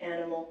young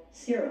animal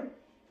serum.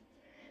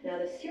 Now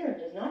the serum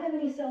does not have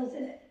any cells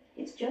in it.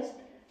 It's just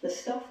the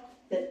stuff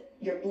that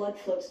your blood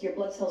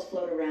cells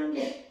float around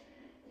in.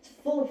 It's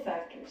full of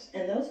factors,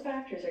 and those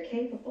factors are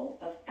capable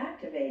of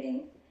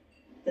activating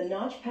the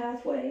notch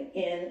pathway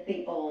in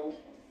the old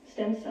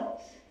stem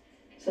cells.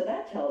 So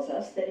that tells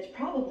us that it's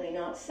probably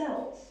not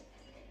cells.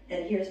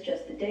 And here's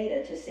just the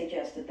data to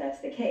suggest that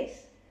that's the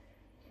case.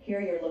 Here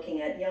you're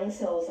looking at young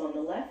cells on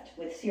the left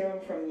with serum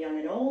from young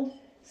and old,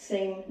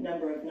 same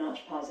number of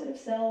notch-positive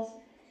cells.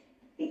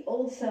 The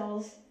old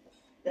cells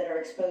that are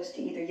exposed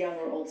to either young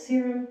or old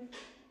serum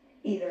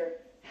either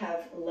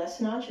have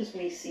less notch, as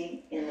we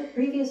see in the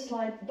previous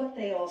slide, but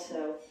they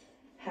also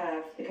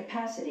have the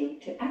capacity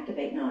to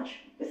activate notch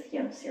with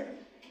young serum.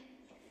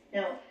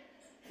 Now,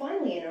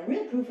 finally, in a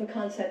real proof of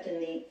concept in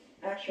the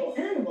actual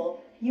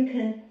animal, you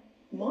can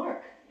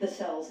mark the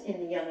cells in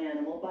the young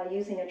animal by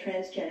using a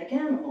transgenic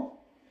animal.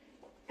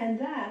 And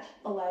that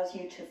allows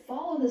you to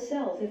follow the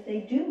cells if they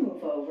do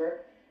move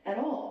over at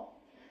all.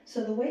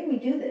 So the way we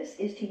do this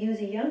is to use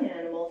a young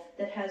animal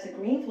that has a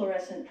green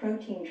fluorescent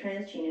protein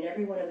transgene in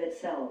every one of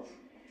its cells.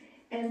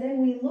 And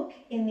then we look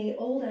in the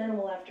old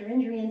animal after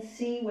injury and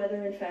see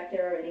whether in fact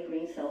there are any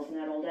green cells in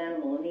that old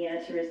animal, and the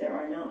answer is there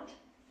are not.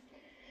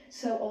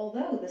 So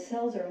although the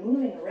cells are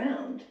moving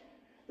around,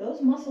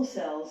 those muscle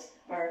cells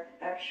are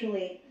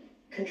actually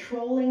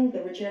controlling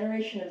the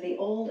regeneration of the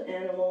old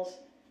animal's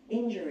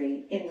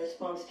injury in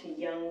response to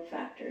young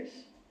factors.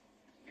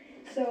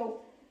 So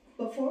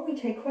before we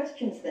take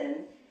questions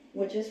then,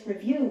 we'll just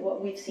review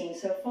what we've seen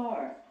so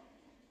far.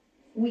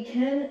 We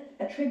can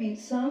attribute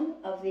some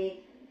of the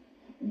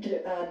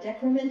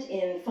decrement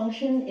in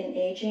function in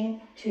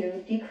aging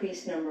to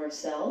decreased number of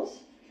cells,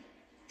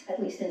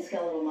 at least in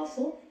skeletal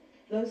muscle.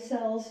 Those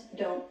cells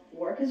don't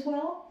work as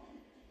well,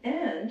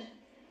 and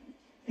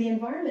the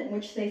environment in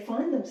which they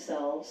find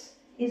themselves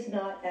is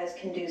not as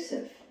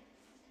conducive.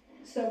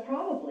 So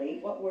probably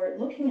what we're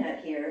looking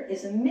at here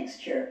is a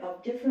mixture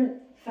of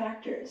different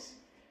factors: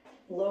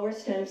 lower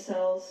stem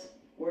cells,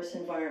 worse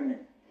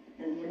environment.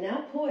 And we're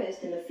now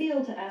poised in the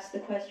field to ask the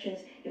questions,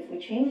 if we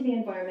change the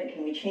environment,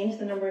 can we change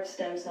the number of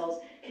stem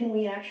cells? Can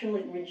we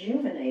actually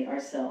rejuvenate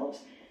ourselves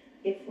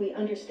if we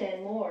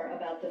understand more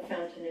about the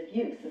fountain of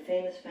youth, the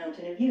famous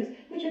fountain of youth,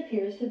 which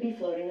appears to be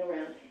floating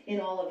around in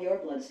all of your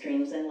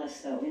bloodstreams and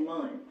less so in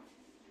mine?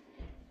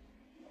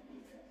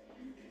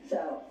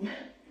 So,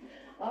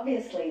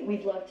 obviously,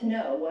 we'd love to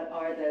know what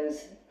are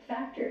those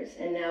factors,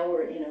 and now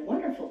we're in a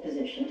wonderful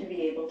position to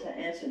be able to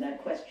answer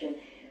that question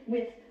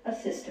with a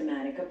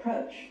systematic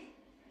approach.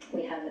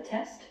 We have a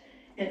test,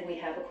 and we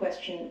have a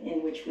question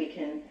in which we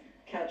can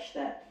couch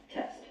that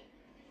test.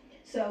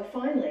 So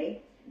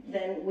finally,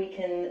 then we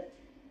can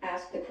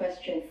ask the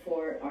question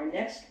for our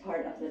next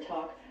part of the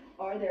talk: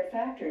 are there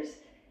factors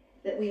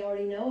that we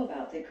already know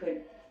about that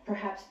could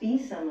perhaps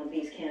be some of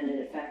these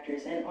candidate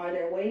factors, and are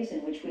there ways in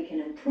which we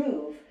can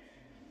improve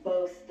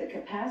both the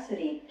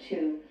capacity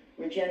to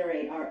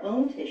regenerate our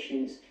own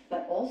tissues,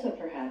 but also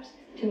perhaps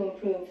to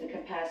improve the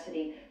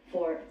capacity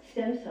for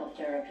stem cell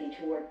therapy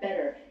to work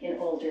better in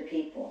older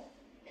people?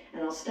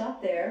 And I'll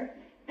stop there,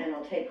 and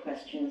I'll take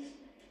questions.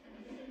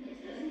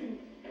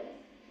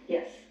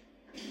 Yes?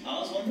 I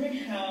was wondering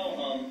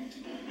how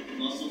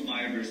muscle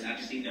fibers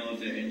actually know if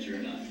they're injured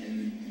or not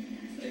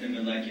in a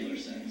molecular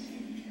sense.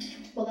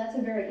 Well, that's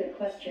a very good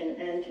question,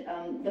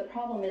 and the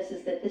problem is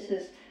that this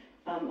is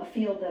a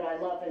field that I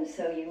love, and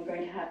so you're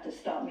going to have to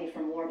stop me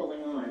from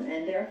warbling on.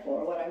 And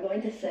therefore, what I'm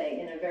going to say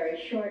in a very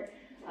short,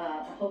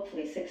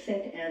 hopefully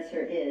succinct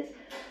answer is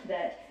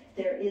that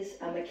there is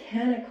a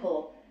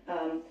mechanical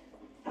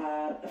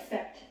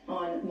effect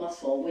on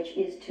muscle, which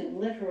is to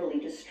literally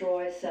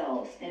destroy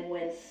cells. And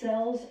when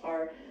cells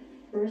are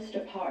burst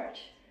apart,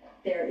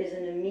 there is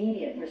an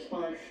immediate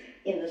response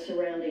in the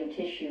surrounding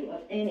tissue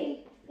of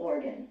any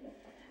organ.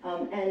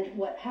 And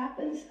what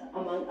happens,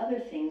 among other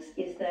things,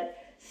 is that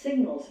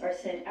signals are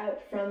sent out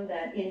from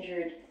that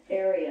injured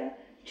area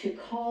to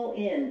call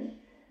in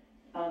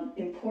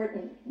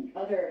important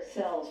other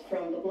cells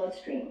from the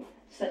bloodstream,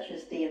 such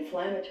as the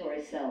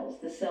inflammatory cells,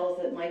 the cells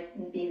that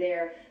might be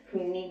there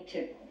who need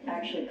to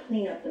actually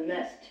clean up the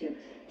mess, to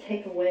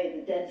take away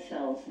the dead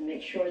cells and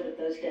make sure that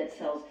those dead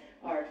cells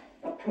are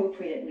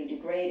appropriately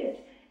degraded,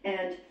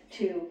 and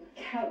to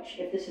couch,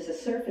 if this is a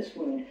surface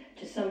wound,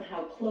 to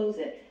somehow close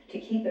it, to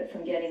keep it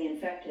from getting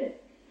infected.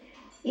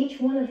 Each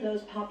one of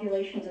those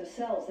populations of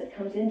cells that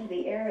comes into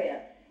the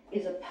area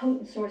is a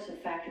potent source of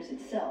factors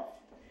itself.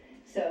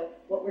 So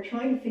what we're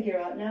trying to figure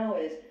out now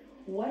is,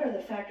 what are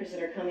the factors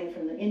that are coming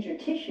from the injured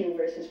tissue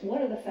versus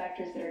what are the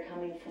factors that are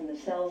coming from the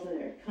cells that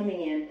are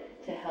coming in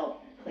to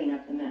help clean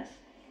up the mess?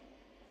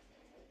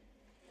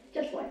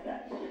 Just like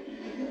that.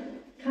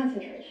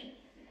 Concentration.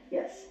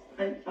 Yes,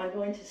 I'm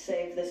going to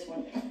save this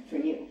one for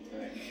you.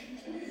 Right.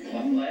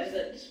 Why is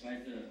that,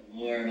 despite the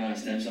lower amount of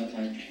stem cell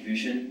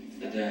contribution,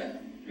 that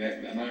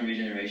the amount of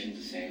regeneration is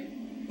the same?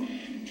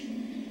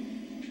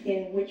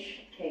 In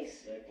which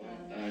case?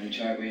 The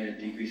chart we had a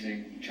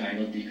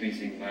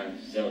decreasing amount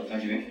of cell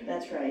contribution.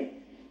 That's right.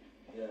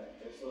 Yeah,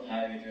 there's still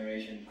high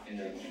regeneration in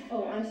the...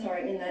 Oh, I'm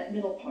sorry, in that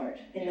middle part,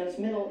 in those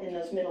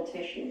middle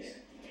tissues.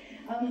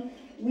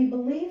 We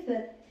believe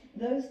that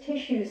those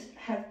tissues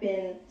have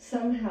been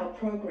somehow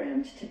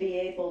programmed to be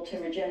able to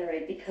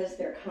regenerate because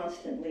they're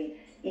constantly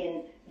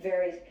in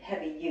very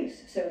heavy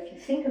use. So if you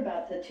think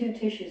about the two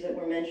tissues that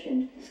were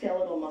mentioned,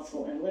 skeletal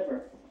muscle and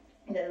liver,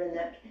 that are in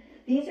that,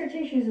 these are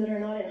tissues that are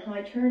not in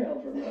high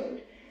turnover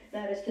mode.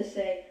 That is to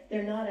say,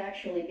 they're not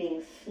actually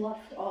being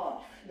sloughed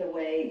off the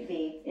way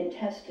the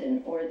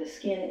intestine or the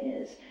skin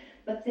is,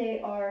 but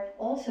they are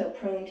also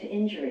prone to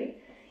injury.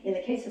 In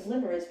the case of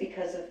liver, it's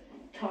because of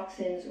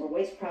toxins or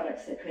waste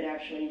products that could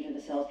actually injure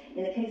the cells.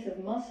 In the case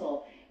of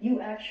muscle,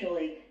 you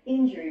actually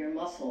injure your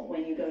muscle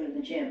when you go to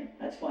the gym.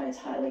 That's why it's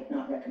highly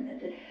not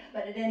recommended.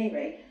 But at any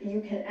rate,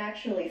 you can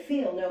actually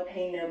feel no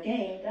pain, no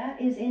gain.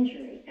 That is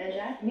injury, and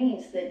that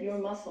means that your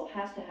muscle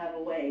has to have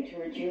a way to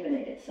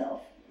rejuvenate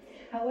itself.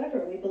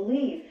 However, we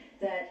believe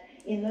that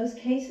in those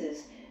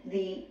cases,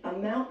 the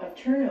amount of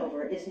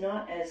turnover is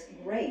not as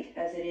great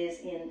as it is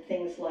in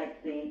things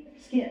like the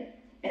skin,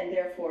 and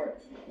therefore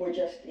we're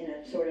just in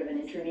a sort of an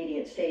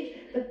intermediate stage.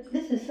 But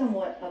this is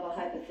somewhat of a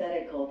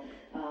hypothetical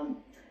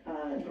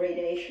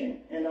gradation,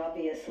 and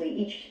obviously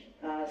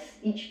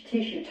each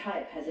tissue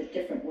type has a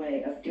different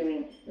way of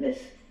doing this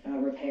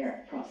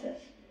repair process.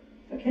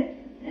 Okay?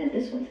 And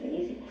this one's an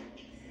easy one.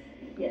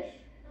 Yes?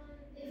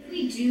 If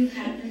we do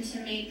happen to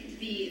make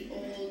the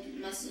old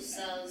muscle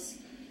cells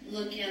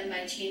look young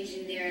by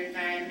changing their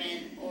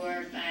environment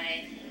or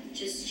by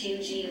just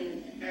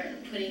changing or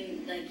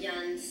putting like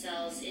young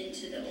cells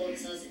into the old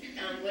cells,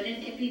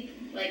 wouldn't it be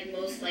like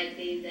most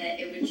likely that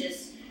it would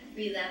just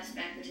relapse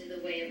back into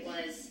the way it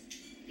was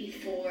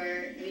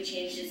before we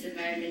changed its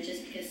environment,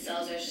 just because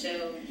cells are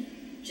so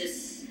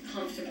just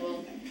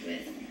comfortable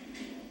with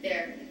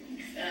their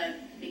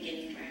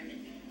beginning environment?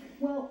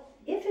 Well,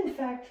 if in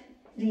fact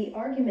the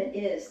argument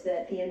is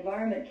that the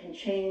environment can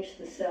change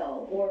the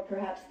cell, or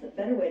perhaps the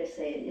better way to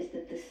say it is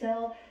that the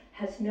cell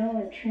has no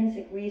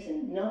intrinsic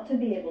reason not to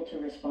be able to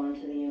respond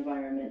to the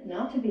environment,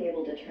 not to be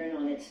able to turn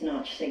on its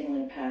notch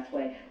signaling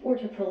pathway, or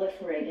to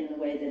proliferate in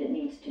the way that it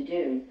needs to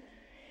do.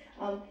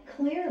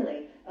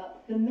 Clearly,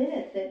 the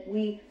minute that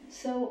we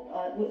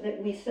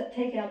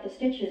take out the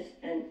stitches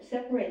and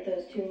separate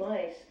those two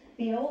mice,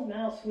 the old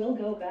mouse will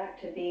go back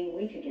to being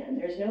weak again.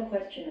 There's no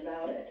question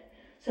about it.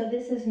 So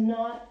this is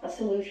not a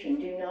solution.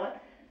 Do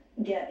not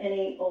get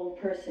any old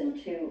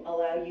person to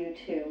allow you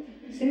to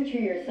suture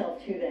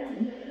yourself to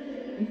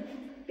them,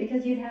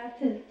 because you'd have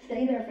to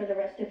stay there for the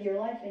rest of your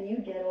life and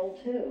you'd get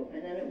old too,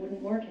 and then it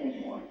wouldn't work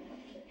anymore.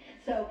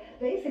 So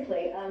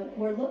basically,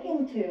 we're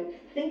looking to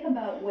think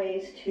about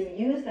ways to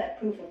use that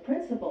proof of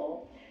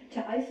principle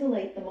to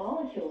isolate the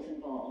molecules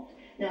involved.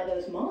 Now,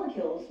 those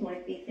molecules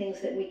might be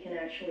things that we can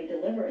actually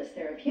deliver as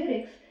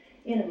therapeutics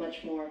in a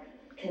much more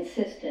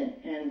consistent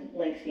and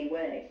lengthy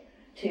way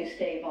to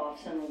stave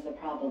off some of the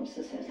problems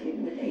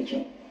associated with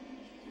aging.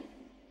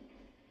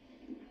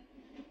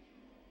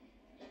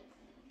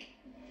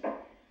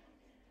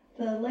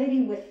 The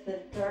lady with the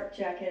dark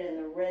jacket and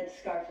the red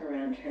scarf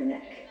around her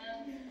neck.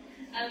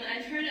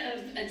 I've heard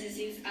of a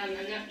disease, I'm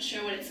not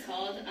sure what it's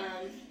called,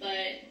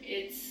 but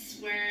it's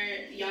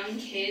where young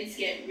kids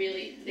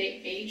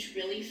they age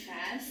really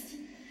fast,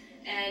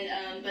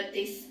 and but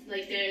they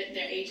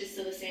their age is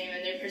still the same,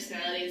 and their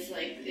personality is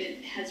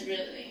it has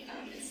really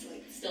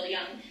it's still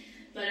young,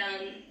 but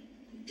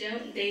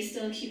don't they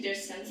still keep their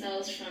stem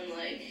cells from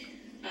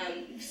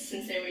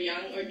since they were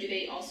young, or do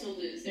they also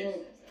lose their?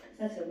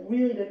 That's a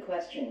really good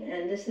question,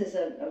 and this is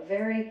a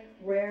very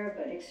rare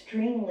but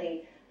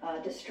extremely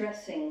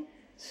distressing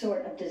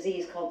sort of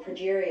disease called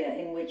progeria,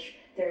 in which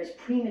there's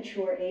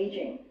premature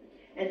aging.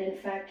 And in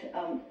fact,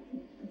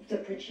 the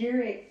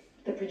progeria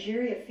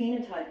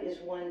phenotype is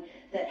one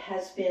that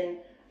has been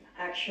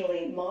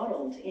actually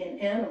modeled in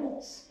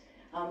animals,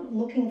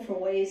 looking for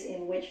ways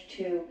in which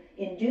to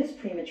induce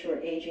premature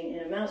aging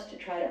in a mouse to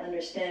try to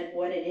understand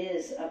what it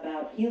is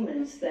about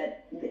humans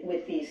that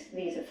with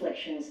these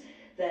afflictions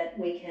that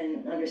we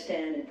can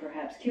understand and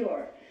perhaps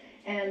cure.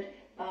 And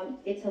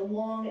it's a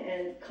long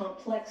and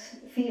complex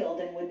field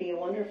and would be a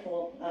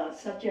wonderful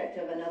subject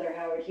of another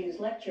Howard Hughes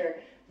lecture,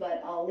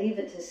 but I'll leave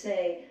it to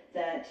say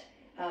that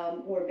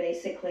we're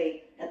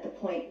basically at the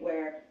point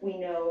where we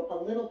know a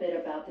little bit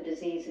about the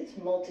disease. It's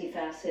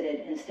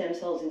multifaceted, and stem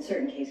cells in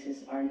certain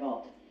cases are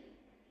involved.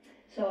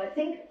 So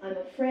I'm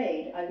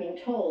afraid I've been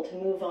told to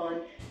move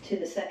on to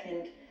the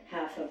second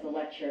half of the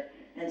lecture,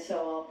 and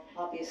so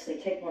I'll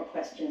obviously take more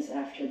questions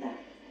after that.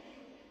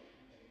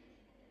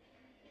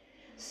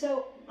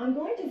 So I'm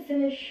going to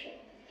finish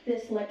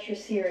this lecture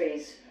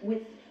series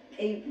with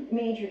a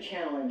major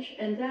challenge,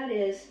 and that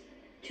is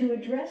to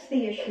address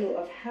the issue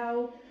of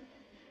how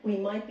we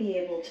might be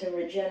able to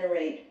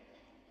regenerate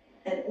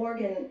an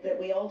organ that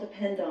we all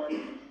depend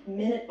on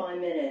minute by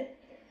minute,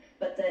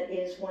 but that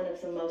is one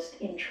of the most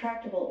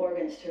intractable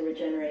organs to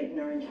regenerate in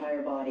our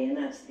entire body, and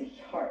that's the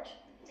heart.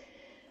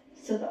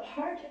 So the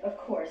heart, of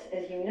course,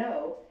 as you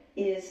know,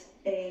 is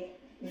a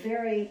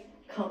very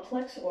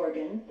complex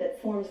organ that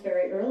forms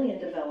very early in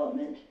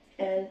development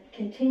and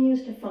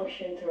continues to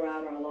function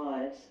throughout our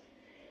lives.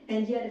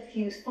 And yet, if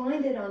you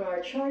find it on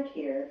our chart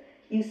here,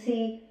 you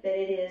see that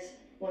it is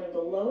one of the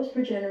lowest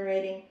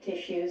regenerating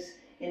tissues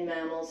in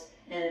mammals,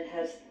 and it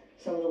has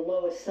some of the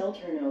lowest cell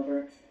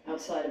turnover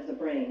outside of the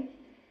brain.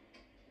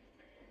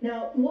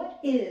 Now, what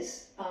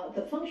is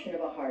the function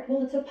of a heart?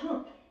 Well, it's a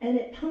pump, and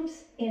it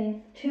pumps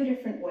in two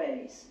different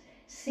ways.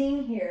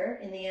 Seen here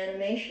in the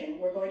animation,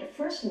 we're going to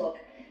first look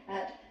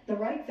at the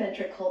right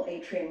ventricle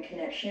atrium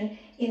connection,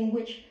 in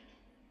which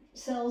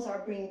cells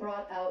are being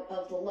brought out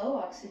of the low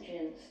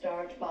oxygen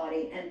starved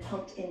body and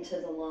pumped into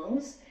the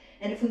lungs.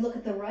 And if we look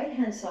at the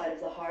right-hand side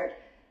of the heart,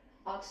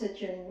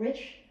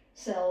 oxygen-rich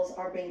cells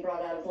are being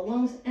brought out of the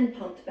lungs and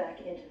pumped back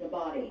into the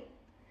body.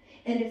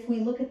 And if we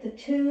look at the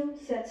two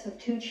sets of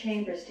two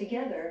chambers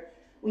together,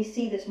 we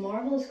see this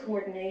marvelous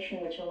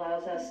coordination which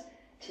allows us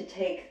to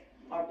take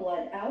our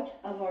blood out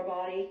of our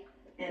body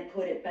and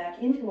put it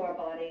back into our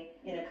body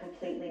in a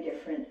completely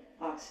different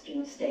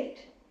oxygen state.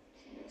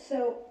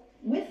 So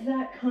with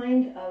that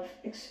kind of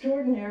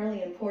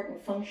extraordinarily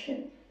important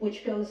function,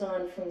 which goes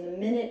on from the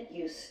minute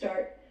you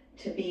start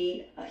to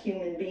be a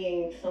human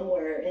being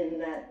somewhere in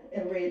that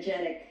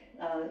embryogenic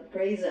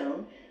gray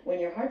zone,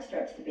 when your heart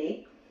starts to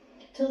beat,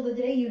 till the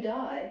day you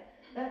die,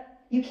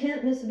 that you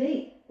can't miss a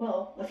beat.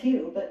 Well, a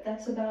few, but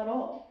that's about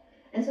all.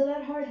 And so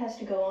that heart has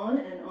to go on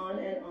and on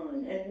and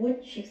on. And would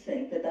you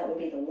think that that would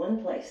be the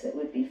one place that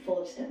would be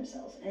full of stem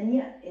cells? And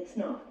yet, it's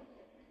not.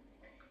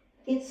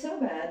 It's so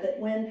bad that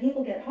when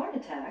people get heart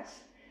attacks,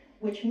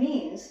 which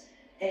means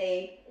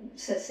a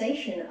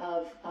cessation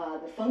of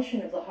the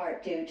function of the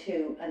heart due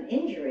to an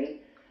injury,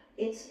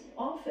 it's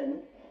often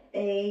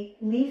a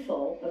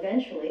lethal,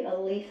 eventually a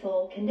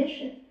lethal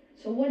condition.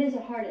 So what is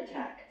a heart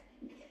attack?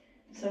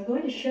 So I'm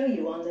going to show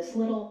you on this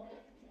little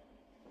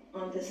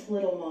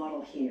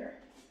model here.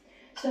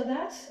 So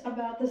that's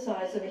about the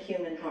size of a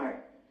human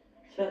heart.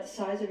 It's about the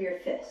size of your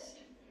fist.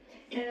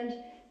 And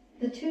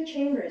the two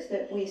chambers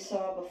that we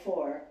saw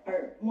before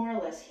are more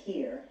or less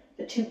here,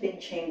 the two big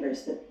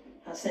chambers that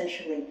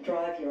essentially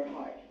drive your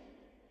heart.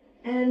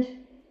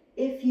 And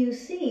if you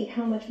see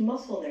how much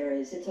muscle there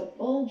is, it's a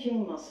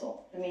bulging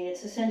muscle. I mean,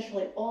 it's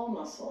essentially all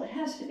muscle. It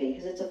has to be,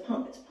 because it's a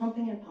pump. It's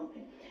pumping and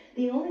pumping.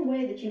 The only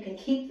way that you can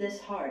keep this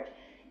heart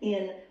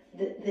in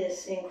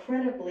this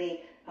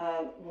incredibly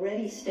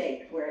ready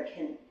state where it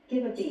can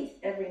give a beat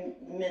every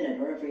minute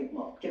or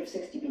give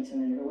 60 beats a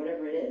minute or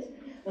whatever it is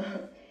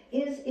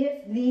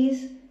if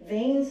these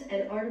veins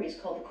and arteries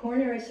called the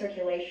coronary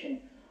circulation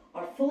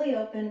are fully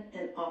open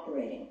and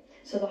operating.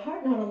 So the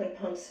heart not only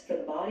pumps for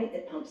the body,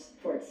 it pumps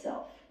for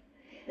itself.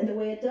 And the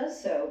way it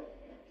does so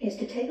is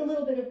to take a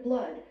little bit of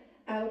blood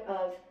out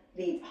of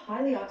the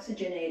highly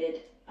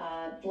oxygenated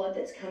blood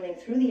that's coming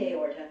through the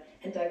aorta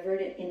and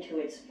divert it into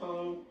its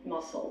own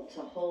muscle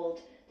to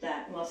hold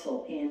that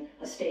muscle in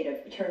a state of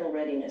eternal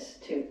readiness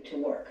to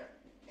work.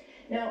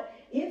 Now,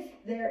 if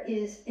there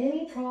is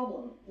any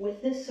problem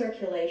with this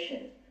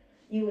circulation,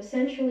 you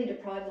essentially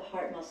deprive the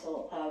heart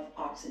muscle of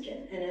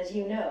oxygen. And as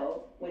you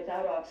know,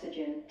 without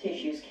oxygen,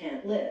 tissues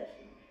can't live.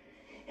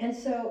 And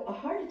so a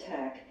heart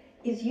attack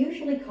is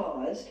usually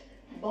caused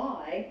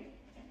by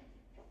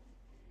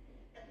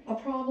a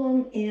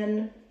problem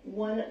in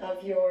one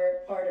of your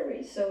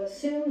arteries. So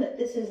assume that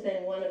this is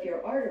then one of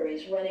your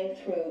arteries running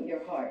through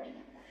your heart.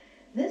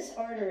 This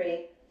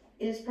artery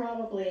is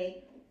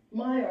probably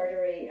my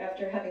artery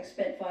after having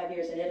spent 5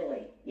 years in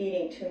Italy,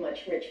 eating too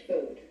much rich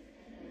food.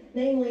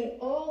 Namely,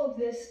 all of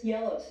this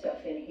yellow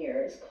stuff in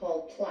here is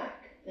called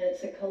plaque, and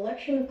it's a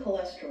collection of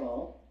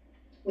cholesterol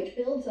which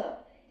builds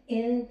up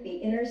in the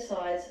inner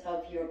sides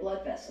of your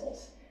blood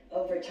vessels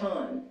over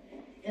time.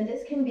 And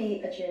this can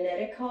be a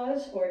genetic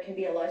cause or it can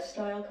be a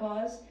lifestyle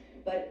cause,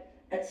 but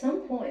at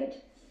some point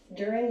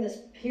during this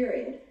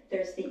period,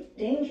 there's the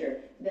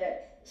danger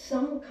that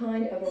some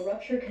kind of a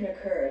rupture can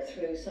occur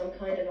through some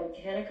kind of a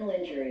mechanical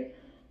injury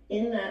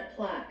in that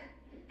plaque,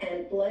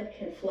 and blood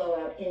can flow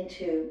out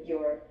into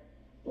your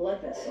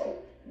blood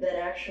vessel that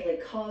actually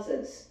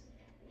causes,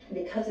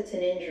 because it's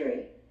an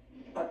injury,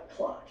 a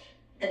clot.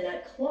 And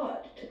that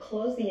clot, to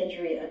close the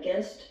injury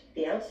against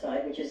the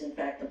outside, which is in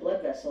fact the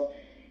blood vessel,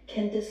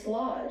 can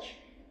dislodge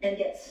and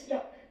get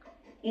stuck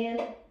in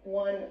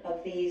one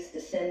of these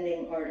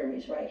descending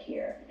arteries right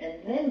here.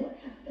 And then what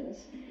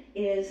happens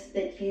is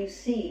that you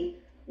see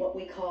what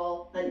we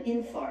call an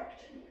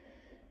infarct.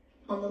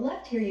 On the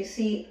left here, you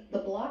see the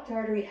blocked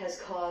artery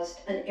has caused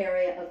an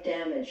area of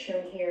damage,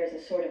 shown here as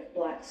a sort of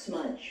black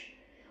smudge.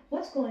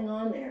 What's going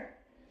on there?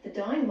 The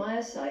dying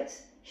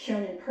myocytes,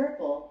 shown in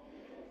purple,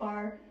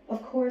 are,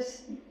 of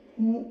course,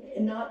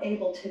 not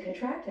able to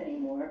contract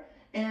anymore,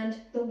 and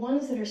the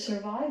ones that are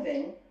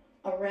surviving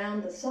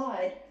around the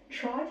side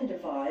try to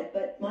divide,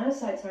 but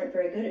myocytes aren't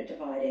very good at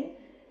dividing,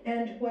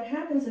 and what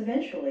happens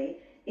eventually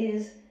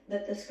is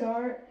that the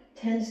scar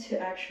tends to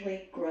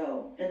actually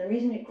grow. And the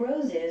reason it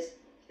grows is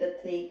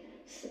that the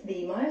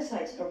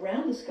myocytes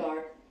around the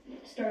scar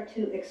start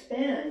to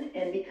expand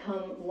and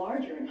become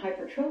larger and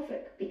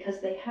hypertrophic because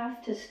they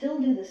have to still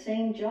do the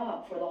same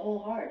job for the whole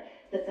heart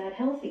that that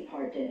healthy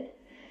part did.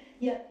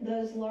 Yet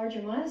those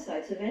larger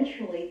myocytes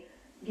eventually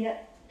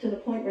get to the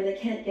point where they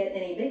can't get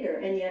any bigger,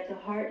 and yet the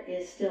heart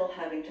is still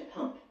having to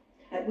pump,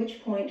 at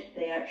which point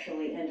they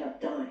actually end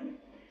up dying.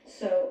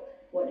 So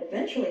what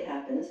eventually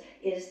happens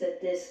is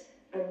that this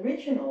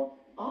original,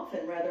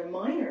 often rather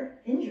minor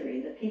injury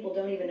that people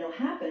don't even know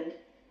happened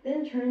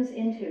then turns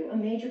into a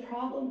major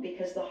problem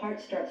because the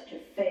heart starts to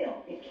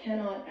fail. It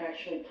cannot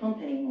actually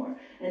pump anymore,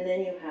 and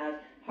then you have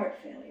heart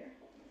failure.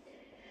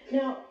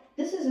 Now,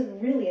 this is a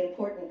really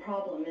important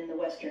problem in the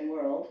Western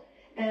world,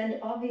 and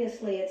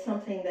obviously it's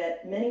something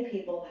that many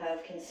people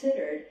have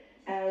considered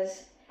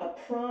as a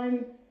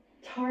prime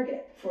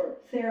target for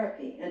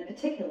therapy, and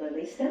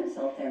particularly stem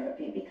cell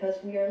therapy, because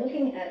we are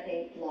looking at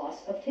a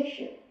loss of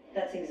tissue.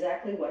 That's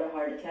exactly what a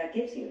heart attack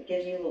gives you. It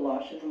gives you the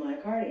loss of the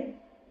myocardium.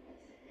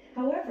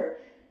 However,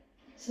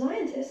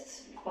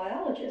 scientists,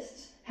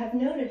 biologists, have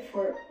noted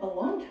for a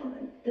long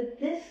time that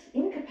this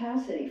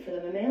incapacity for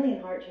the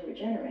mammalian heart to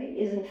regenerate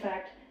is in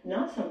fact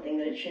not something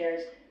that it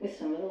shares with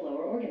some of the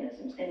lower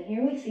organisms. And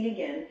here we see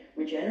again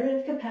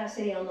regenerative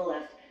capacity on the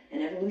left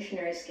and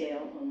evolutionary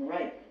scale on the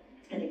right.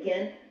 And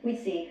again, we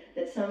see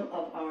that some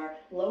of our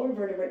lower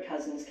vertebrate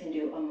cousins can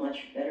do a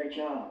much better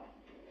job.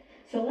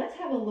 So let's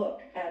have a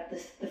look at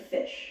the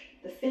fish.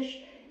 The fish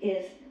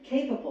is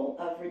capable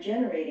of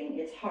regenerating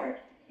its heart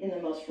in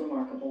the most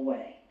remarkable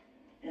way.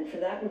 And for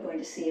that, we're going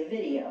to see a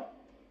video.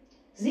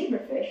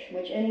 Zebrafish,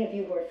 which any of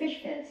you who are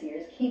fish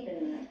fanciers keep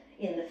in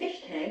the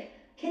fish tank,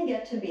 can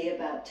get to be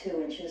about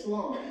 2 inches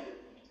long.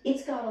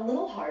 It's got a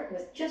little heart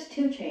with just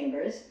 2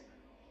 chambers,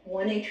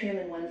 1 atrium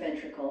and 1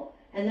 ventricle,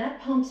 and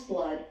that pumps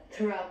blood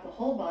throughout the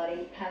whole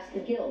body past the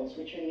gills,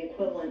 which are the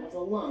equivalent of the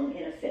lung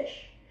in a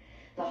fish.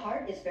 The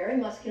heart is very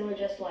muscular,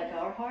 just like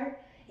our heart.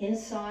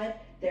 Inside,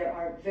 there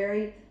are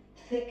very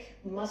thick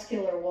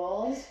muscular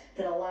walls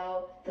that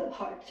allow the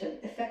heart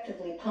to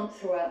effectively pump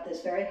throughout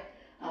this very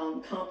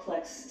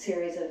complex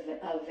series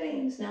of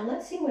veins. Now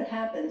let's see what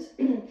happens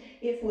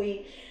if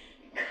we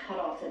cut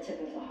off the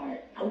tip of the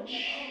heart.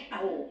 Ouch!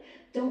 Ow!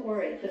 Don't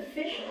worry, the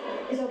fish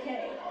is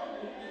okay.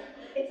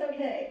 It's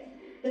okay.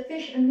 The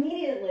fish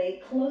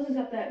immediately closes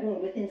up that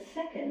wound. Within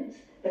seconds,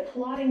 the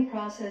clotting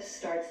process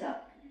starts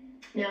up.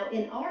 Now,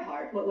 in our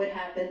heart, what would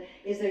happen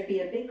is there'd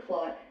be a big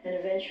clot, and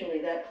eventually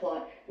that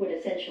clot would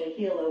essentially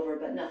heal over,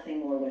 but nothing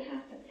more would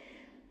happen.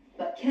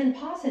 But Ken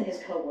Poss and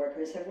his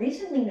co-workers have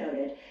recently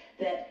noted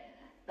that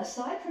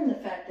aside from the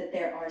fact that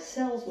there are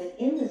cells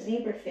within the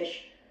zebrafish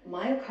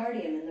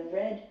myocardium in the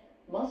red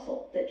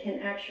muscle that can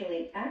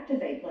actually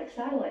activate like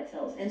satellite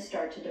cells and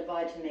start to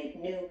divide to make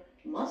new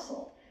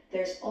muscle,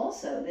 there's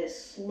also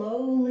this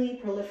slowly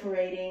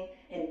proliferating,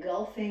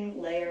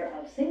 engulfing layer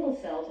of single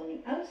cells on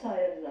the outside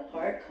of the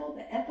heart called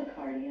the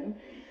epicardium,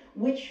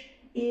 which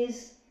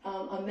is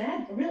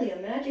really a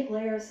magic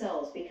layer of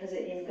cells because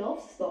it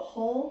engulfs the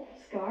whole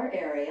scar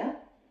area.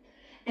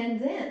 And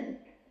then,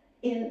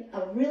 in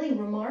a really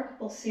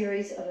remarkable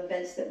series of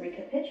events that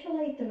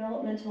recapitulate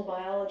developmental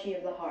biology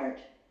of the heart,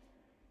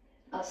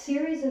 a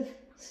series of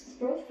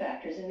growth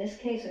factors, in this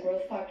case a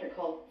growth factor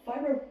called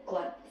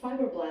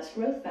fibroblast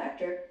growth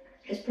factor,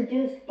 is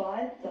produced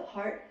by the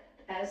heart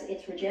as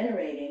it's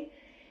regenerating,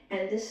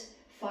 and this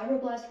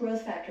fibroblast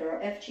growth factor, or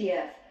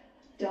FGF,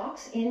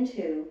 docks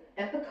into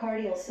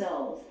epicardial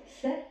cells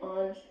set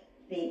on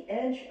the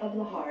edge of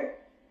the heart,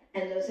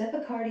 and those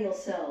epicardial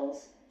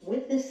cells,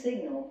 with this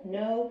signal,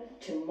 know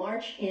to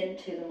march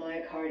into the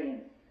myocardium.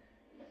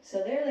 So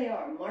there they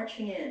are,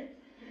 marching in.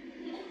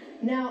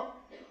 Now,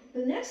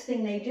 the next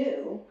thing they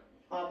do,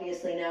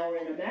 obviously now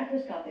we're in a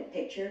macroscopic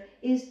picture,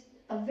 is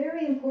a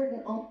very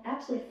important,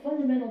 absolutely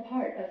fundamental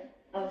part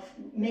of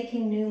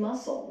making new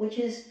muscle, which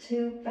is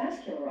to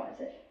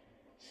vascularize it.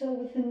 So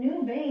with the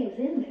new veins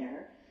in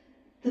there,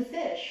 the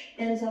fish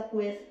ends up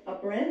with a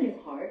brand new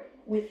heart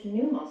with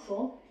new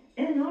muscle,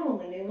 and not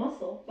only new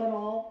muscle, but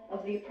all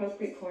of the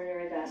appropriate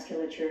coronary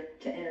vasculature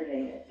to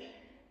innervate it.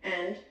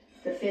 And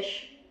the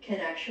fish can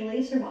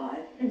actually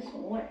survive and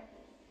swim away.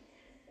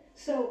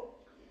 So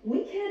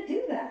we can't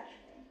do that.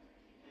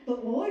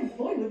 But boy,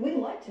 would we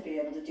like to be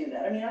able to do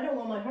that. I mean, I don't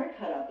want my heart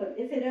cut up, but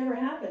if it ever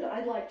happened,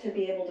 I'd like to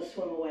be able to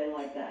swim away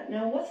like that.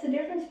 Now, what's the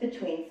difference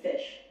between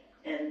fish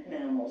and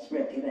mammals,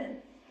 really, then?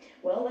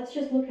 Well, let's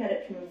just look at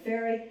it from a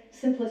very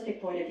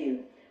simplistic point of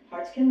view.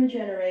 Hearts can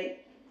regenerate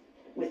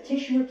with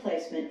tissue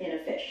replacement in a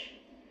fish.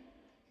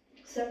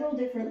 Several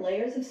different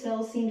layers of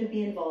cells seem to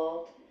be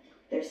involved.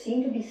 There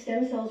seem to be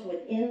stem cells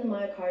within the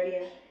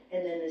myocardium,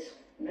 and then this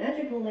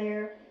magical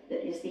layer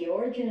that is the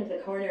origin of the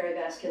coronary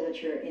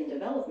vasculature in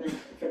development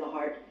for the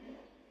heart,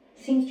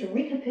 seems to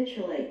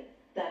recapitulate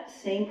that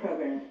same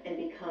program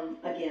and become,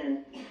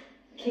 again,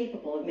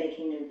 capable of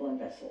making new blood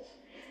vessels.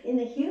 In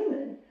the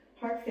human,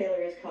 heart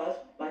failure is caused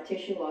by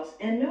tissue loss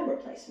and no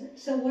replacement.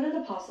 So what are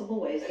the possible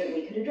ways that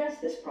we could address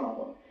this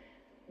problem?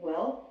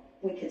 Well,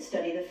 we could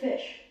study the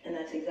fish, and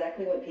that's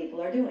exactly what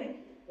people are doing.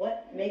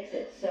 What makes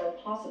it so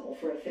possible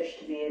for a fish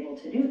to be able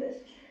to do this?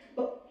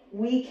 But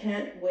we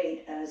can't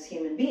wait as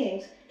human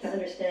beings to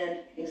understand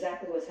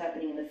exactly what's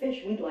happening in the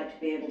fish. We'd like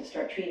to be able to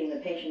start treating the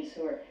patients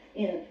who are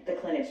in the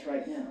clinics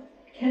right now.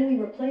 Can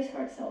we replace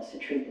heart cells to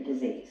treat the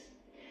disease?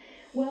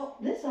 Well,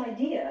 this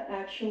idea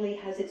actually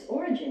has its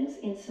origins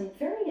in some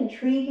very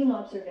intriguing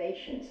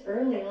observations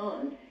early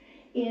on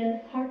in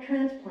heart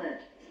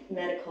transplant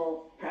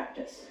medical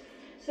practice.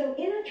 So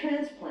in a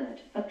transplant,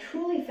 a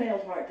truly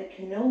failed heart that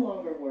can no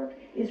longer work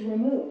is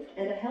removed,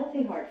 and a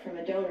healthy heart from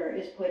a donor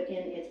is put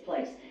in its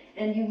place.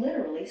 And you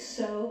literally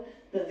sew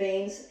the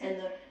veins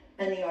and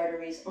the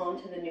arteries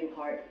onto the new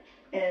heart,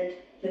 and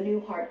the new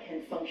heart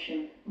can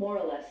function more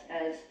or less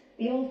as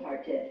the old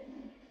heart did.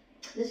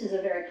 This is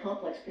a very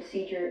complex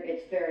procedure,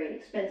 it's very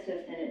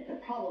expensive, and the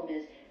problem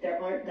is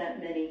there aren't that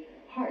many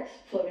hearts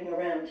floating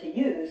around to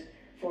use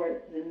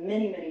for the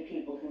many, many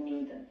people who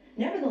need them.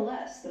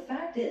 Nevertheless, the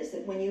fact is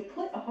that when you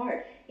put a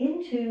heart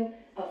into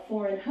a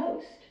foreign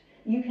host,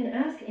 you can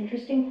ask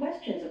interesting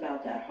questions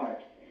about that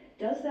heart.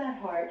 Does that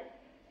heart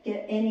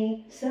get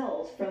any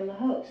cells from the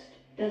host?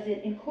 Does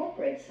it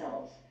incorporate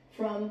cells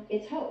from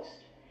its host?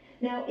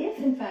 Now, if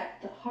in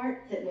fact the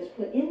heart that was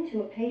put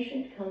into a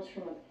patient comes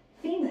from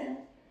a female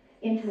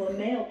into a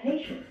male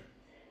patient,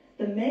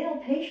 the male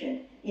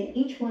patient in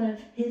each one of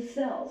his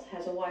cells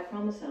has a Y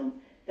chromosome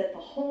that the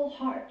whole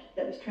heart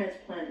that was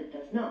transplanted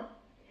does not.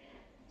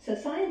 So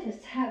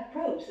scientists have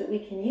probes that we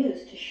can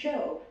use to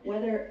show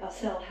whether a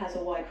cell has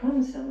a Y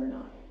chromosome or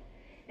not.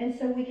 And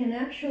so we can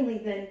actually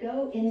then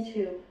go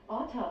into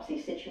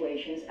autopsy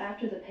situations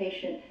after the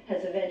patient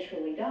has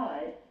eventually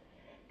died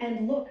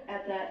and look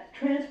at that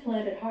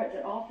transplanted heart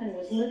that often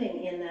was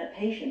living in that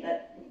patient,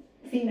 that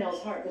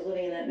female's heart was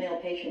living in that male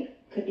patient,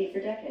 could be for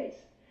decades,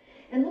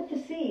 and look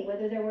to see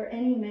whether there were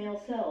any male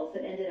cells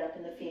that ended up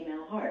in the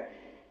female heart.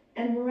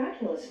 And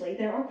miraculously,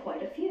 there are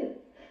quite a few.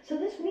 So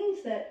this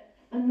means that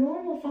a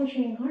normal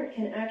functioning heart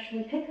can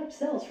actually pick up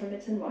cells from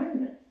its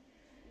environment.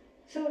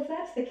 So if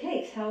that's the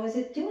case, how is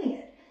it doing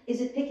it?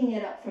 Is it picking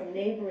it up from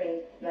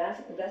neighboring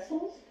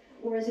vessels?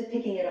 Or is it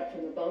picking it up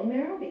from the bone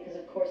marrow? Because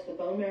of course the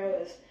bone marrow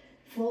is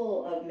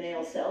full of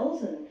male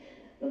cells and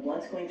the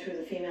blood's going through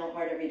the female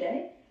heart every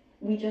day.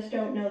 We just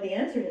don't know the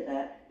answer to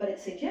that, but it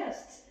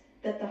suggests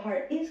that the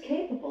heart is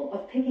capable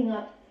of picking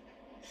up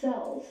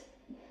cells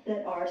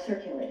that are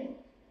circulating.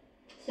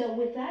 So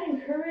with that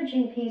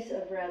encouraging piece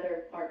of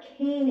rather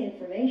arcane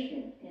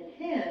information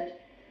in hand,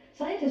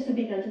 scientists have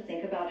begun to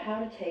think about how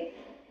to take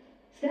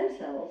stem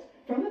cells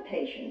from a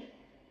patient,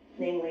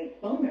 namely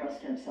bone marrow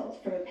stem cells,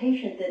 from a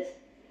patient that's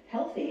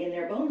healthy in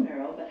their bone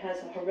marrow but has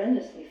a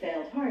horrendously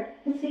failed heart,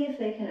 and see if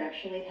they can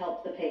actually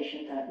help the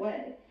patient that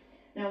way.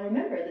 Now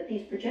remember that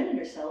these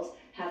progenitor cells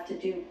have to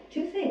do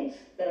two things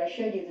that I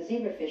showed you the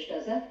zebrafish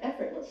does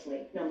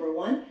effortlessly. Number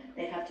one,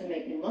 they have to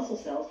make new muscle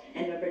cells,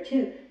 and number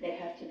two, they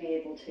have to be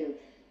able to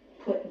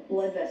put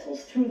blood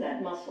vessels through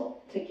that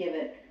muscle to give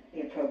it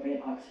the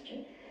appropriate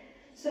oxygen.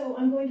 So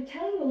I'm going to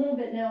tell you a little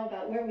bit now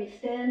about where we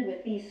stand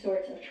with these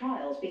sorts of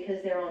trials,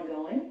 because they're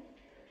ongoing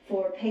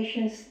for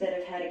patients that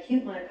have had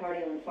acute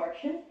myocardial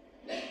infarction.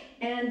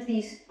 And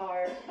these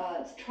are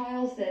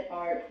trials that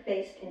are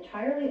based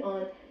entirely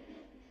on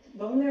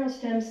bone marrow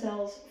stem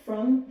cells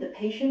from the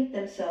patient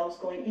themselves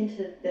going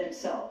into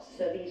themselves.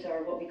 So these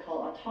are what we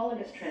call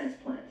autologous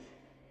transplants.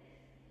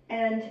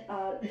 And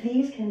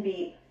these can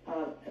be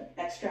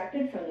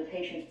extracted from the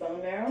patient's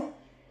bone marrow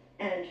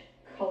and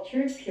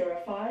cultured,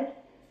 purified,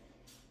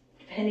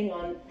 depending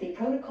on the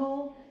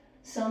protocol.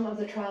 Some of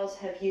the trials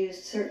have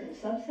used certain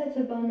subsets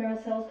of bone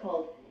marrow cells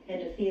called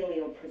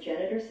endothelial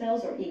progenitor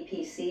cells, or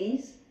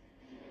EPCs.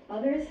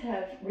 Others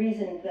have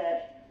reasoned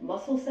that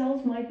muscle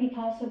cells might be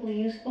possibly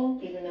useful,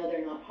 even though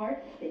they're not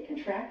heart, they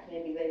contract,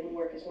 maybe they would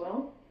work as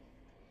well.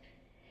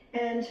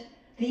 And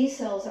these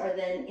cells are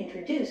then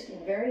introduced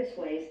in various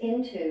ways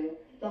into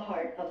the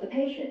heart of the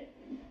patient.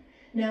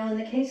 Now, in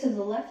the case of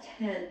the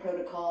left-hand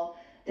protocol,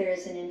 there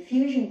is an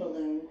infusion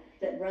balloon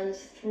that runs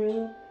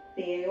through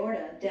the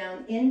aorta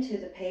down into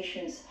the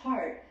patient's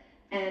heart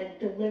and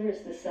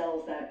delivers the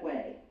cells that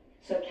way.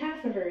 So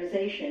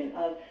catheterization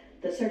of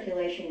the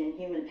circulation in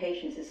human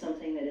patients is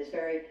something that is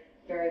very,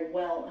 very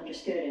well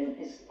understood and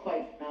is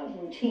quite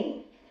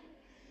routine.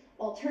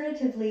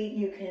 Alternatively,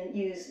 you can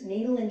use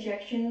needle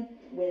injection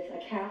with a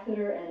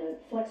catheter and a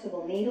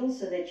flexible needle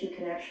so that you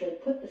can actually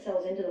put the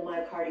cells into the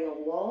myocardial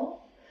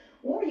wall,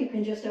 or you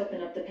can just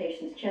open up the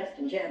patient's chest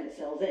and jam the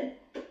cells in,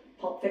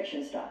 Pulp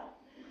Fiction style.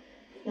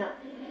 Now,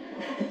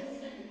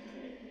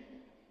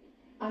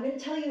 I'm going to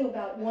tell you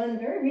about one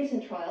very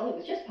recent trial. It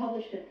was just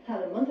published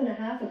about a month and a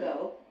half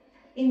ago,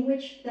 in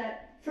which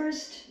that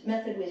first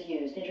method was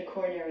used,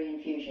 intracoronary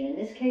infusion. In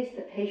this case,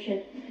 the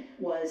patient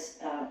was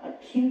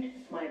acute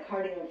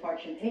myocardial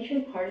infarction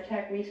patient, heart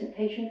attack recent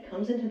patient,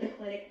 comes into the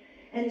clinic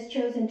and is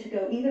chosen to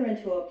go either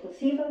into a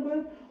placebo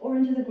group or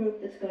into the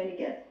group that's going to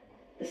get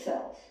the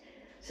cells.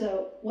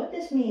 So what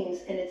this means,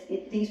 and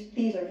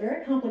these are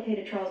very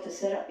complicated trials to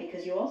set up,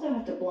 because you also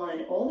have to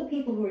blind all the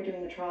people who are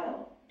doing the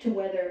trial to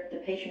whether the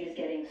patient is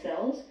getting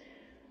cells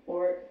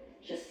or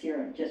just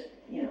serum, just,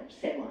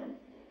 saline.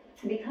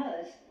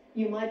 Because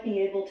you might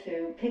be able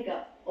to pick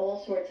up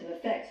all sorts of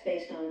effects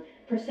based on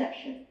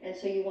perception, and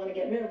so you want to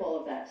get rid of all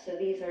of that. So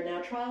these are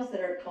now trials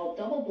that are called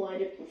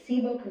double-blinded,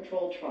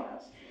 placebo-controlled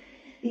trials.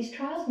 These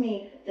trials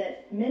mean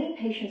that many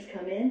patients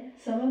come in.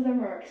 Some of them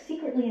are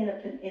secretly in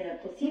a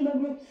placebo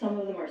group. Some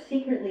of them are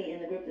secretly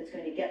in the group that's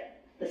going to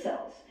get the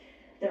cells.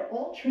 They're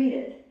all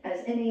treated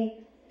as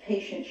any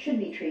patient should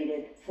be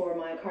treated for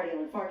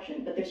myocardial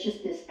infarction, but there's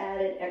just this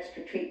added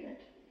extra treatment.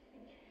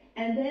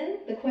 And then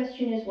the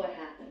question is, what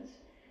happens?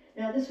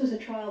 Now, this was a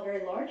trial,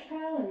 very large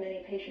trial, and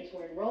many patients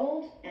were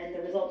enrolled, and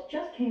the results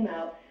just came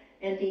out,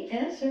 and the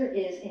answer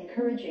is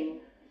encouraging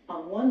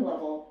on one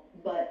level,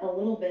 but a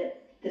little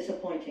bit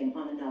disappointing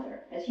on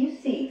another. As you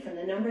see from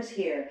the numbers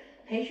here,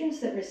 patients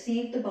that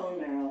received the bone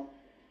marrow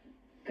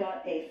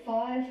got a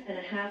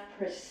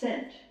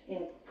 5.5%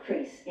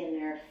 increase in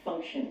their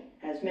function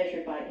as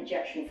measured by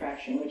ejection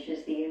fraction, which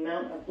is the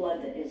amount of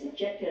blood that is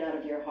ejected out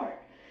of your heart.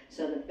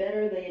 So the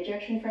better the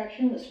ejection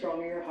fraction, the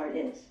stronger your heart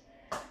is.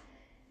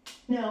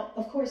 Now,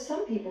 of course,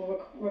 some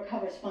people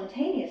recover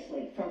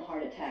spontaneously from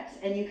heart attacks,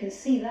 and you can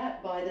see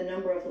that by the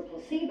number of the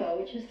placebo,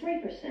 which is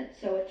 3%.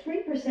 So a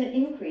 3%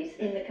 increase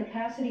in the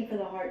capacity for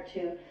the heart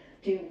to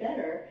do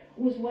better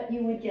was what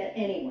you would get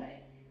anyway.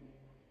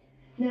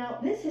 Now,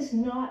 this is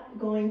not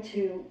going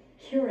to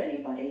cure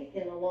anybody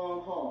in the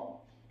long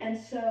haul. And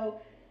so,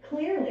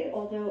 clearly,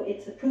 although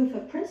it's a proof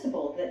of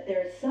principle that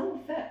there's some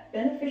effect,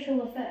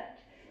 beneficial effect,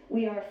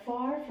 we are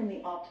far from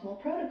the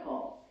optimal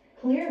protocol.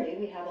 Clearly,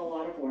 we have a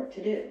lot of work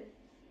to do.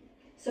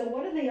 So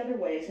what are the other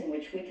ways in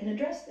which we can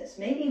address this?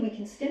 Maybe we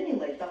can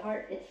stimulate the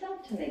heart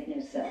itself to make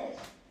new cells.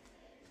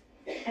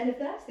 And if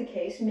that's the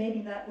case,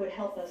 maybe that would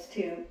help us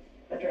to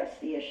address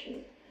the issue.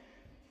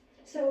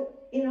 So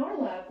in our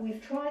lab,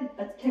 we've tried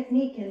a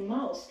technique in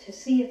mouse to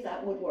see if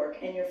that would work.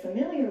 And you're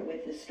familiar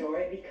with this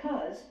story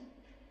because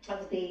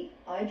of the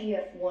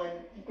IGF-1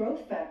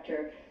 growth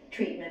factor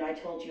treatment I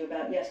told you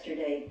about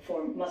yesterday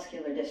for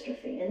muscular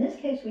dystrophy. In this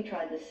case, we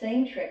tried the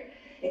same trick,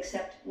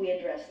 except we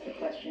addressed the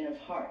question of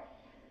heart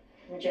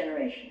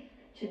regeneration.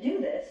 To do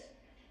this,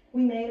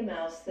 we made a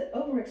mouse that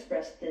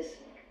overexpressed this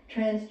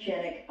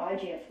transgenic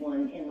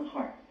IGF-1 in the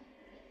heart.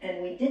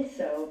 And we did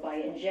so by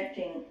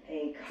injecting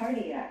a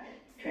cardiac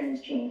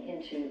transgene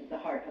into the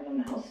heart of a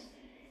mouse.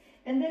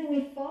 And then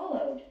we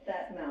followed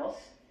that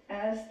mouse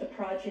as the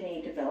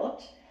progeny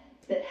developed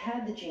that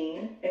had the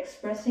gene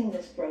expressing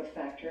this growth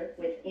factor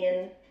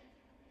within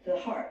the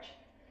heart,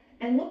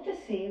 and looked to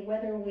see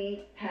whether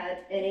we had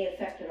any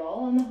effect at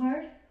all on the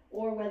heart,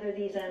 or whether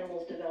these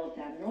animals developed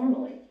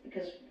abnormally,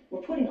 because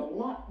we're putting a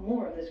lot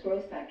more of this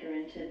growth factor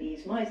into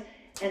these mice,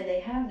 and they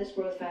have this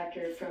growth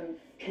factor from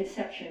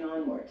conception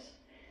onwards.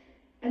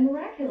 And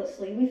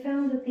miraculously, we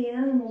found that the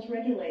animals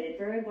regulated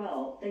very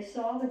well. They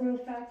saw the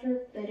growth factor,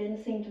 they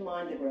didn't seem to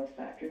mind the growth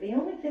factor. The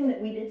only thing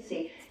that we did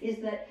see is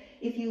that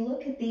if you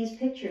look at these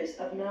pictures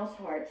of mouse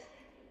hearts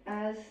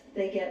as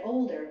they get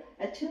older,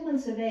 at 2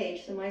 months of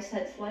age, the mice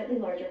had slightly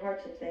larger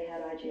hearts if they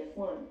had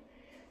IGF-1.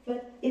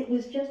 But it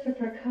was just a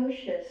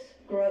precocious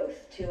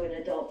growth to an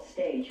adult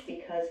stage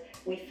because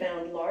we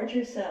found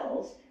larger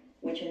cells,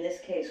 which in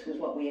this case was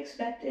what we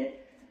expected,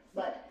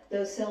 but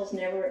those cells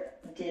never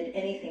did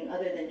anything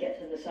other than get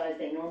to the size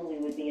they normally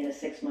would be in a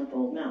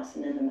 6-month-old mouse,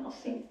 and then the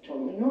mouse seemed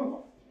totally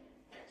normal.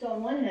 So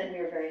on one hand, we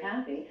were very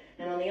happy,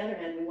 and on the other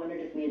hand, we wondered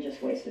if we had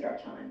just wasted our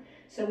time.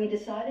 So we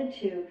decided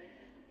to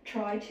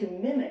try to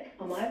mimic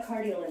a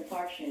myocardial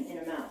infarction in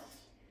a mouse.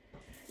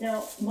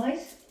 Now,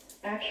 mice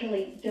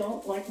actually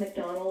don't like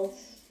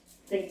McDonald's.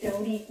 They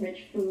don't eat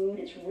rich food.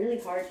 It's really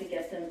hard to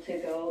get them to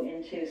go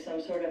into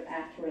some sort of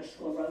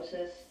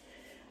atherosclerosis.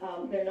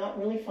 They're not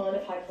really fond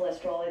of high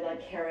cholesterol. They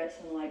like carrots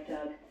and like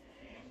Doug.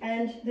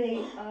 And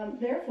they,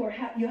 therefore,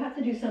 you have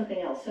to do something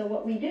else. So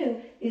what we do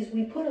is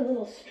we put a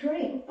little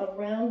string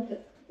around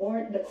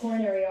the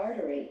coronary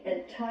artery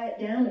and tie it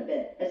down a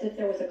bit as if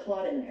there was a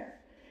clot in there.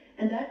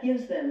 And that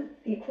gives them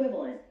the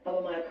equivalent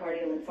of a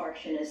myocardial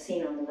infarction as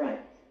seen on the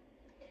right.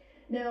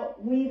 Now,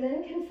 we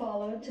then can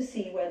follow to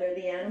see whether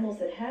the animals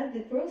that had the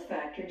growth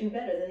factor do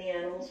better than the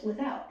animals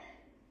without.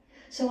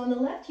 So on the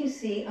left, you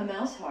see a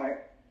mouse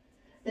heart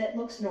that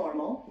looks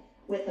normal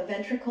with a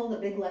ventricle, the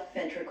big left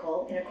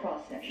ventricle, in a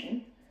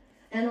cross-section.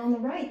 And on the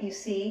right, you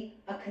see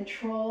a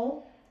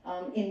control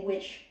in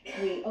which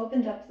we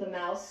opened up the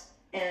mouse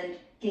and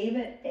gave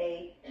it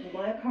a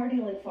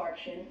myocardial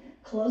infarction,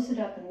 closed it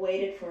up and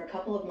waited for a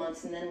couple of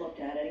months and then looked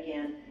at it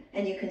again.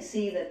 And you can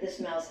see that this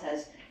mouse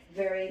has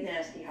very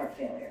nasty heart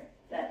failure.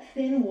 That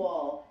thin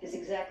wall is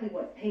exactly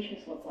what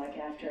patients look like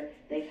after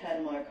they've had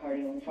a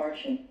myocardial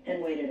infarction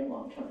and waited a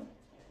long time.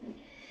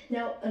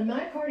 Now, a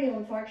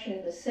myocardial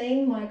infarction, the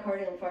same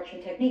myocardial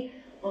infarction technique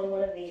on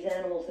one of these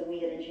animals that we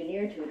had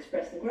engineered to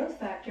express the growth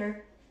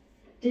factor,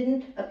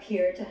 didn't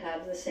appear to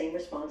have the same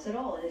response at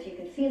all. And as you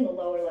can see in the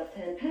lower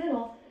left-hand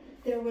panel,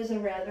 there was a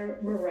rather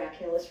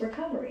miraculous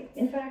recovery.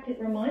 In fact, it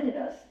reminded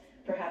us,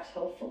 perhaps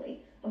hopefully,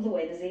 of the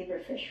way the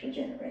zebrafish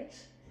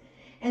regenerates.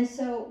 And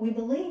so we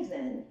believe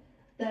then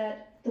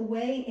that the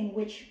way in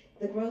which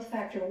the growth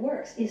factor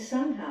works is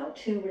somehow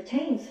to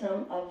retain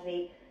some of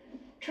the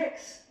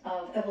tricks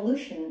of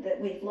evolution that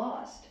we've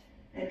lost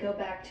and go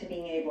back to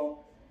being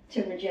able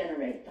to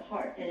regenerate the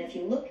heart. And if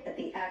you look at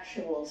the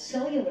actual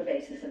cellular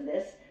basis of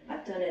this,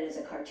 I've done it as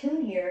a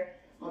cartoon here.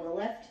 On the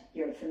left,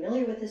 you're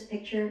familiar with this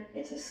picture.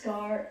 It's a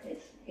scar.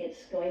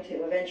 It's going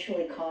to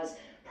eventually cause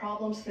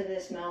problems for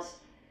this mouse.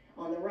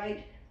 On the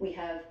right, We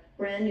have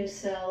brand new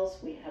cells,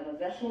 we have a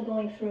vessel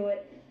going through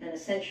it, and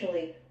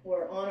essentially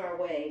we're on our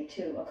way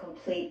to a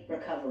complete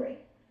recovery.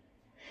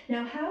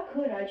 Now, how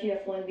could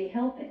IGF-1 be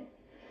helping?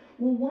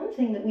 Well, one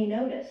thing that we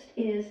noticed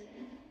is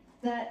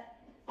that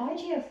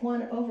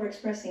IGF-1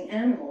 overexpressing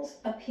animals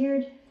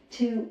appeared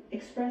to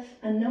express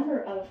a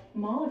number of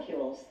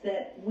molecules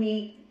that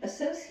we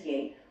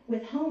associate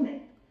with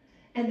homing.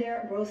 And there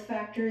are growth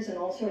factors and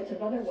all sorts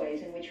of other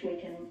ways in which we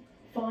can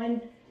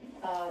find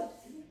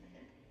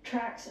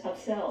tracts of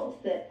cells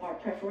that are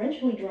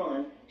preferentially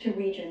drawn to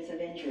regions of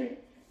injury.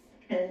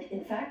 And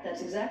in fact,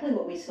 that's exactly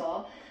what we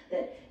saw,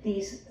 that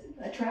these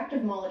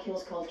attractive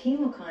molecules called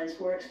chemokines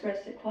were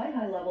expressed at quite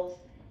high levels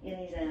in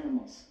these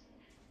animals.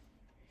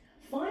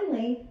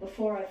 Finally,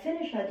 before I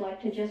finish, I'd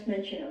like to just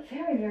mention a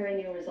very, very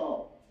new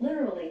result,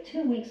 literally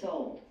 2 weeks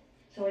old.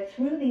 So I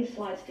threw these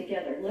slides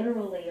together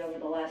literally over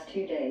the last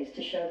 2 days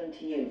to show them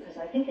to you, because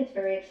I think it's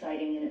very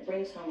exciting and it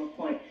brings home a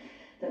point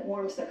that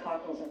warms the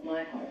cockles of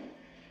my heart.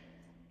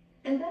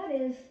 And that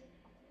is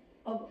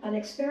an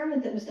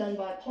experiment that was done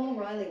by Paul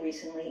Riley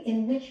recently,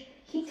 in which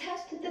he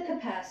tested the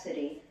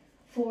capacity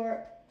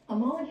for a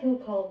molecule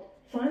called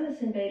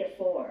thymosin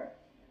beta-4,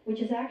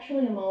 which is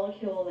actually a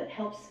molecule that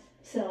helps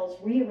cells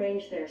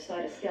rearrange their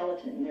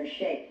cytoskeleton, their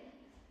shape,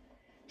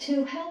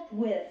 to help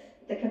with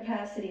the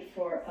capacity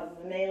for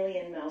a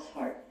mammalian mouse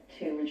heart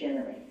to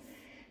regenerate.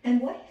 And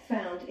what he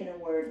found, in a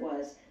word,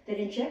 was that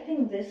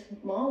injecting this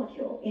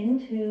molecule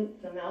into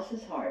the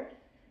mouse's heart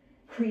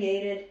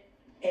created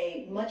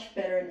a much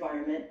better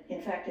environment. In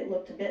fact, it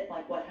looked a bit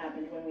like what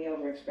happened when we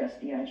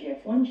overexpressed the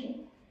IGF-1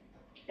 gene.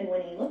 And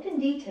when he looked in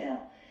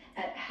detail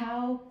at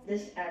how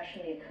this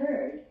actually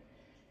occurred,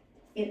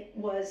 it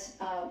was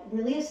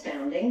really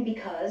astounding,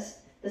 because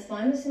the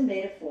thymosin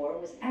beta-4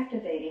 was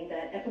activating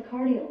that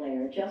epicardial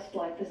layer just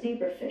like the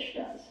zebrafish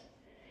does.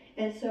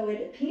 And so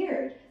it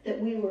appeared that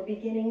we were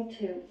beginning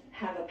to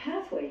have a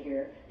pathway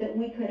here that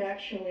we could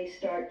actually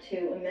start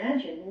to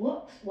imagine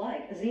looks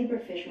like a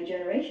zebrafish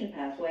regeneration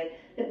pathway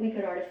that we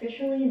could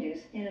artificially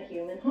induce in a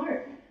human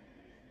heart.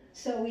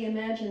 So we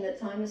imagined that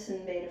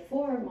thymosin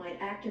beta-4 might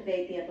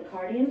activate the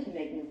epicardium to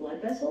make new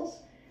blood vessels.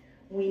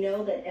 We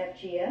know that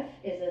FGF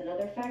is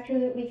another factor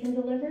that we can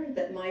deliver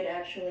that might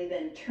actually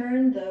then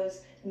turn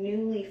those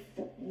newly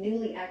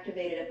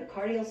activated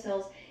epicardial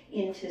cells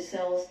into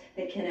cells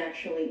that can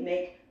actually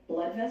make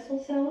blood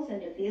vessel cells,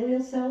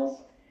 endothelial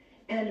cells,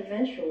 and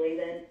eventually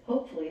then,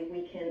 hopefully,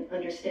 we can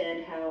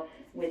understand how,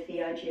 with the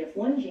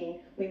IGF-1 gene,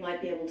 we might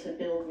be able to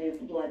build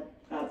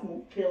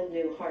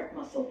new heart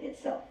muscle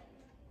itself.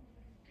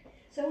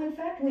 So in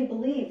fact, we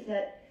believe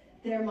that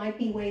there might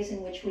be ways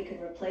in which we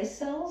could replace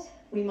cells.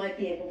 We might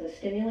be able to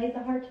stimulate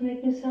the heart to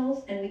make new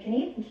cells, and we can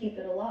even keep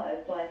it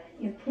alive by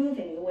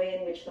improving the way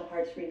in which the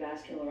hearts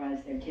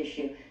revascularize their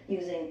tissue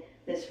using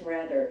this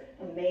rather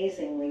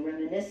amazingly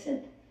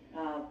reminiscent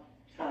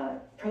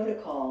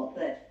protocol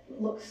that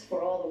looks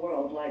for all the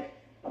world like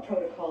a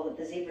protocol that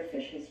the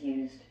zebrafish has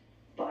used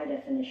by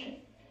definition.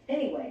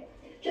 Anyway,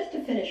 just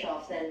to finish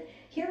off then,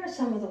 here are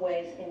some of the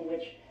ways in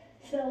which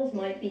cells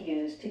might be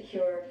used to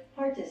cure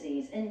heart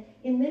disease. And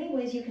in many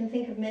ways you can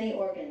think of many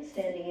organs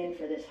standing in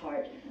for this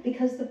heart,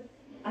 because the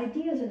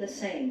ideas are the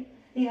same.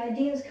 The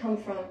ideas come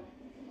from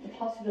the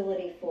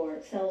possibility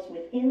for cells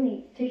within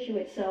the tissue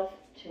itself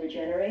to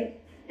regenerate,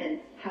 and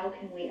how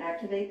can we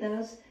activate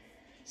those?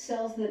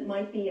 Cells that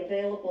might be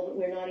available that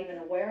we're not even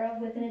aware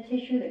of within a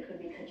tissue that could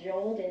be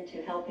cajoled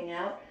into helping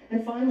out.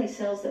 And finally,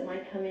 cells that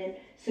might come in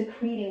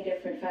secreting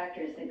different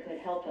factors that could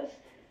help us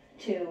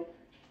to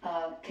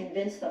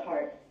convince the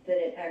heart that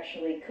it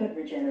actually could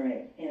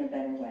regenerate in a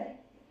better way.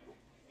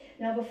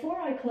 Now,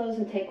 before I close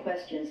and take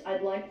questions,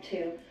 I'd like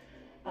to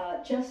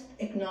just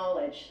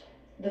acknowledge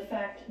the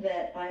fact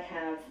that I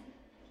have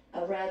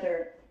a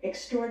rather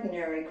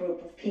extraordinary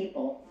group of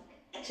people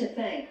to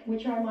thank,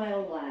 which are my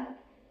own lab.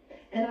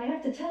 And I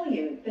have to tell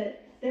you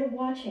that they're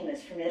watching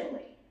this from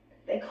Italy.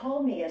 They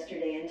called me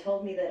yesterday and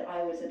told me that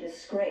I was a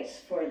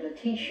disgrace for the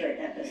t-shirt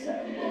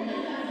episode.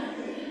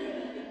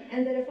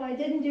 And that if I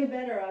didn't do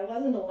better, I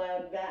wasn't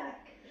allowed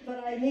back.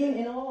 But I mean,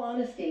 in all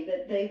honesty,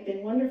 that they've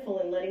been wonderful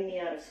in letting me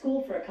out of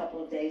school for a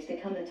couple of days to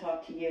come and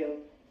talk to you.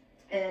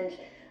 And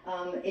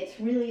it's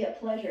really a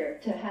pleasure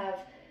to have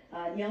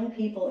young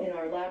people in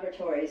our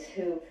laboratories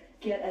who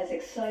get as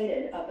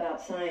excited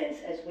about science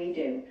as we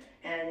do.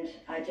 And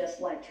I'd just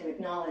like to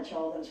acknowledge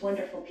all those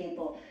wonderful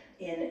people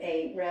in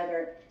a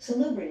rather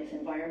salubrious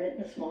environment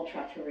in a small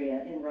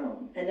trattoria in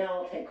Rome. And now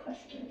I'll take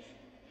questions.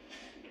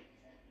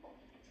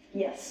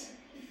 Yes?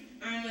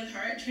 With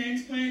heart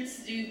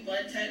transplants, do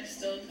blood types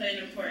still play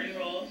an important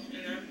role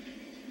in that?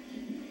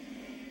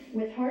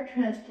 With heart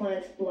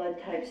transplants,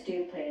 blood types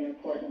do play an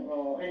important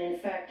role. And in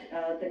fact,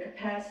 the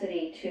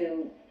capacity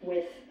to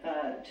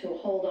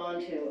hold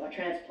on to a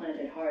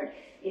transplanted heart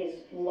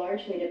is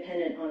largely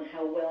dependent on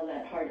how well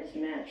that heart is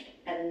matched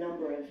at a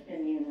number of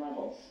immune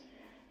levels.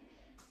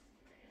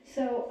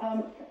 So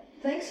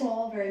thanks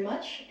all very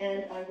much,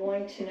 and I'm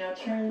going to now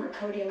turn the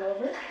podium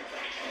over to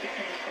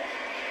Francois.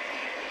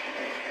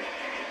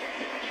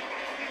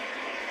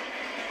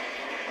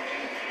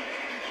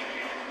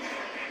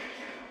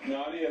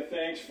 Nadia,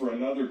 thanks for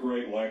another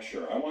great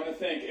lecture. I want to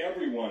thank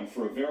everyone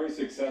for a very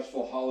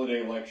successful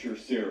holiday lecture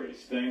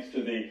series. Thanks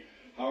to the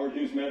Howard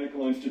Hughes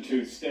Medical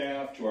Institute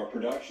staff, to our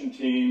production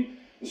team,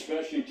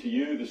 especially to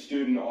you, the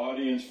student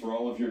audience, for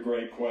all of your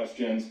great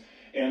questions.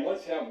 And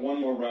let's have one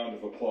more round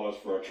of applause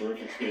for our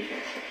terrific speakers.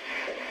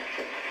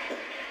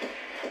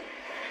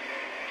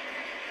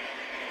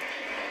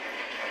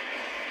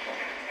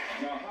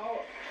 Now,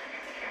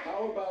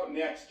 how about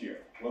next year?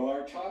 Well,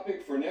 our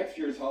topic for next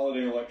year's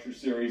holiday lecture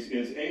series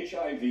is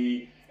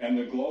HIV and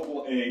the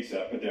global AIDS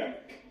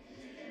epidemic.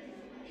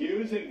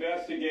 Hughes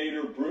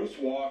investigator Bruce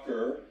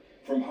Walker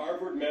from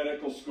Harvard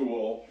Medical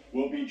School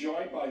will be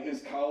joined by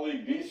his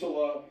colleague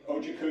Bisola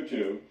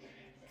Ojikutu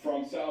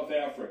from South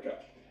Africa.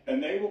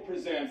 And they will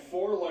present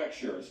 4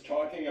 lectures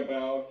talking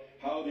about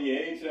how the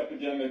AIDS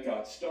epidemic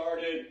got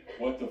started,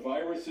 what the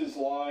virus is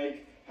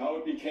like, how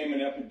it became an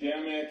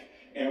epidemic,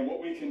 and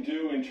what we can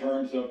do in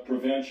terms of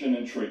prevention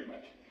and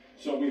treatment.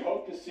 So we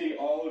hope to see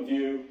all of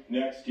you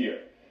next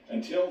year.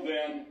 Until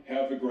then,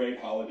 have a great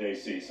holiday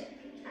season.